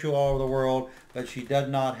influential all over the world, but she does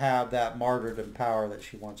not have that martyrdom power that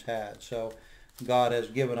she once had. So God has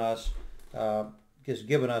given us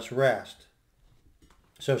rest.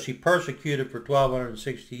 So she persecuted for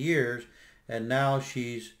 1260 years, and now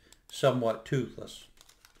she's somewhat toothless.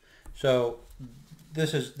 So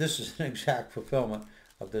this is an exact fulfillment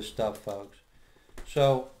of this stuff, folks.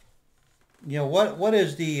 So, what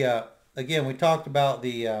is the again, we talked about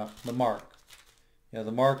the mark,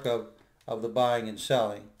 the mark of the buying and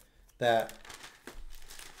selling that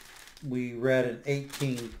we read in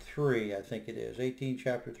 18:3, I think it is, 18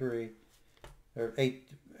 chapter 3, or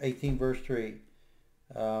 18 verse 3.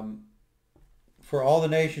 For all the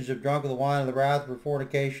nations have drunk of the wine of the wrath of her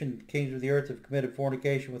fornication. The kings of the earth have committed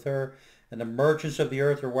fornication with her, and the merchants of the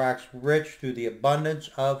earth are waxed rich through the abundance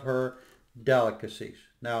of her delicacies.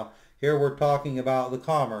 Now, here we're talking about the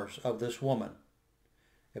commerce of this woman.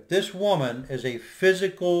 If this woman is a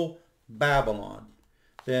physical Babylon,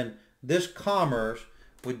 then this commerce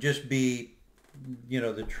would just be,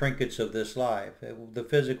 the trinkets of this life, the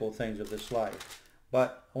physical things of this life.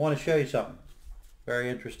 But I want to show you something very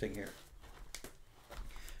interesting here.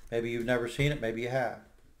 Maybe you've never seen it, maybe you have.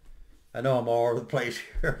 I know I'm all over the place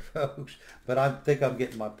here, folks, but I think I'm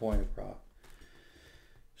getting my point across.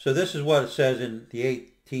 So this is what it says in the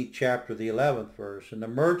 18th chapter, the 11th verse. And the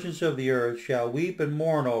merchants of the earth shall weep and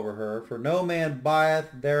mourn over her, for no man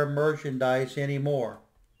buyeth their merchandise any more.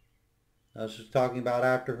 Now, this is talking about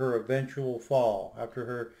after her eventual fall, after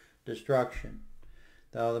her destruction.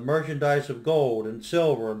 Now the merchandise of gold and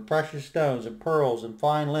silver and precious stones and pearls and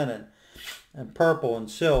fine linen and purple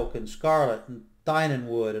and silk and scarlet and thinin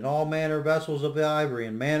wood and all manner of vessels of ivory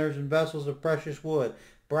and manners and vessels of precious wood,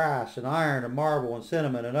 brass and iron and marble and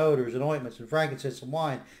cinnamon and odors and ointments and frankincense and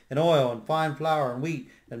wine and oil and fine flour and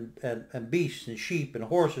wheat and beasts and sheep and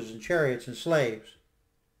horses and chariots and slaves.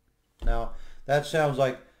 Now that sounds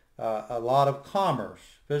like a lot of commerce,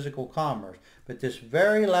 physical commerce, but this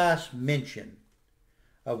very last mention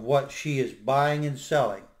of what she is buying and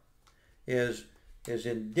selling is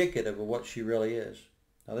indicative of what she really is.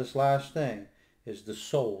 Now this last thing is the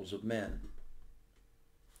souls of men.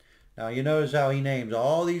 Now you notice how he names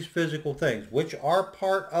all these physical things, which are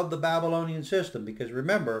part of the Babylonian system, because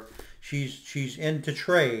remember, she's into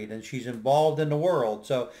trade and she's involved in the world.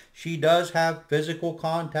 So she does have physical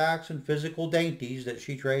contacts and physical dainties that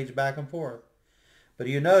she trades back and forth. But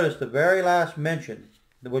you notice the very last mention,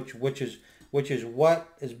 which is what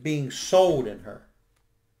is being sold in her.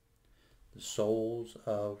 The souls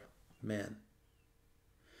of men.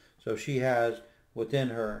 So she has within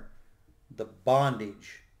her the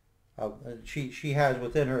bondage of, she has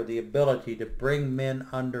within her the ability to bring men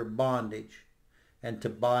under bondage and to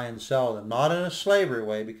buy and sell them. Not in a slavery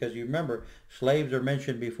way, because you remember slaves are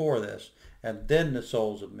mentioned before this, and then the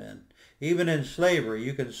souls of men. Even in slavery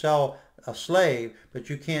you can sell a slave, but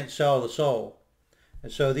you can't sell the soul.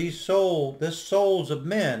 And so this souls of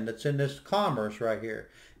men that's in this commerce right here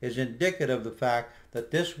is indicative of the fact that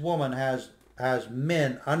this woman has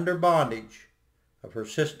men under bondage of her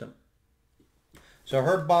system. So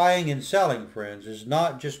her buying and selling, friends, is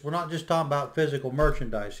not just, we're not just talking about physical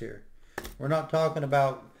merchandise here. We're not talking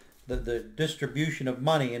about the distribution of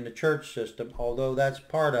money in the church system, although that's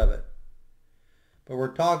part of it. But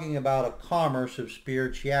we're talking about a commerce of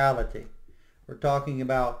spirituality. We're talking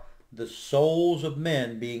about the souls of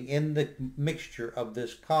men being in the mixture of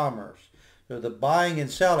this commerce. So the buying and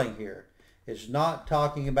selling here is not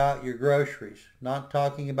talking about your groceries, not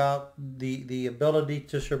talking about the ability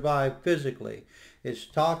to survive physically. It's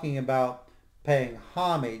talking about paying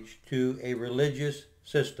homage to a religious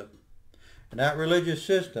system. And that religious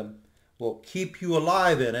system will keep you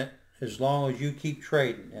alive in it as long as you keep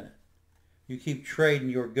trading in it. You keep trading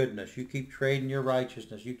your goodness. You keep trading your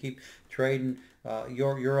righteousness. You keep trading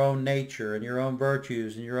your own nature and your own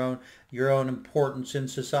virtues and your own importance in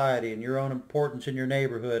society and your own importance in your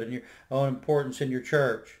neighborhood and your own importance in your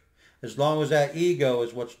church. As long as that ego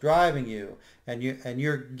is what's driving you, and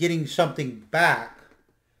you're getting something back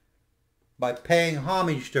by paying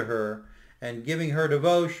homage to her and giving her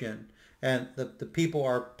devotion, and the people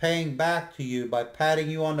are paying back to you by patting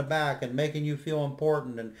you on the back and making you feel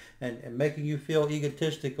important and making you feel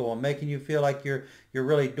egotistical and making you feel like you're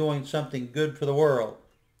really doing something good for the world.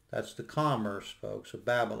 That's the commerce, folks, of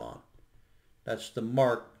Babylon. That's the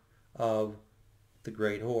mark of the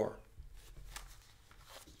great whore.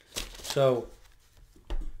 So,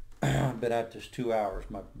 I've been at this 2 hours.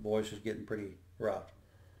 My voice is getting pretty rough.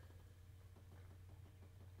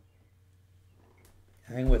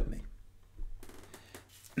 Hang with me.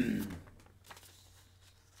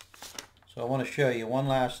 So I want to show you one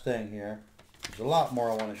last thing here. There's a lot more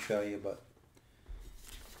I want to show you, but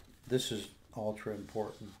this is ultra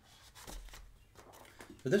important.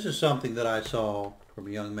 So this is something that I saw from a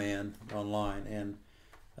young man online, and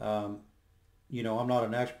you know, I'm not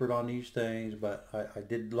an expert on these things, but I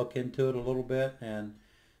did look into it a little bit, and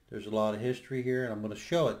there's a lot of history here, and I'm going to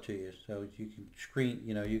show it to you so you can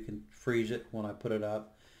you can freeze it when I put it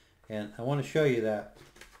up. And I want to show you that,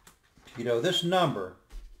 you know, this number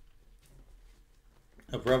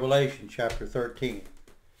of Revelation chapter 13,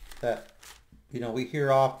 that, you know, we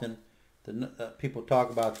hear often people talk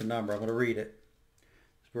about the number. I'm going to read it.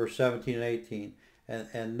 It's verse 17 and 18.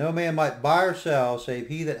 And no man might buy or sell save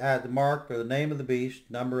he that had the mark or the name of the beast,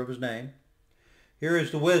 number of his name. Here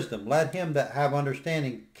is the wisdom. Let him that have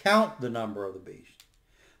understanding count the number of the beast.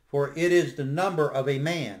 For it is the number of a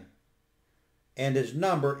man, and his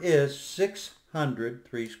number is 600,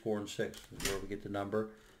 6. Is where we get the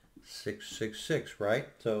number 666, right?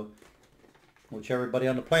 So, which everybody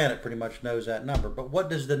on the planet pretty much knows that number. But what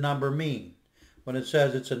does the number mean when it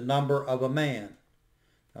says it's a number of a man?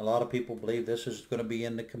 A lot of people believe this is going to be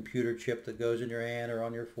in the computer chip that goes in your hand or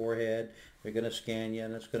on your forehead. They're going to scan you,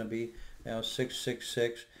 and it's going to be, you know,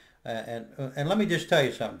 666. And let me just tell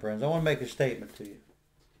you something, friends. I want to make a statement to you.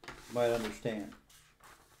 You might understand.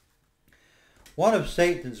 One of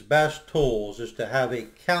Satan's best tools is to have a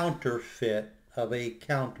counterfeit of a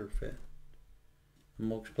counterfeit. And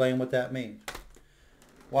we'll explain what that means.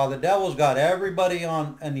 While the devil's got everybody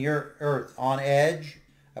on the earth on edge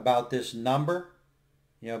about this number,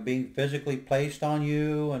 you know, being physically placed on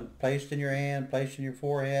you and placed in your hand, placed in your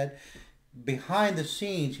forehead, behind the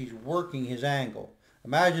scenes he's working his angle.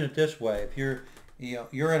 Imagine it this way: if you're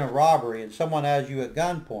in a robbery and someone has you at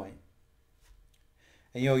gunpoint,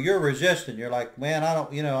 and you're resisting, you're like, man, I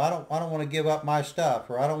don't want to give up my stuff,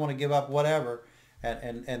 or I don't want to give up whatever,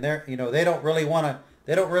 and they're, they don't really want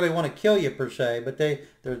to kill you per se, but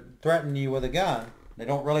they're threatening you with a gun. They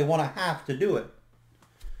don't really want to have to do it.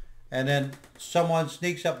 And then someone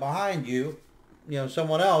sneaks up behind you,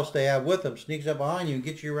 someone else they have with them sneaks up behind you and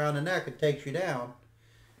gets you around the neck and takes you down,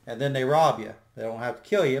 and then they rob you. They don't have to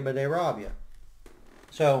kill you, but they rob you.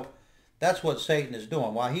 So that's what Satan is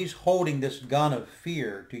doing. While he's holding this gun of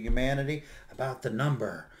fear to humanity about the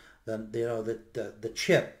number, the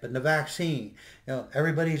chip and the vaccine,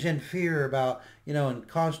 everybody's in fear about, and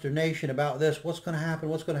consternation about this. What's going to happen?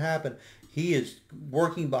 What's going to happen? He is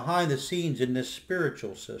working behind the scenes in this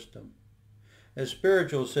spiritual system. His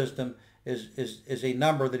spiritual system is a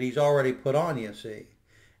number that he's already put on you, see.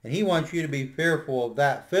 And he wants you to be fearful of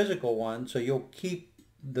that physical one, so you'll keep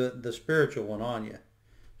the spiritual one on you.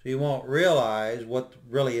 So you won't realize what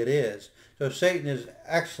really it is. So Satan is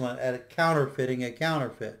excellent at counterfeiting a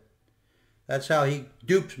counterfeit. That's how he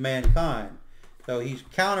dupes mankind. So he's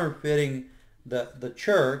counterfeiting the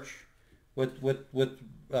church with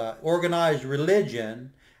organized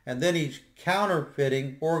religion, and then he's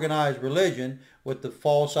counterfeiting organized religion with the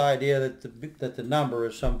false idea that the number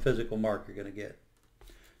is some physical mark you're going to get.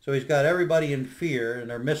 So he's got everybody in fear, and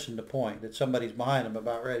they're missing the point, that somebody's behind them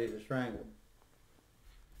about ready to strangle them.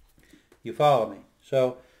 You follow me?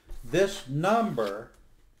 So this number,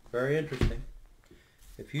 very interesting.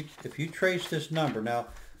 If you trace this number, now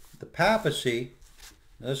the papacy,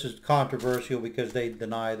 this is controversial because they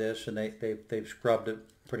deny this and they've scrubbed it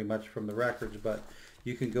pretty much from the records, but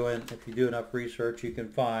you can go in, if you do enough research, you can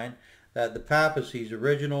find that the papacy's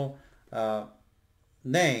original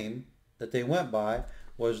name that they went by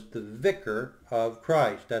was the Vicar of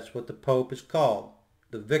Christ. That's what the Pope is called,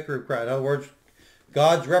 the Vicar of Christ. In other words,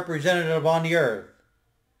 God's representative on the earth,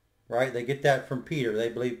 right? They get that from Peter. They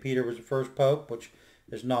believe Peter was the first Pope, which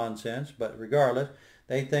is nonsense, but regardless,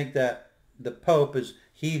 they think that the Pope is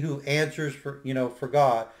he who answers for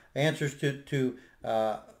God, answers to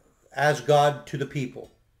as God to the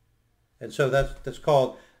people. And so that's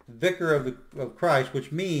called Vicar of Christ,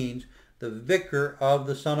 which means the Vicar of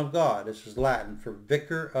the Son of God. This is Latin for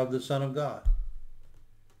Vicar of the Son of God.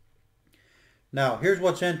 Now, here's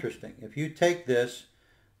what's interesting. If you take this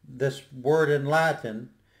word in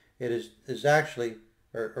Latin, it is actually,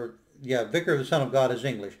 Vicar of the Son of God is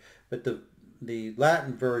English, but the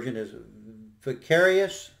Latin version is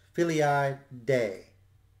Vicarius Filii Dei.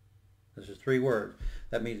 This is 3 words.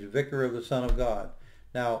 That means Vicar of the Son of God.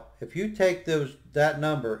 Now, if you take that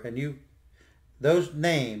number and those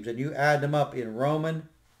names and you add them up in Roman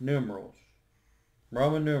numerals,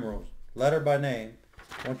 letter by name,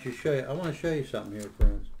 I want to show you something here,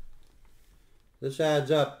 friends. This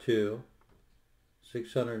adds up to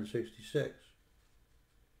 666.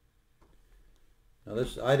 Now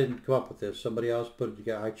I didn't come up with this. Somebody else put it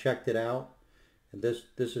together. I checked it out, and this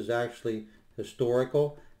is actually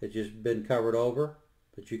historical. It's just been covered over,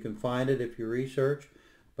 but you can find it if you research.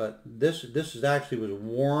 But this is actually was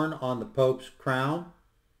worn on the Pope's crown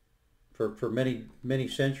for many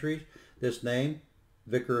centuries. This name,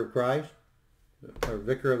 Vicar of Christ, or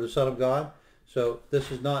Vicar of the Son of God. So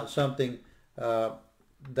this is not something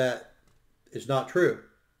that is not true.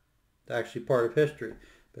 It's actually part of history.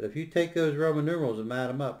 But if you take those Roman numerals and add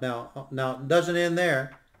them up, now it doesn't end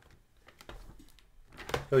there.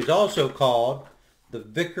 So he's also called the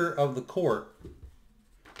Vicar of the Court.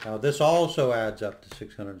 Now this also adds up to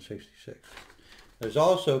 666. There's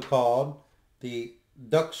also called the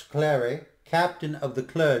Dux Cleri, Captain of the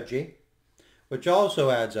Clergy, which also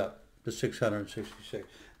adds up to 666.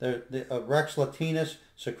 The Rex Latinus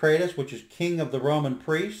Sacratus, which is King of the Roman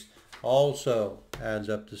Priests, also adds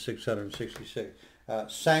up to 666.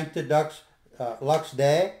 Sancta Dux Lux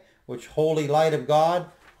Dei, which Holy Light of God,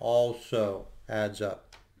 also adds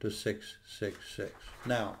up to 666.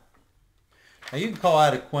 Now you can call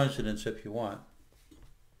that a coincidence if you want,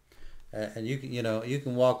 and you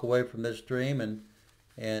can walk away from this dream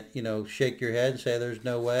and shake your head and say there's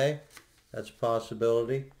no way. That's a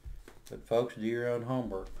possibility, but folks, do your own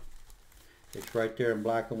homework. It's right there in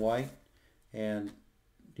black and white, and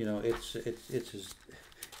it's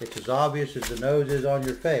as obvious as the nose is on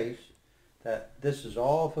your face that this is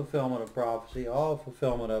all fulfillment of prophecy, all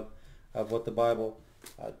fulfillment of what the Bible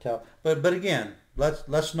tells. But again,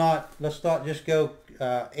 let's not just go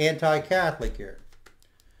anti-Catholic here,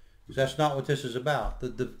 because that's not what this is about.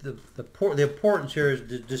 The importance here is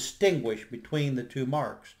to distinguish between the two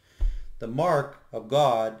marks. The mark of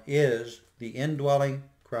God is the indwelling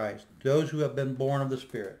Christ, those who have been born of the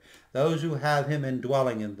Spirit, those who have Him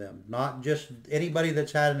indwelling in them, not just anybody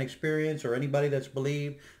that's had an experience or anybody that's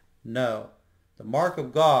believed. No, the mark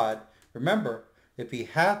of God, remember, if he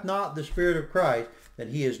hath not the Spirit of Christ, then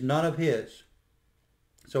he is none of His.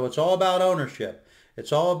 So it's all about ownership.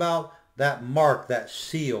 It's all about that mark, that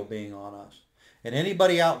seal being on us. And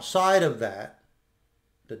anybody outside of that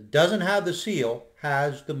doesn't have the seal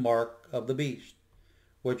has the mark of the beast,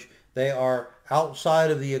 which they are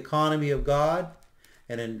outside of the economy of God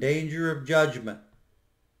and in danger of judgment,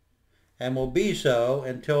 and will be so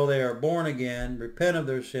until they are born again, repent of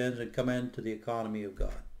their sins, and come into the economy of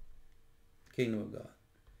God, kingdom of God.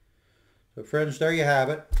 So friends, there you have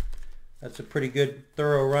it. That's a pretty good,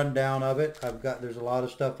 thorough rundown of it. There's a lot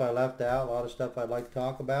of stuff I left out, a lot of stuff I'd like to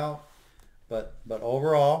talk about, but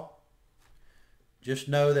overall, just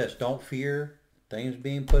know this: don't fear things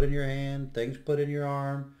being put in your hand, things put in your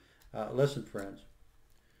arm. Listen, friends,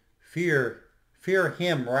 fear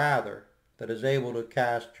Him rather that is able to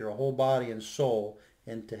cast your whole body and soul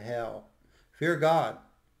into hell. Fear God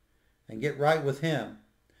and get right with Him,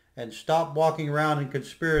 and stop walking around in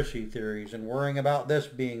conspiracy theories and worrying about this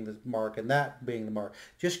being the mark and that being the mark.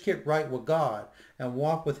 Just get right with God and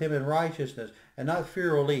walk with Him in righteousness, and not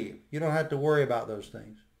fear will leave. You don't have to worry about those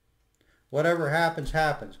things. Whatever happens,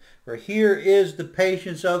 happens. For here is the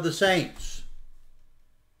patience of the saints,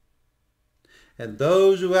 and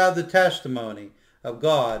those who have the testimony of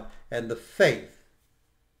God and the faith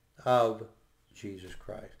of Jesus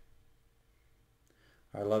Christ.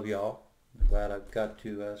 I love y'all. I'm glad I've got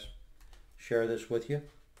to share this with you,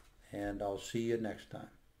 and I'll see you next time.